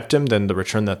rather have kept him than the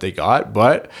return that they got.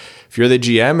 But if you're the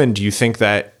GM and you think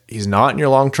that he's not in your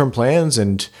long-term plans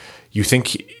and you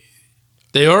think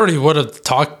they already would have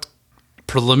talked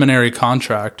preliminary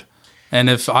contract. And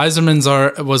if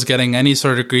Yzerman was getting any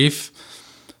sort of grief,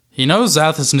 he knows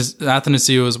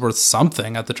Athanasiou is worth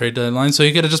something at the trade deadline. So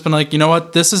he could have just been like, you know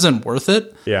what? This isn't worth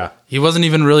it. Yeah. He wasn't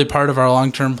even really part of our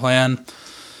long-term plan.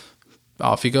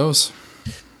 Off he goes.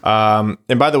 And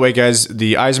by the way, guys,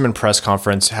 the Yzerman press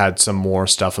conference had some more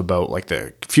stuff about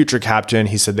the future captain.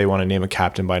 He said they want to name a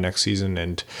captain by next season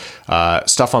and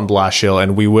stuff on Blashill,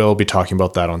 and we will be talking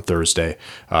about that on Thursday.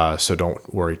 So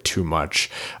don't worry too much.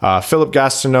 Philip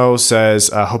Gastineau says,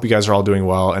 hope you guys are all doing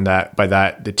well, and that by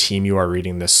that, the team you are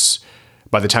reading this.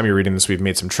 By the time you're reading this, we've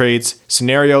made some trades.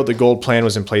 Scenario, the gold plan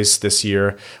was in place this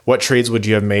year. What trades would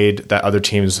you have made that other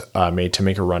teams made to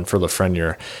make a run for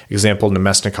Lafreniere? Example,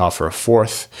 Nemesnikov for a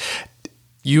 4th.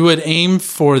 You would aim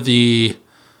for the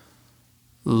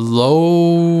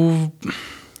low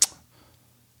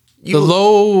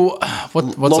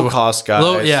cost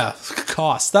guys.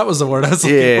 Cost. That was the word I was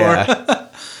looking for.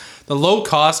 The low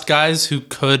cost guys who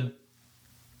could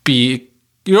be...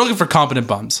 You're looking for competent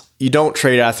bums. You don't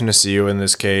trade Athanasiou in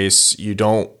this case. You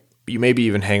maybe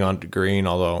even hang on to Green,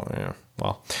 although,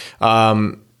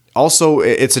 also,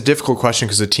 it's a difficult question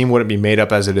because the team wouldn't be made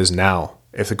up as it is now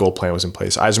if the goal plan was in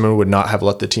place. Yzerman would not have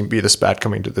let the team be this bad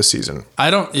coming to this season.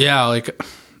 I don't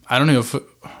know if it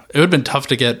would have been tough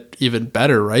to get even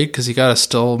better, right? Because you got to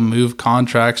still move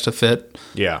contracts to fit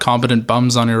competent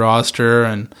bums on your roster.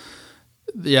 And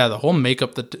the whole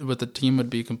makeup with the team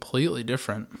would be completely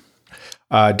different.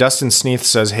 Dustin Sneath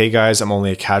says, hey guys, I'm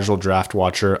only a casual draft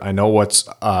watcher. I know what's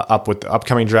up with the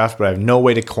upcoming draft, but I have no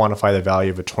way to quantify the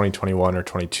value of a 2021 or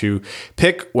 22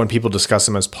 pick when people discuss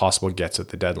them as possible gets at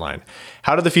the deadline.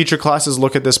 How do the future classes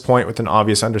look at this point with an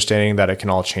obvious understanding that it can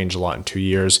all change a lot in 2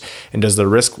 years? And does the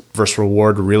risk versus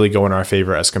reward really go in our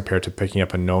favor as compared to picking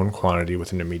up a known quantity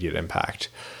with an immediate impact?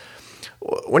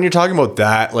 When you're talking about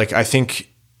that, I think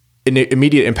an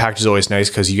immediate impact is always nice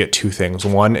because you get two things.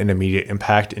 One, an immediate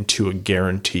impact, and two, a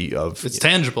guarantee of... It's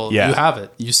tangible. Yeah. You have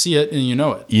it. You see it and you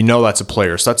know it. You know that's a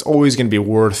player. So that's always going to be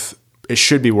worth... It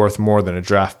should be worth more than a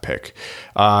draft pick.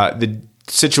 The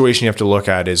situation you have to look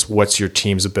at is what's your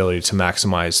team's ability to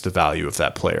maximize the value of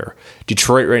that player.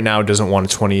 Detroit right now doesn't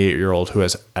want a 28-year-old who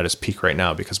is at his peak right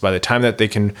now, because by the time that they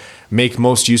can make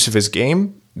most use of his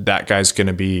game, that guy's going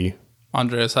to be...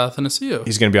 Andreas Athanasiou.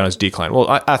 He's going to be on his decline. Well,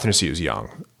 Athanasiou is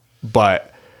young.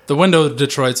 But the window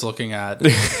Detroit's looking at,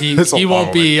 he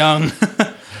won't be young.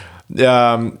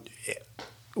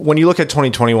 When you look at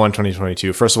 2021,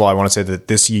 2022, first of all, I want to say that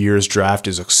this year's draft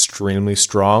is extremely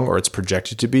strong, or it's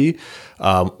projected to be,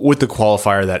 with the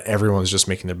qualifier that everyone's just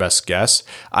making their best guess.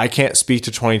 I can't speak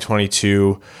to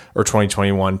 2022 or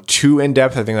 2021 too in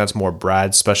depth. I think that's more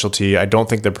Brad's specialty. I don't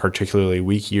think they're particularly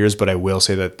weak years, but I will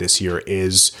say that this year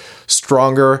is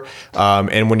stronger.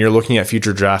 And when you're looking at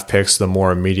future draft picks, the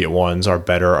more immediate ones are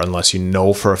better, unless you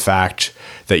know for a fact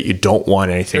that you don't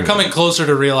want anything. They're coming closer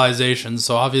to realization,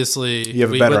 so obviously you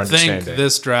have a we better would think understanding.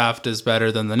 this draft is better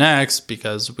than the next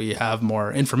because we have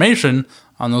more information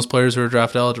on those players who are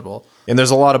draft eligible. And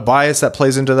there's a lot of bias that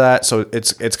plays into that, so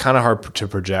it's kind of hard to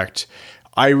project.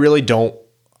 I don't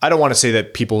want to say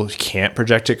that people can't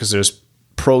project it, because there's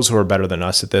pros who are better than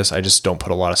us at this. I just don't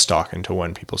put a lot of stock into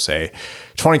when people say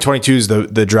 2022 is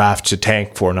the draft to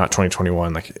tank for, not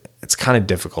 2021. Like, it's kind of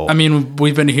difficult. I mean,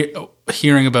 we've been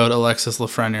hearing about Alexis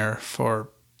Lafreniere for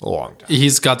a long time.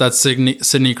 He's got that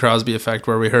Sidney Crosby effect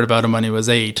where we heard about him when he was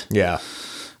 8. Yeah.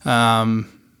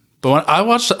 But when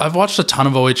I've watched a ton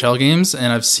of OHL games,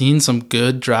 and I've seen some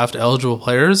good draft eligible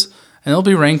players, and they'll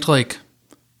be ranked like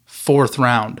 4th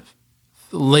round,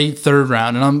 late 3rd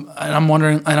round, and I'm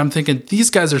wondering, and I'm thinking, these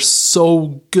guys are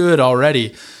so good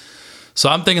already. So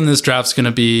I'm thinking this draft's going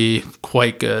to be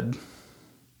quite good.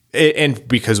 And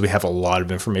because we have a lot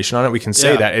of information on it, we can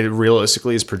say that it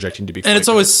realistically is projecting to be quite And it's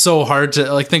good. always so hard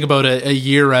to like think about a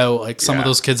year out. Like some of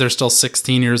those kids are still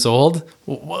 16 years old.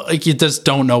 Like you just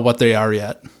don't know what they are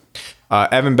yet.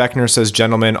 Evan Beckner says,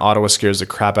 gentlemen, Ottawa scares the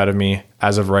crap out of me.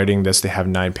 As of writing this, they have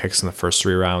 9 picks in the first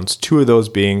 3 rounds, 2 of those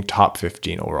being top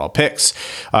 15 overall picks.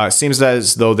 Seems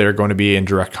as though they're going to be in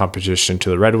direct competition to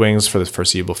the Red Wings for the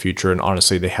foreseeable future, and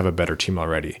honestly, they have a better team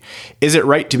already. Is it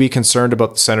right to be concerned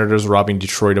about the Senators robbing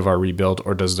Detroit of our rebuild,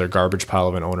 or does their garbage pile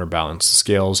of an owner balance the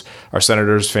scales? Are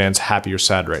Senators fans happy or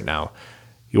sad right now?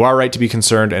 You are right to be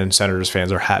concerned, and Senators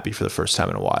fans are happy for the first time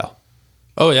in a while.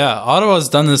 Oh yeah, Ottawa's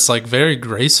done this like very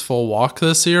graceful walk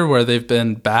this year where they've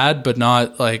been bad but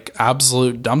not like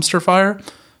absolute dumpster fire,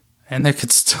 and they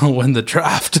could still win the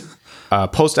draft.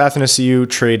 Post Athanasiou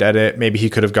trade edit, maybe he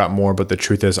could have got more, but the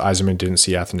truth is Yzerman didn't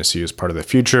see Athanasiou as part of the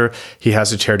future. He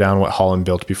has to tear down what Holland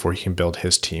built before he can build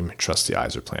his team. Trust the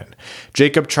Yzer plan.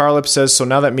 Jacob Charlip says, so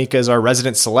now that Mika is our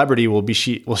resident celebrity, will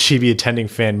she be attending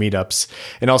fan meetups?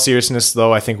 In all seriousness,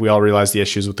 though, I think we all realize the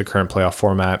issues with the current playoff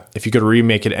format. If you could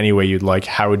remake it any way you'd like,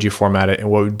 how would you format it,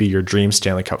 and what would be your dream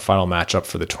Stanley Cup final matchup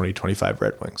for the 2025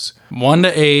 Red Wings?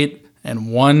 1-8 and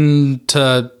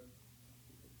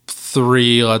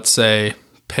 1-3, let's say,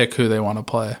 pick who they want to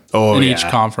play in each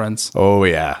conference. Oh,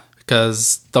 yeah.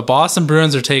 Because the Boston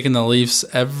Bruins are taking the Leafs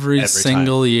every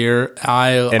single year.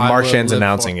 Marchand's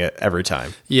announcing it every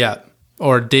time. Yeah.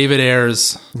 Or David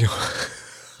Ayers.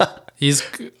 He's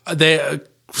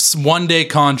 1-day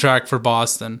contract for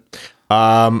Boston.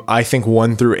 I think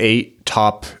 1 through 8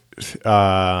 top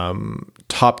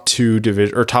 2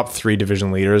 division or top 3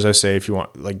 division leaders, I say, if you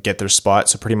want like get their spot.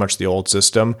 So pretty much the old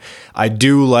system. I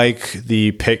do like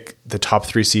the top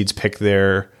 3 seeds pick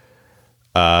their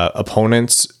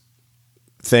opponents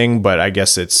thing, but I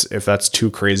guess if that's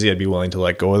too crazy, I'd be willing to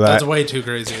let go of that. That's way too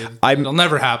crazy. It'll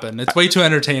never happen. It's way too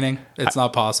entertaining. It's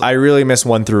not possible. I really miss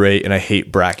 1 through 8, and I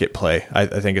hate bracket play. I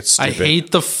think it's stupid. I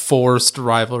hate the forced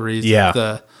rivalries.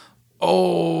 Yeah.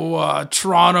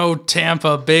 Toronto,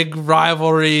 Tampa, big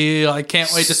rivalry. I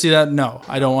can't wait to see that. No,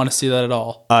 I don't want to see that at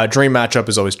all. Dream matchup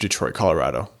is always Detroit,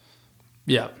 Colorado.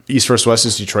 Yeah. East versus West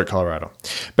is Detroit, Colorado.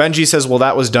 Benji says, well,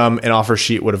 that was dumb. An offer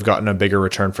sheet would have gotten a bigger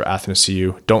return for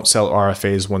Athanasiou. Don't sell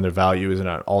RFAs when their value is at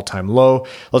an all-time low.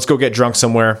 Let's go get drunk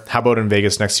somewhere. How about in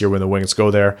Vegas next year when the Wings go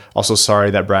there? Also,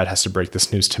 sorry that Brad has to break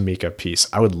this news to Mika. Peace.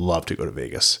 I would love to go to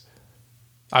Vegas.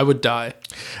 I would die.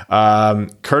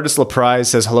 Curtis LaPrise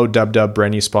says, hello, Dub,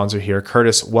 brand new sponsor here.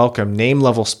 Curtis, welcome. Name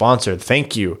level sponsored.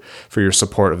 Thank you for your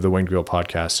support of the Winged Wheel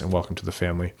podcast, and welcome to the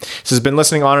family. This has been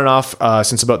listening on and off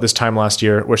since about this time last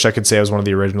year. Wish I could say I was one of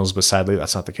the originals, but sadly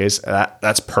that's not the case.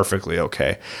 That's perfectly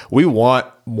okay. We want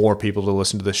more people to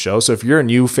listen to the show. So if you're a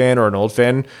new fan or an old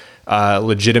fan,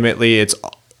 legitimately,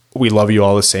 we love you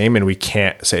all the same, and we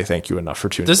can't say thank you enough for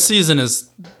tuning in. This season is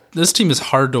this team is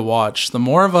hard to watch. The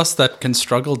more of us that can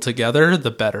struggle together,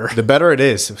 the better. The better it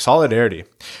is. Solidarity.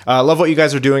 Love what you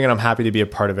guys are doing, and I'm happy to be a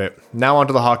part of it. Now on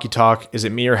to the hockey talk. Is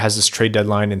it me, or has this trade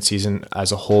deadline and season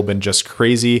as a whole been just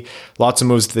crazy? Lots of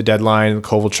moves to the deadline, the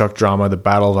Kovalchuk drama, the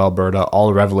Battle of Alberta, all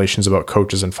the revelations about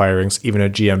coaches and firings, even a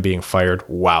GM being fired.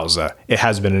 Wowza. It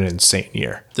has been an insane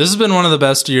year. This has been one of the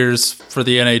best years for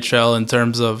the NHL in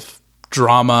terms of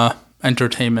drama,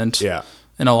 entertainment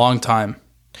in a long time.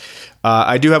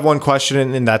 I do have one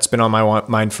question, and that's been on my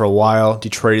mind for a while.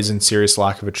 Detroit is in serious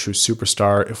lack of a true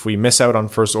superstar. If we miss out on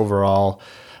first overall,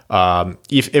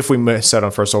 if we miss out on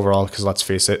first overall, because let's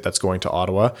face it, that's going to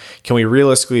Ottawa, can we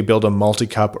realistically build a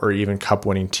multi-cup or even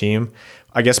cup-winning team?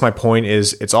 I guess my point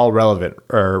is it's all relevant,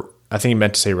 or I think he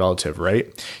meant to say relative, right?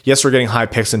 Yes, we're getting high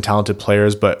picks and talented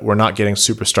players, but we're not getting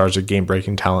superstars with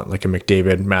game-breaking talent like a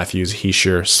McDavid, Matthews,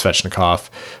 Hischier, Svechnikov,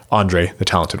 Andre, the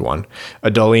talented one,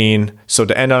 a Dahlin. So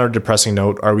to end on a depressing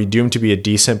note, are we doomed to be a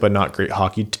decent but not great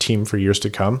hockey team for years to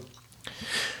come?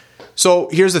 So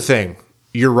here's the thing.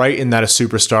 You're right in that a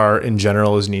superstar in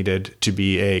general is needed to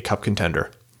be a cup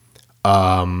contender.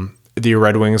 The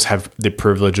Red Wings have the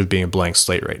privilege of being a blank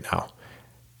slate right now.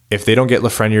 If they don't get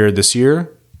Lafreniere this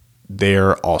year,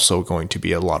 they're also going to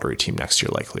be a lottery team next year,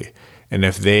 likely. And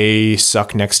if they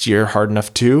suck next year hard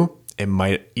enough too, it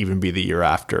might even be the year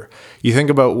after. You think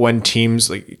about when teams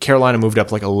like Carolina moved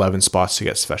up like 11 spots to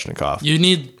get Svechnikov. You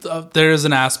need, there is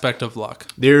an aspect of luck.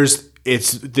 It's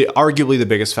arguably the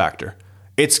biggest factor.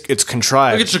 It's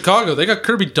contrived. Look at Chicago. They got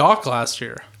Kirby Dach last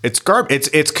year. It's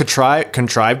contrived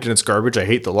and it's garbage. I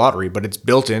hate the lottery, but it's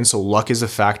built in, so luck is a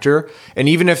factor. And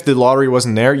even if the lottery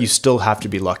wasn't there, you still have to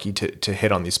be lucky to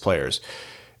hit on these players.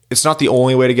 It's not the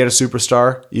only way to get a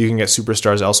superstar. You can get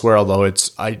superstars elsewhere, although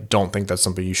I don't think that's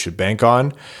something you should bank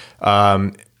on.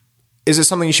 Is it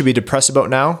something you should be depressed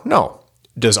about now? No.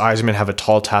 Does Yzerman have a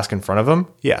tall task in front of him?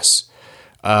 Yes.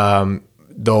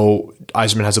 Though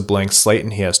Yzerman has a blank slate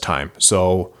and he has time.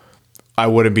 So I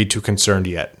wouldn't be too concerned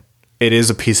yet. It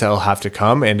is a piece that'll have to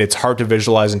come, and it's hard to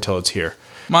visualize until it's here.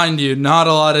 Mind you, not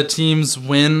a lot of teams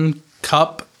win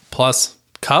cup plus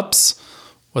cups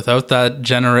without that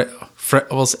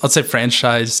let's say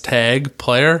franchise tag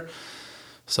player.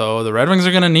 So the Red Wings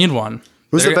are going to need one.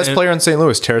 Who's the best player in St.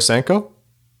 Louis? Tarasenko?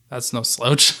 That's no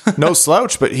slouch. No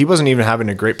slouch, but he wasn't even having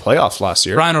a great playoffs last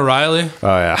year. Ryan O'Reilly.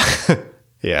 Oh, yeah.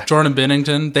 Yeah. Jordan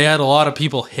Binnington. They had a lot of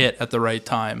people hit at the right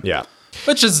time. Yeah.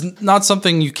 Which is not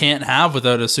something you can't have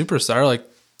without a superstar. Like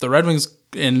the Red Wings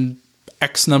in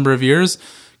X number of years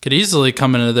could easily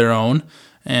come into their own.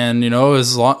 And,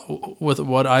 with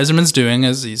what Yzerman's doing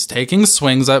is he's taking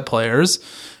swings at players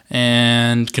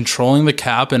and controlling the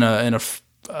cap in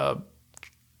a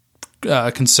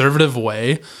conservative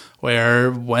way,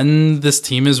 where when this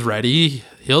team is ready,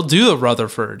 he'll do the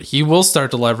Rutherford. He will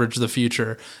start to leverage the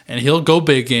future, and he'll go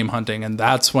big game hunting, and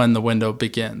that's when the window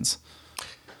begins.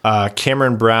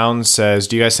 Cameron Brown says,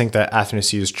 do you guys think that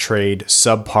Athanasiou's trade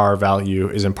subpar value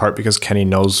is in part because Kenny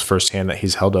knows firsthand that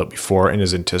he's held out before and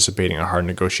is anticipating a hard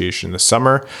negotiation this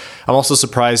summer? I'm also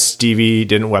surprised Stevie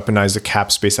didn't weaponize the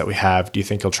cap space that we have. Do you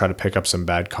think he'll try to pick up some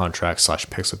bad contracts /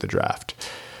 picks with the draft?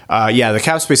 Yeah, the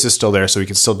cap space is still there, so we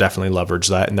can still definitely leverage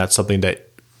that, and that's something that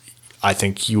I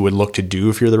think you would look to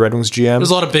do if you're the Red Wings GM. There's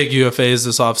a lot of big UFAs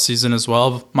this offseason as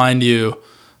well. Mind you,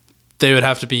 they would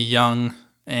have to be young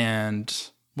and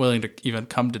willing to even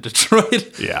come to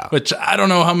Detroit. Yeah. Which I don't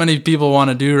know how many people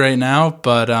want to do right now,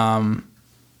 but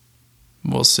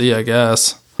we'll see, I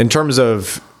guess. In terms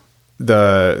of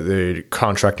the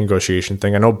contract negotiation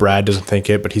thing, I know Brad doesn't think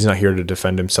it, but he's not here to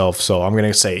defend himself. So I'm going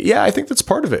to say, yeah, I think that's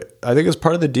part of it. I think it's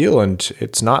part of the deal, and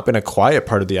it's not been a quiet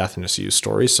part of the Athanasiou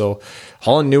story. So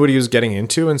Holland knew what he was getting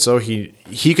into, and so he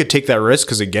could take that risk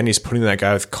because, again, he's putting that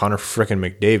guy with Connor frickin'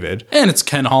 McDavid. And it's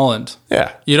Ken Holland.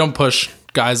 Yeah. You don't push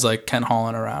guys like Ken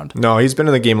Holland around. No, he's been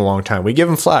in the game a long time. We give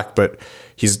him flack, but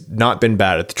he's not been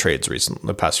bad at the trades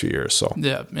the past few years. So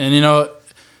yeah, and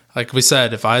like we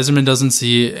said, if Yzerman doesn't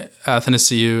see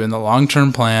Athanasiou in the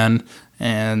long-term plan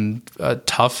and a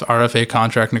tough RFA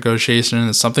contract negotiation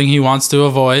is something he wants to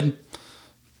avoid,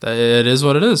 it is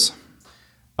what it is.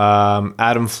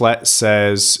 Adam Flett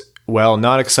says, well,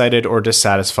 not excited or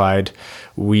dissatisfied.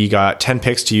 We got 10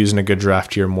 picks to use in a good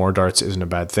draft year. More darts isn't a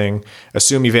bad thing.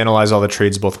 Assume you've analyzed all the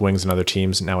trades, both wings and other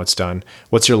teams. Now it's done.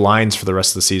 What's your lines for the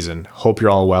rest of the season? Hope you're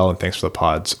all well, and thanks for the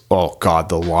pods. Oh, God,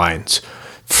 the lines.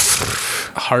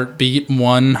 Heartbeat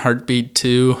 1, heartbeat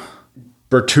 2.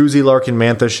 Bertuzzi, Larkin,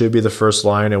 Mantha should be the first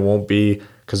line. It won't be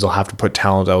because they'll have to put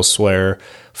talent elsewhere.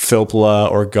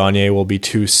 Filppula or Gagne will be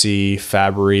 2C.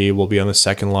 Fabry will be on the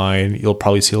second line. You'll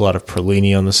probably see a lot of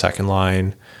Perlini on the second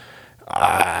line.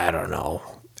 I don't know.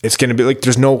 It's going to be like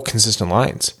there's no consistent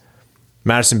lines.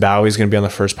 Madison Bowie's going to be on the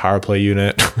first power play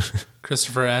unit.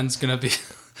 Christopher N's going to be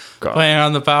playing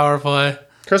on the power play.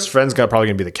 Christopher N's probably going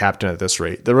to be the captain at this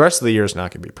rate. The rest of the year is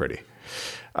not going to be pretty.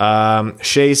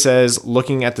 Shay says,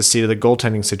 looking at the state of the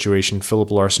goaltending situation,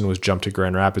 Philip Larson was jumped to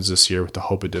Grand Rapids this year with the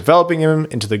hope of developing him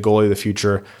into the goalie of the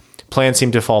future. Plans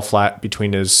seem to fall flat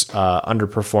between his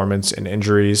underperformance and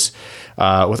injuries.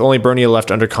 With only Bernier left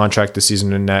under contract this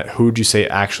season in net, who would you say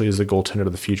actually is the goaltender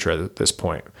of the future at this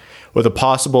point? With a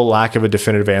possible lack of a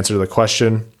definitive answer to the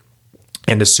question,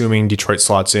 and assuming Detroit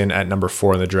slots in at number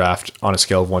 4 in the draft on a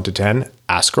scale of 1 to 10,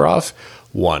 Askarov,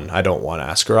 1. I don't want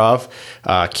Askarov.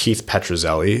 Keith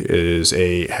Petruzzelli is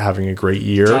having a great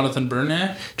year. Jonathan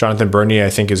Bernier, I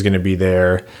think, is going to be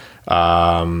there.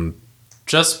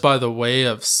 Just by the way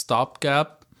of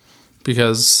stopgap,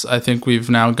 because I think we've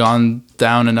now gone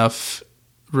down enough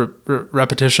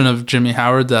repetition of Jimmy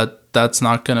Howard that's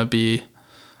not going to be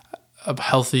a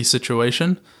healthy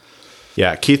situation.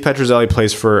 Yeah, Keith Petruzzelli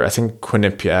plays for, I think,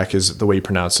 Quinnipiac is the way you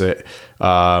pronounce it.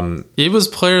 He was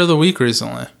player of the week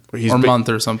recently, month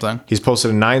or something. He's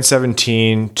posted a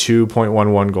 917,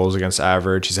 2.11 goals against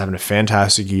average. He's having a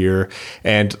fantastic year.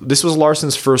 And this was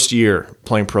Larson's first year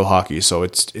playing pro hockey, so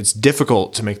it's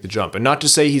difficult to make the jump. And not to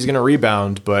say he's going to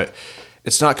rebound, but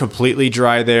it's not completely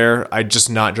dry there. Just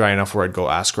not dry enough where I'd go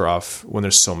Askarov when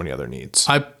there's so many other needs.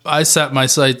 I set my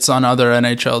sights on other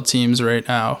NHL teams right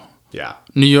now. Yeah.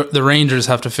 New York, the Rangers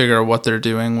have to figure out what they're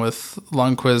doing with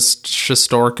Lundqvist,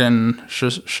 Shesterkin.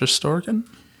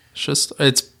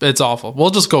 It's awful. We'll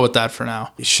just go with that for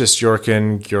now.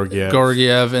 Shesterkin,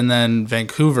 Georgiev, and then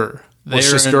Vancouver.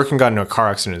 Shesterkin got into a car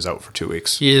accident and is out for 2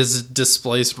 weeks. He is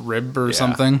displaced rib or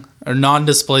something, or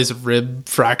non-displaced rib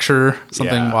fracture,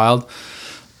 something wild.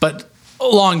 But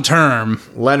long term,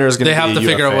 Leonard's going to be they have to UFA.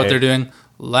 figure out what they're doing.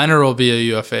 Leonard will be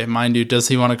a UFA. Mind you, does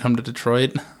he want to come to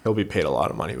Detroit? He'll be paid a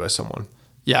lot of money by someone.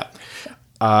 Yeah.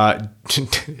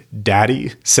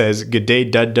 Daddy says, good day,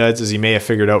 Duds. As you may have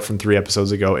figured out from 3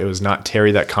 episodes ago, it was not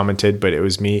Terry that commented, but it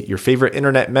was me, your favorite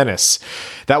internet menace.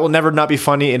 That will never not be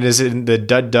funny. It is in the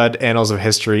Dud annals of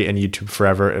history and YouTube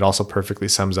forever. It also perfectly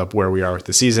sums up where we are with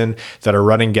the season, that a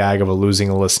running gag of losing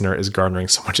a listener is garnering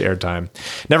so much airtime.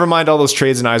 Never mind all those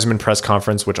trades in Yzerman press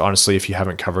conference, which honestly, if you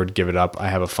haven't covered, give it up. I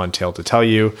have a fun tale to tell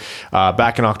you.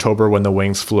 Back in October, when the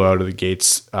Wings flew out of the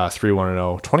gates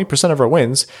 3-1-0, 20% of our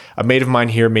wins, a mate of mine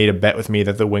here made a bet with me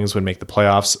that the Wings would make the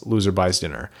playoffs. Loser buys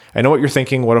dinner. I know what you're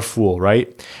thinking. What a fool,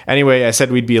 right? Anyway, I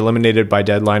said we'd be eliminated by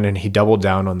deadline, and he doubled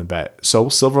down on the bet. So,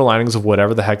 silver linings of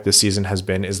whatever the heck this season has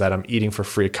been is that I'm eating for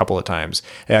free a couple of times.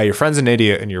 Yeah, your friend's an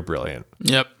idiot, and you're brilliant.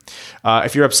 Yep.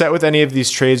 If you're upset with any of these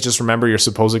trades, just remember your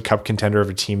supposed cup contender of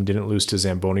a team didn't lose to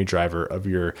Zamboni driver of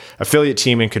your affiliate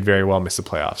team and could very well miss the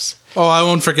playoffs. Oh, I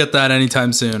won't forget that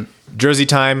anytime soon. Jersey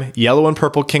time, yellow and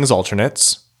purple Kings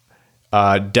alternates.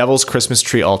 Devil's Christmas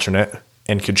tree alternate,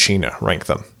 and Kachina. Rank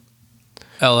them.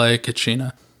 LA,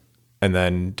 Kachina. And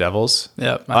then Devils.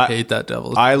 Yep, I hate that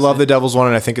Devils. I love the Devils one,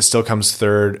 and I think it still comes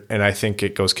third, and I think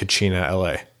it goes Kachina,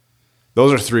 LA.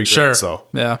 Those are 3 grades, though.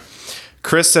 Yeah.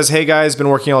 Chris says, hey guys, been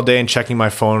working all day and checking my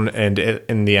phone, and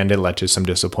in the end it led to some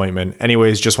disappointment.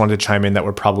 Anyways, just wanted to chime in that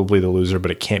we're probably the loser,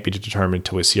 but it can't be determined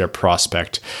until we see our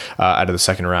prospect out of the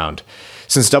second round.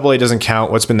 Since AA doesn't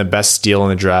count, what's been the best steal in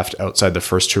the draft outside the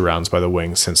first 2 rounds by the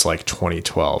Wings since like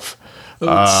 2012?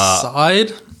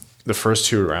 Outside? The first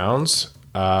 2 rounds?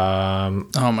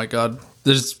 Oh my God.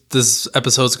 This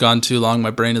episode's gone too long. My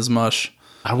brain is mush.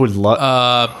 I would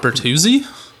love... Bertuzzi?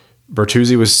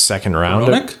 Bertuzzi was second round.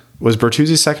 Hronek? Was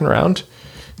Bertuzzi second round?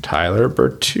 Tyler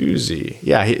Bertuzzi.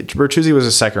 Yeah, Bertuzzi was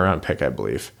a second round pick, I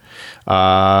believe.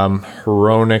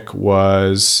 Hronek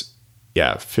was,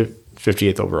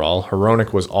 58th overall.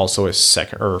 Hronek was also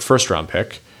a first round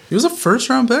pick. He was a first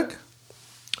round pick?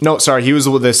 No, sorry. He was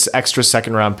with this extra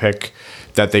second round pick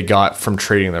that they got from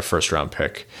trading their first round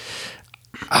pick.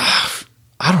 I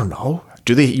don't know.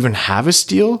 Do they even have a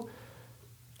steal?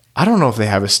 I don't know if they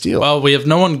have a steal. Well, we have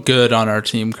no one good on our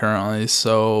team currently,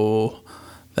 so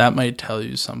that might tell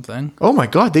you something. Oh my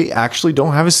God, they actually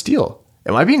don't have a steal.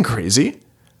 Am I being crazy?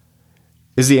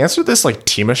 Is the answer to this like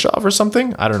Timashov or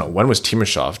something? I don't know. When was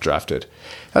Timashov drafted?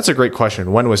 That's a great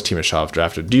question. When was Timashov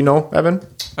drafted? Do you know, Evan?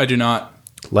 I do not.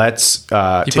 Let's...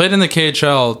 he played in the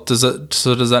KHL. Does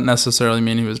that necessarily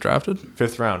mean he was drafted?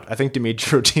 5th round. I think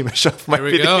Dmitry Timashov might be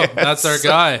There we go. the That's our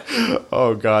guy.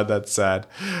 Oh God, that's sad.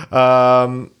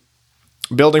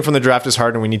 Building from the draft is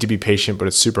hard and we need to be patient, but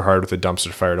it's super hard with a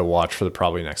dumpster fire to watch for the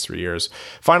probably next 3 years.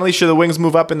 Finally, should the Wings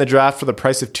move up in the draft for the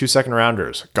price of 2 second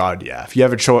rounders? God, yeah. If you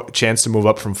have a chance to move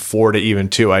up from 4 to even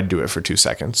 2, I'd do it for 2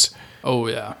 seconds. Oh,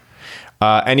 yeah.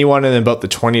 Anyone in about the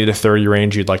 20 to 30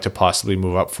 range you'd like to possibly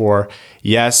move up for?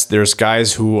 Yes, there's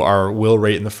guys who will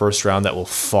rate in the first round that will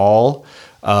fall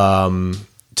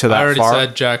to that I already far.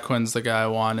 said Jack Quinn's the guy I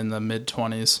want in the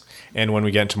mid-20s. And when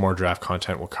we get into more draft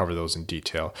content, we'll cover those in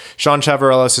detail. Sean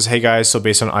Chavarella says, hey guys, so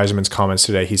based on Yzerman's comments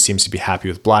today, he seems to be happy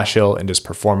with Blashill and his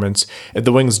performance. If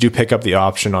the Wings do pick up the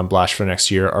option on Blash for next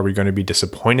year, are we going to be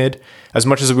disappointed? As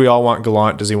much as we all want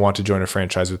Gallant, does he want to join a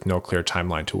franchise with no clear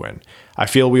timeline to win? I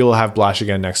feel we will have Blash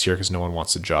again next year because no one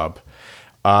wants the job.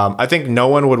 I think no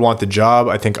one would want the job.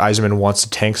 I think Yzerman wants to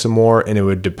tank some more, and it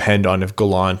would depend on if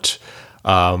Gallant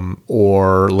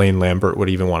or Lane Lambert would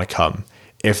even want to come.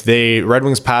 If the Red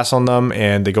Wings pass on them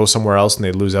and they go somewhere else and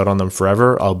they lose out on them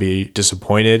forever, I'll be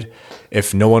disappointed.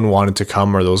 If no one wanted to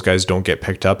come or those guys don't get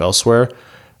picked up elsewhere,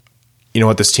 you know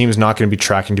what? This team is not going to be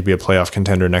tracking to be a playoff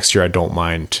contender next year. I don't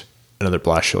mind another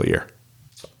Blashill year.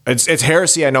 It's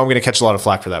heresy. I know I'm going to catch a lot of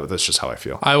flack for that, but that's just how I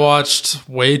feel. I watched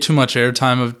way too much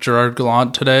airtime of Gerard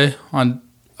Gallant today on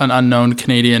an unknown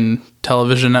Canadian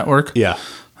television network. Yeah.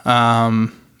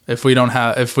 If we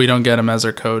don't get him as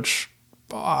our coach,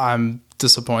 I'm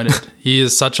disappointed. He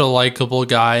is such a likable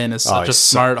guy and is such a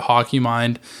smart hockey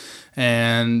mind.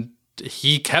 And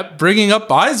he kept bringing up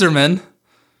Yzerman,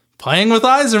 playing with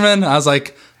Yzerman. I was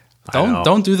like,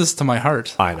 don't do this to my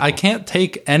heart. I can't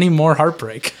take any more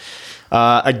heartbreak.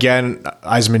 Again,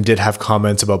 Yzerman did have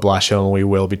comments about Blashill, and we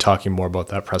will be talking more about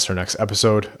that presser next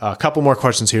episode. A couple more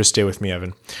questions here. Stay with me,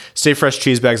 Evan. Stay Fresh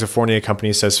Cheese Bags of Fournier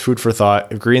Company says, food for thought.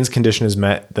 If Green's condition is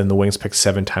met, then the Wings pick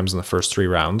 7 times in the first 3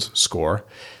 rounds. Score.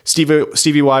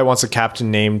 Stevie Y wants a captain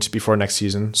named before next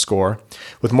season. Score.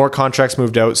 With more contracts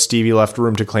moved out, Stevie left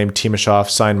room to claim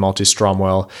Timashov, sign Malte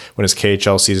Stromwell when his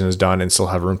KHL season is done, and still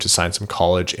have room to sign some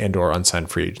college and or unsigned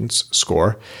free agents.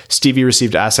 Score. Stevie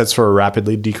received assets for a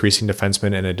rapidly decreasing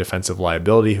defenseman and a defensive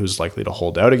liability who's likely to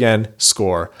hold out again.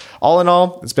 Score. All in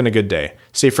all, it's been a good day.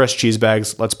 Stay Fresh Cheese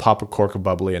Bags. Let's pop a cork of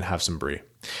bubbly and have some brie.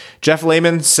 Jeff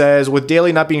Lehman says, with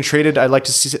Daly not being traded, I'd like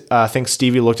to think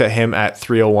Stevie looked at him at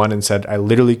 301 and said, I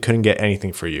literally couldn't get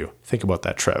anything for you. Think about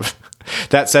that, Trev.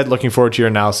 That said, looking forward to your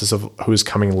analysis of who's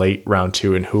coming late round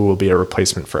 2 and who will be a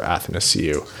replacement for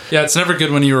Athanasiou. Yeah, it's never good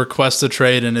when you request a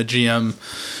trade and a GM,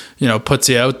 puts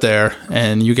you out there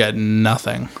and you get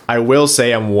nothing. I will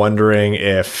say I'm wondering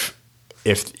if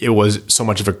it was so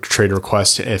much of a trade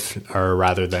request,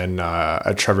 rather than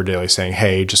a Trevor Daly saying,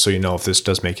 hey, just so you know, if this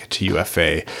does make it to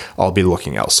UFA, I'll be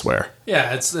looking elsewhere.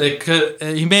 Yeah,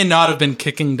 he may not have been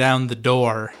kicking down the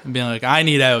door and being like, I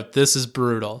need out. This is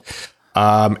brutal.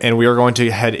 And we are going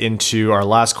to head into our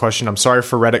last question. I'm sorry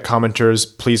for Reddit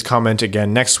commenters. Please comment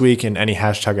again next week in any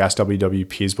hashtag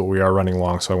AskWWPs, but we are running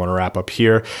long, so I want to wrap up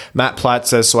here. Matt Platt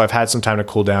says, so I've had some time to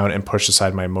cool down and push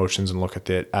aside my emotions and look at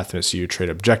the Athanasiou trade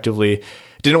objectively.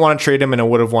 Didn't want to trade him, and I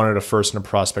would have wanted a first and a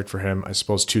prospect for him. I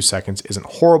suppose 2 seconds isn't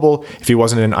horrible if he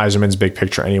wasn't in Yzerman's big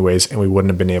picture anyways, and we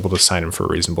wouldn't have been able to sign him for a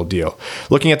reasonable deal.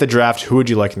 Looking at the draft, who would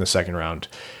you like in the second round?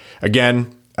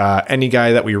 Again, any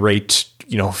guy that we rate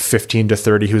 15 to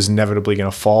 30 who's inevitably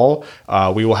going to fall.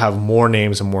 We will have more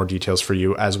names and more details for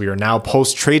you as we are now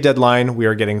post trade deadline. We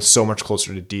are getting so much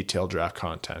closer to detailed draft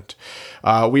content.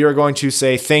 We are going to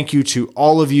say thank you to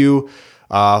all of you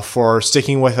for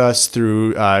sticking with us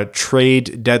through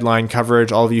trade deadline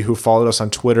coverage. All of you who followed us on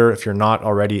Twitter, if you're not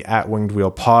already, at Winged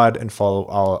Wheel Pod, and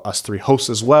follow us 3 hosts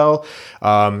as well,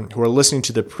 who are listening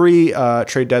to the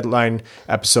pre-trade deadline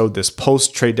episode, this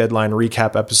post-trade deadline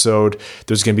recap episode.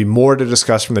 There's going to be more to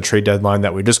discuss from the trade deadline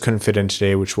that we just couldn't fit in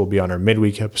today, which will be on our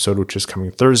midweek episode, which is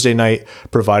coming Thursday night,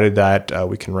 provided that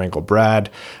we can wrangle Brad.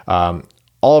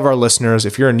 All of our listeners,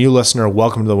 if you're a new listener,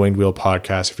 welcome to the Winged Wheel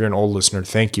Podcast. If you're an old listener,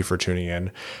 thank you for tuning in.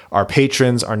 Our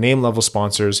patrons, our name level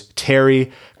sponsors,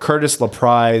 Terry, Curtis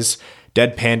LaPrise,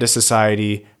 Dead Panda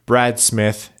Society, Brad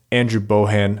Smith, Andrew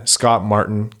Bohan, Scott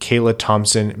Martin, Kayla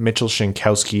Thompson, Mitchell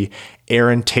Shinkowski,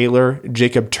 Aaron Taylor,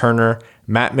 Jacob Turner,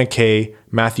 Matt McKay,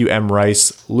 Matthew M.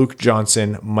 Rice, Luke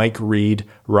Johnson, Mike Reed,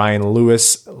 Ryan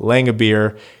Lewis,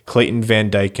 Langabeer, Clayton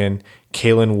Van Dyken,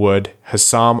 Kalen Wood,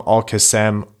 Hassam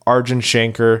Al-Qassem, Arjun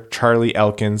Shanker, Charlie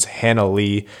Elkins, Hannah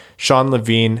Lee, Sean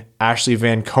Levine, Ashley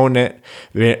Van Conant,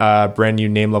 brand new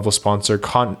name level sponsor,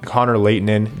 Connor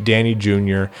Leighton, Danny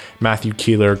Jr., Matthew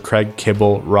Keeler, Craig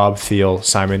Kibble, Rob Thiel,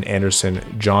 Simon Anderson,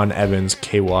 John Evans,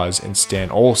 K. Waz, and Stan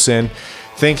Olson.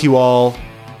 Thank you all.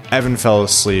 Evan fell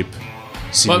asleep.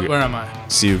 Where am I?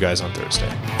 See you guys on Thursday.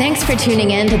 Thanks for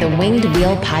tuning in to the Winged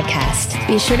Wheel Podcast.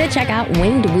 Be sure to check out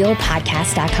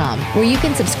wingedwheelpodcast.com, where you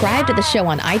can subscribe to the show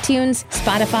on iTunes,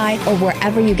 Spotify, or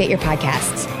wherever you get your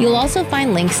podcasts. You'll also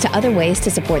find links to other ways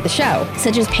to support the show,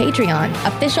 such as Patreon,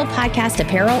 official podcast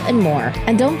apparel, and more.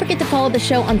 And don't forget to follow the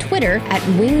show on Twitter at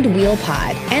Winged Wheel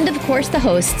Pod. And of course, the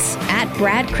hosts at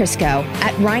Brad Crisco,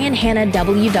 at Ryan Hanna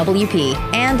WWP,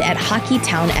 and at Hockey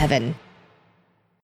Town Evan.